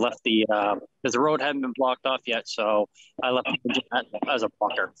 Well, I left because the road hadn't been blocked off yet, so I left the engine as a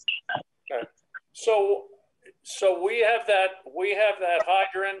blocker. Okay. So we have that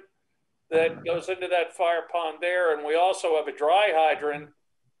hydrant that goes into that fire pond there, and we also have a dry hydrant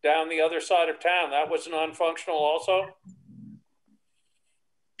down the other side of town. That was non-functional also?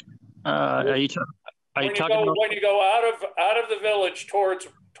 Are you talking about when you go out of the village towards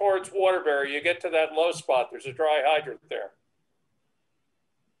Waterbury, you get to that low spot. There's a dry hydrant there,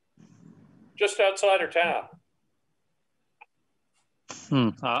 just outside of town.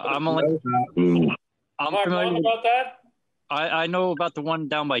 I'm familiar about that. I know about the one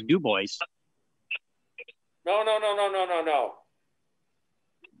down by DuBois. No.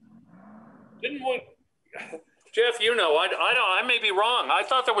 Didn't we? Jeff, you know, I may be wrong. I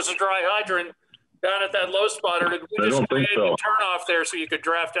thought there was a dry hydrant down at that low spot, or did we just create a turn off there so you could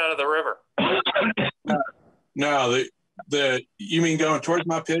draft out of the river? No, you mean going towards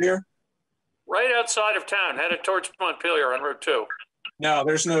Montpelier? Right outside of town, headed towards Montpelier on Route 2. No,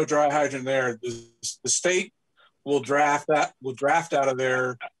 there's no dry hydrant there. The state will draft out of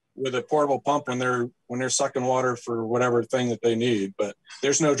there with a portable pump when they're sucking water for whatever thing that they need, but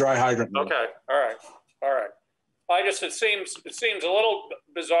there's no dry hydrant there. Okay, all right. It seems a little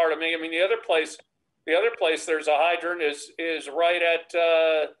bizarre to me. I mean, the other place there's a hydrant is right at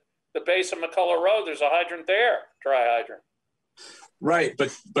the base of McCullough Road. There's a hydrant there, dry hydrant. Right,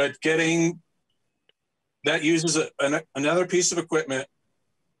 but getting that uses another piece of equipment,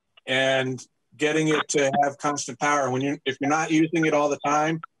 and getting it to have constant power. If you're not using it all the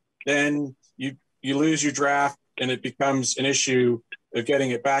time, then you lose your draft, and it becomes an issue of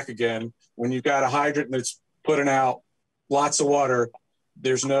getting it back again. When you've got a hydrant that's putting out lots of water,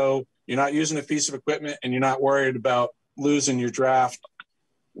 you're not using a piece of equipment, and you're not worried about losing your draft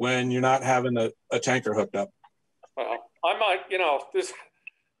when you're not having a tanker hooked up. Well, I might,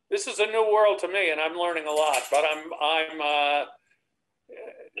 this is a new world to me, and I'm learning a lot, but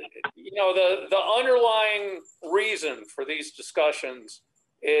the underlying reason for these discussions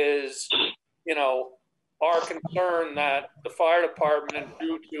is, our concern that the fire department,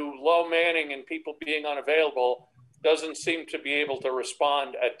 due to low manning and people being unavailable, doesn't seem to be able to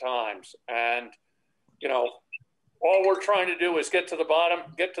respond at times. And, all we're trying to do is get to the bottom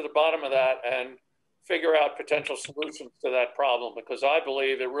of that and figure out potential solutions to that problem, because I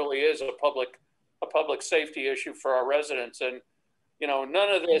believe it really is a public safety issue for our residents. And, none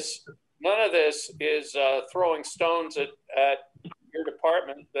of this is throwing stones at your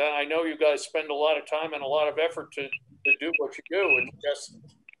department. I know you guys spend a lot of time and a lot of effort to do what you do, and just,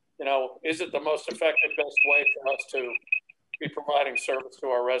 is it the most effective, best way for us to be providing service to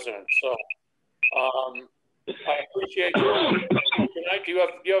our residents? So I appreciate you tonight. Do you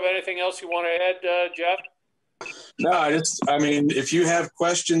have anything else you want to add, Jeff? No, if you have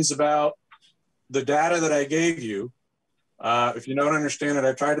questions about the data that I gave you, if you don't understand it,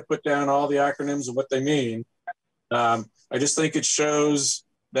 I tried to put down all the acronyms of what they mean. I just think it shows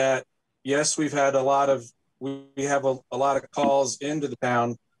that, yes, we have a lot of calls into the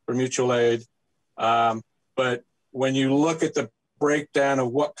town for mutual aid. But when you look at the breakdown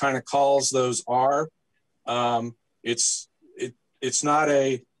of what kind of calls those are, it's not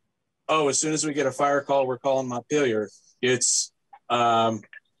a, oh, as soon as we get a fire call, we're calling Montpelier. It's, there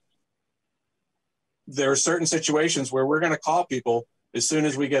are certain situations where we're going to call people as soon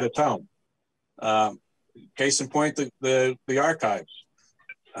as we get a tone. Case in point, the archives.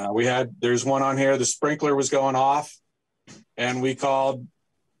 There's one on here, the sprinkler was going off, and we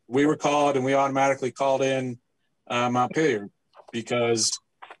were called and we automatically called in Montpelier because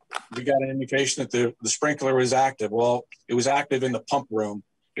we got an indication that the sprinkler was active. Well, it was active in the pump room.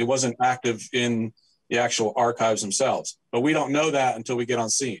 It wasn't active in the actual archives themselves. But we don't know that until we get on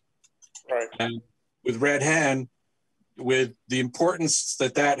scene. Right. And with Red Hen, with the importance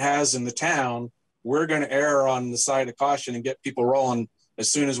that has in the town, we're going to err on the side of caution and get people rolling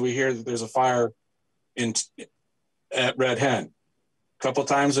as soon as we hear that there's a fire at Red Hen. A couple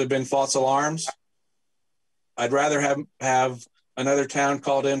times there have been false alarms. I'd rather have another town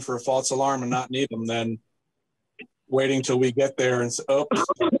called in for a false alarm and not need them than waiting till we get there and say, oh.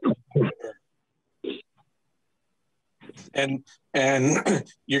 And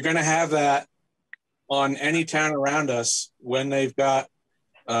you're going to have that on any town around us when they've got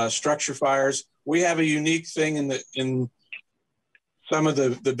structure fires. We have a unique thing in some of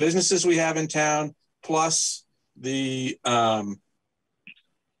the businesses we have in town, plus the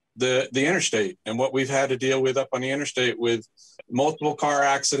interstate and what we've had to deal with up on the interstate with multiple car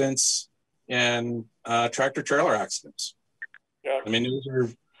accidents and tractor trailer accidents. Yeah. I mean, those are,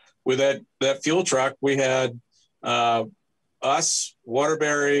 with that fuel truck, we had us,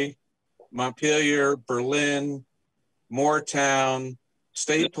 Waterbury, Montpelier, Berlin, Moortown,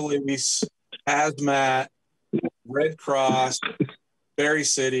 State Police, Hazmat, Red Cross, Berry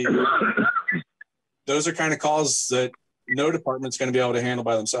City. Those are kind of calls that no department's going to be able to handle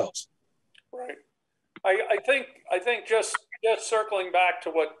by themselves. Right. I think just circling back to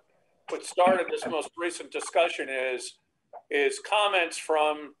what started this most recent discussion is comments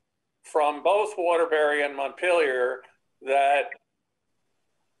from both Waterbury and Montpelier that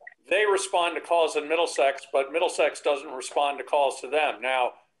they respond to calls in Middlesex, but Middlesex doesn't respond to calls to them.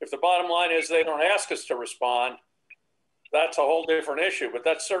 Now, if the bottom line is they don't ask us to respond, that's a whole different issue, but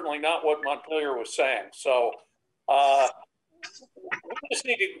that's certainly not what Montpelier was saying. So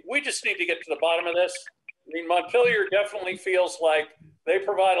we just need to get to the bottom of this. I mean, Montpelier definitely feels like they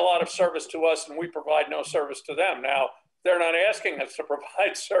provide a lot of service to us and we provide no service to them. Now, they're not asking us to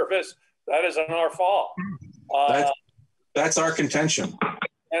provide service. That isn't our fault. That's our contention.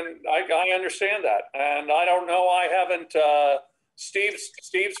 And I understand that. And I don't know, I haven't, Steve's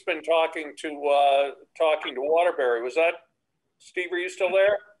been talking to Waterbury. Was that, Steve, are you still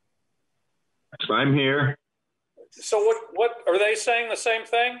there? I'm here. So what are they saying the same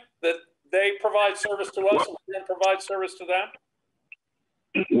thing? That they provide service to us and we don't provide service to them?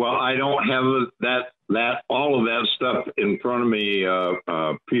 Well, I don't have that all of that stuff in front of me,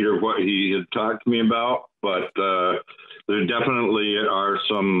 Peter, what he had talked to me about, but there definitely are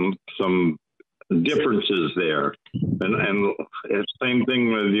some differences there. And it's the same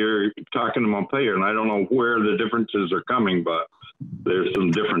thing with you're talking to Montpelier, and I don't know where the differences are coming, but there's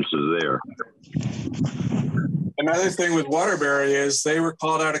some differences there. Another thing with Waterbury is they were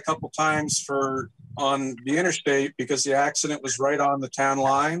called out a couple times on the interstate because the accident was right on the town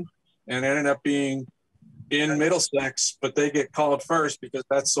line and ended up being in Middlesex, but they get called first because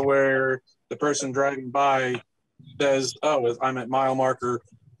that's where the person driving by says, oh, I'm at mile marker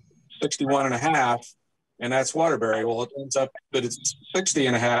 61 and a half, and that's Waterbury. Well, it ends up that it's 60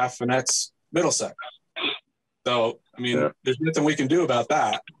 and a half, and that's Middlesex. So, I mean, there's nothing we can do about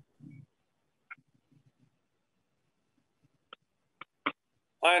that.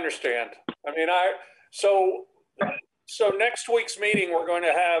 I understand. I mean, so next week's meeting we're going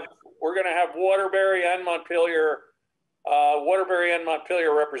to have Waterbury and Montpelier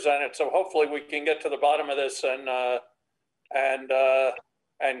represented. So hopefully we can get to the bottom of this and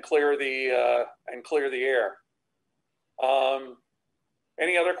clear the air.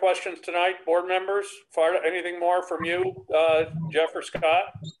 Any other questions tonight, board members? Anything more from you, Jeff or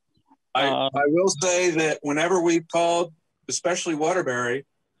Scott? I will say that whenever we called, especially Waterbury,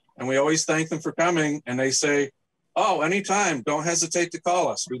 and we always thank them for coming, and they say, oh, anytime, don't hesitate to call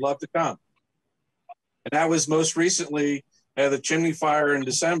us. We'd love to come. And that was most recently the chimney fire in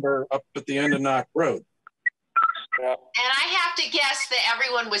December up at the end of Knock Road. Yeah. And I have to guess that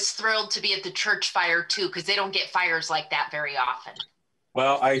everyone was thrilled to be at the church fire too, because they don't get fires like that very often.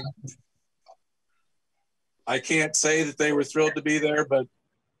 Well, I can't say that they were thrilled to be there, but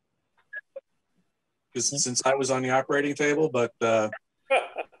since I was on the operating table, but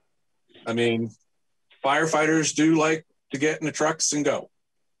I mean, firefighters do like to get in the trucks and go.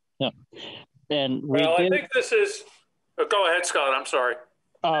 Yeah. And I think this is, go ahead, Scott, I'm sorry.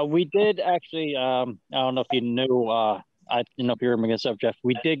 We did actually, I don't know if you knew, I don't know if you remember this up, Jeff,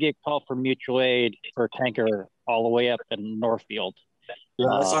 we did get called for mutual aid for a tanker all the way up in Northfield. Yeah,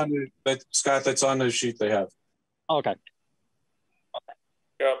 that's on Scott, that's on the sheet they have. Okay.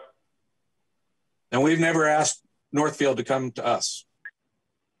 Yep. And we've never asked Northfield to come to us.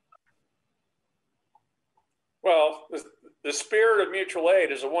 Well, the spirit of mutual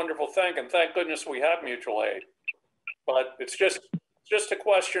aid is a wonderful thing, and thank goodness we have mutual aid. But it's just a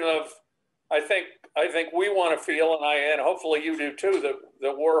question of, I think we want to feel, and hopefully you do too,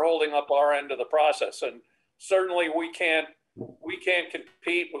 that we're holding up our end of the process. And certainly we can't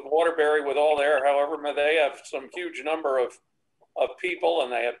compete with Waterbury with all their, however, they have some huge number of people,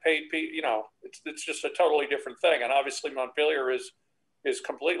 and they have paid people, you know, it's just a totally different thing. And obviously Montpelier is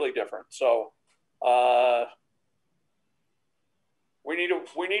completely different. So we need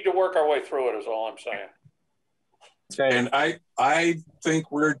to work our way through it is all I'm saying. Okay. And I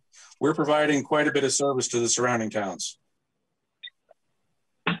think we're providing quite a bit of service to the surrounding towns.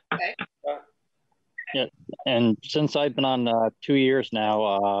 Okay. Yeah, and since I've been on 2 years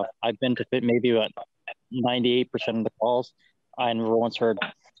now, I've been to maybe about 98% of the calls. I never once heard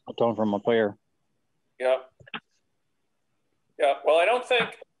a tone from a player. Yeah. Yeah. Well, I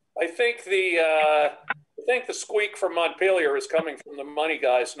think the squeak from Montpelier is coming from the money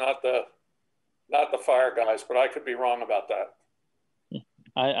guys, not the fire guys, but I could be wrong about that.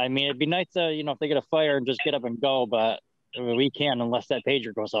 I mean, it'd be nice to, you know, if they get a fire and just get up and go, but we can't unless that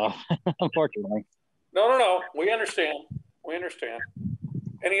pager goes off, unfortunately. No. We understand.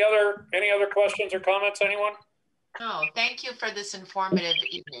 Any other questions or comments, anyone? No, thank you for this informative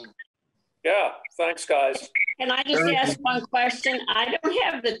evening. Yeah, thanks, guys. Can I just ask one question? I don't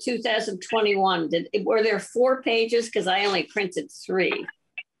have the 2021. Were there 4 pages? Because I only printed 3.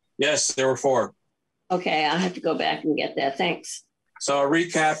 Yes, there were 4. Okay, I'll have to go back and get that. Thanks. So a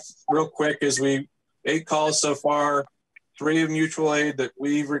recap real quick is 8 calls so far, 3 of mutual aid that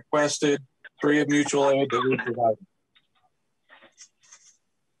we've requested, 3 of mutual aid that we've provided.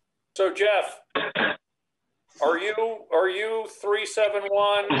 So Jeff, are you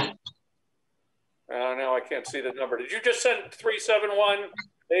 371? No, I can't see the number. Did you just send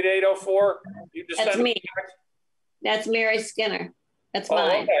 371-8804? You just That's sent me. That's Mary Skinner. That's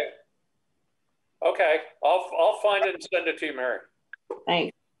mine. Okay. I'll find it and send it to you, Mary.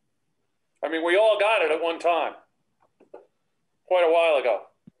 Thanks. I mean, we all got it at one time, quite a while ago.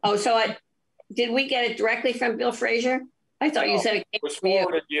 Oh, so did we get it directly from Bill Frazier? I thought you said it was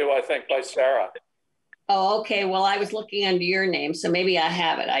forwarded to you, I think, by Sarah. Oh, okay. Well, I was looking under your name, so maybe I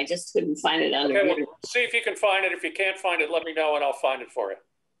have it. I just couldn't find it under your name. See if you can find it. If you can't find it, let me know and I'll find it for you.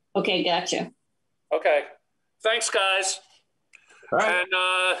 Okay, gotcha. Okay. Thanks, guys. All right. And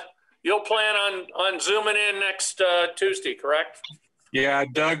you'll plan on zooming in next Tuesday, correct? Yeah,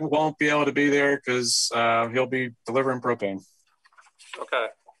 Doug won't be able to be there because he'll be delivering propane. Okay.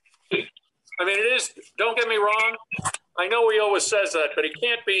 I mean, it is, don't get me wrong. I know he always says that, but he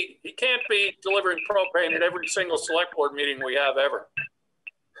can't be delivering propane at every single select board meeting we have ever.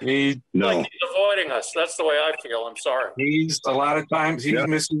 He's avoiding us. That's the way I feel. I'm sorry. A lot of times he's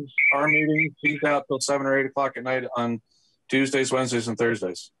missing our meetings. He's out till 7 or 8 o'clock at night on Tuesdays, Wednesdays, and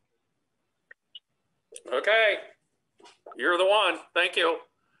Thursdays. Okay. You're the one. Thank you.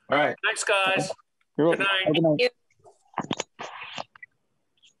 All right. Thanks, guys. Good night. Good night.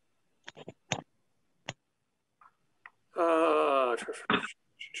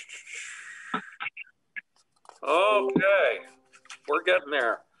 Okay, we're getting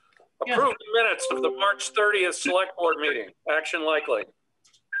there. Approved minutes of the March 30th Select Board meeting. Action likely.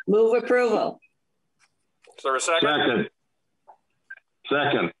 Move approval. Is there a second?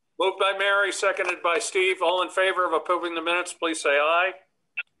 Second. Moved by Mary, seconded by Steve. All in favor of approving the minutes, please say aye.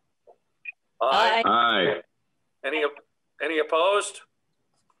 Aye. Aye. Any opposed?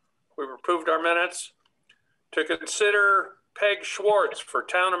 We've approved our minutes. To consider Peg Schwartz for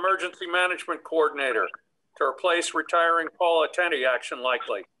Town Emergency Management Coordinator to replace retiring Paula Tenney, action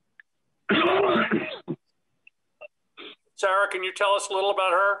likely. Sarah, can you tell us a little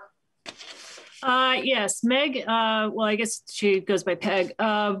about her? Yes, Meg, well, I guess she goes by Peg,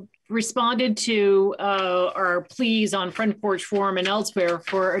 responded to our pleas on Front Porch Forum and elsewhere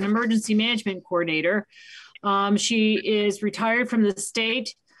for an emergency management coordinator. She is retired from the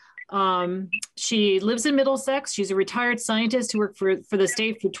state. She lives in Middlesex. She's a retired scientist who worked for the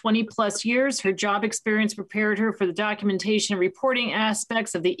state for 20 plus years. Her job experience prepared her for the documentation and reporting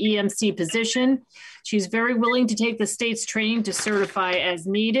aspects of the EMC position. She's very willing to take the state's training to certify as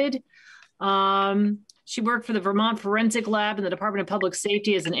needed. She worked for the Vermont Forensic Lab in the Department of Public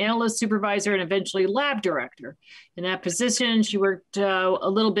Safety as an analyst, supervisor, and eventually lab director. In that position, she worked a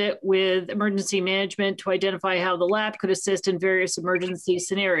little bit with emergency management to identify how the lab could assist in various emergency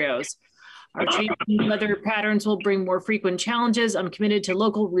scenarios. Our changing weather patterns will bring more frequent challenges. I'm committed to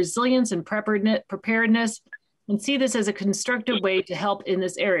local resilience and preparedness and see this as a constructive way to help in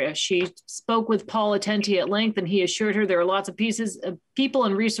this area. She spoke with Paul Attenti at length, and he assured her there are lots of people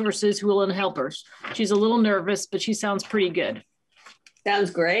and resources who will help her. She's a little nervous, but she sounds pretty good.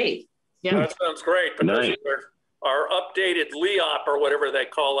 Sounds great. Yeah, that sounds great. Because our updated LEOP or whatever they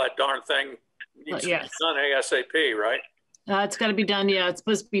call that darn thing needs to be done ASAP, right? It's got to be done. Yeah, it's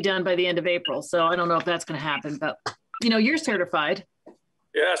supposed to be done by the end of April. So I don't know if that's going to happen, but you know, you're certified.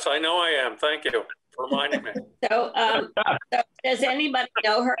 Yes, I know I am. Thank you for reminding me. So, does anybody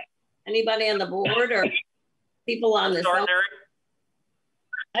know her? Anybody on the board or people on the phone?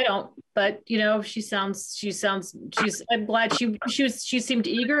 I don't, but you know, I'm glad she seemed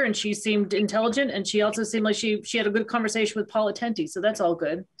eager and she seemed intelligent, and she also seemed like she had a good conversation with Paul Attenti. So that's all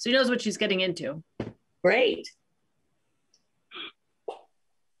good. So she knows what she's getting into. Great.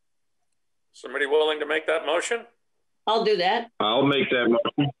 Somebody willing to make that motion? I'll do that. I'll make that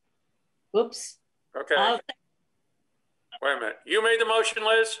motion. Whoops. Okay. Wait a minute. You made the motion,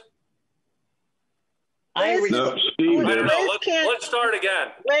 Liz? No, Steve did. Let's start again.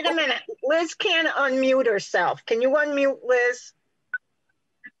 Wait a minute. Liz can't unmute herself. Can you unmute Liz?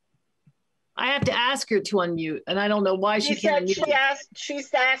 I have to ask her to unmute, and I don't know why she can't unmute.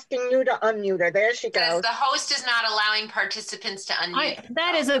 She's asking you to unmute her. There she goes. Because the host is not allowing participants to unmute.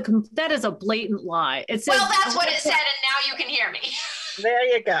 That is a blatant lie. It says, well, that's what it said, and now you can hear me. There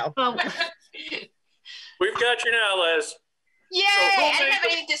you go. We've got you now, Liz. Yay! So I didn't have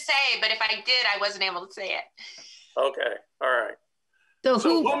anything to say, but if I did, I wasn't able to say it. Okay. All right. So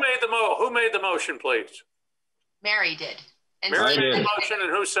who made the motion, please? Mary did. And Mary Steve made the motion,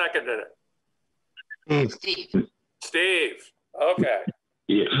 and who seconded it? Steve. Steve. Okay.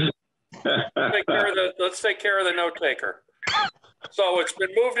 Yeah. Let's take care of the note taker. So it's been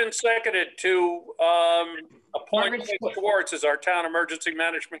moved and seconded to appoint Nick Schwartz as our town emergency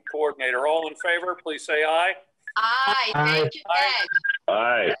management coordinator. All in favor, please say aye. Aye. Thank you, Peg.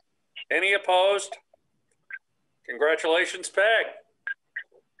 Aye. Any opposed? Congratulations, Peg.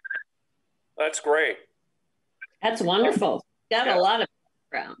 That's great. That's wonderful. Got a lot of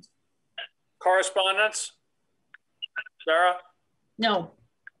background. Correspondence? Sarah? No.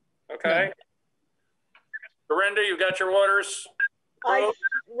 Okay. Dorinda, you got your orders?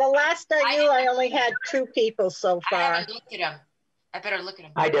 The last I knew, I only had 2 people so far. I haven't looked at them. I better look at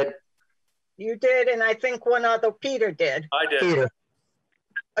them. I did. You did, and I think one other Peter did. I did. Peter.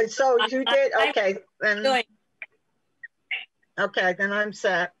 So you did? Okay. Okay, then I'm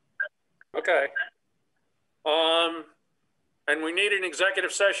set. Okay. And we need an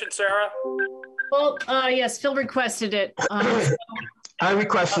executive session, Sarah? Well, yes, Phil requested it. I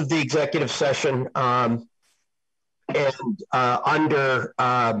requested the executive session and under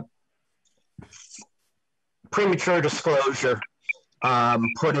premature disclosure,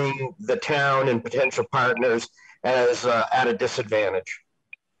 putting the town and potential partners as at a disadvantage.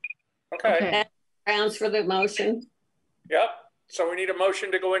 Okay. Grounds for the motion? Yep. So we need a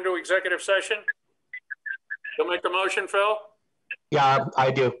motion to go into executive session? You'll make the motion, Phil? Yeah,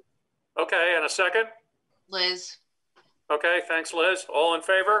 I do. Okay, and a second? Liz. Okay, thanks, Liz. All in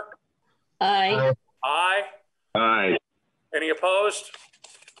favor? Aye. Aye. Aye. Any opposed?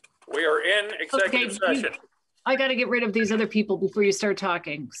 We are in executive session. I got to get rid of these other people before you start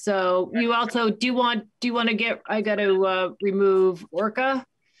talking. So you also, do you want to get, I got to remove Orca.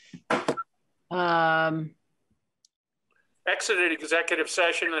 Exited executive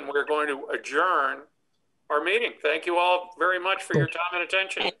session, and we're going to adjourn our meeting. Thank you all very much for your time and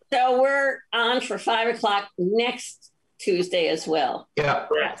attention. And so we're on for 5 o'clock next Tuesday as well. Yeah.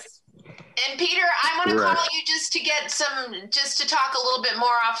 Yes. And Peter, I want to call you just to talk a little bit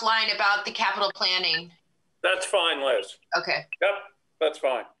more offline about the capital planning. That's fine, Liz. Okay. Yep, that's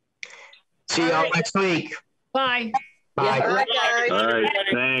fine. See y'all next week. Bye. Bye. Yeah, All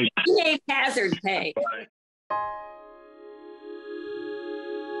right. Thanks. Hazard pay. Bye.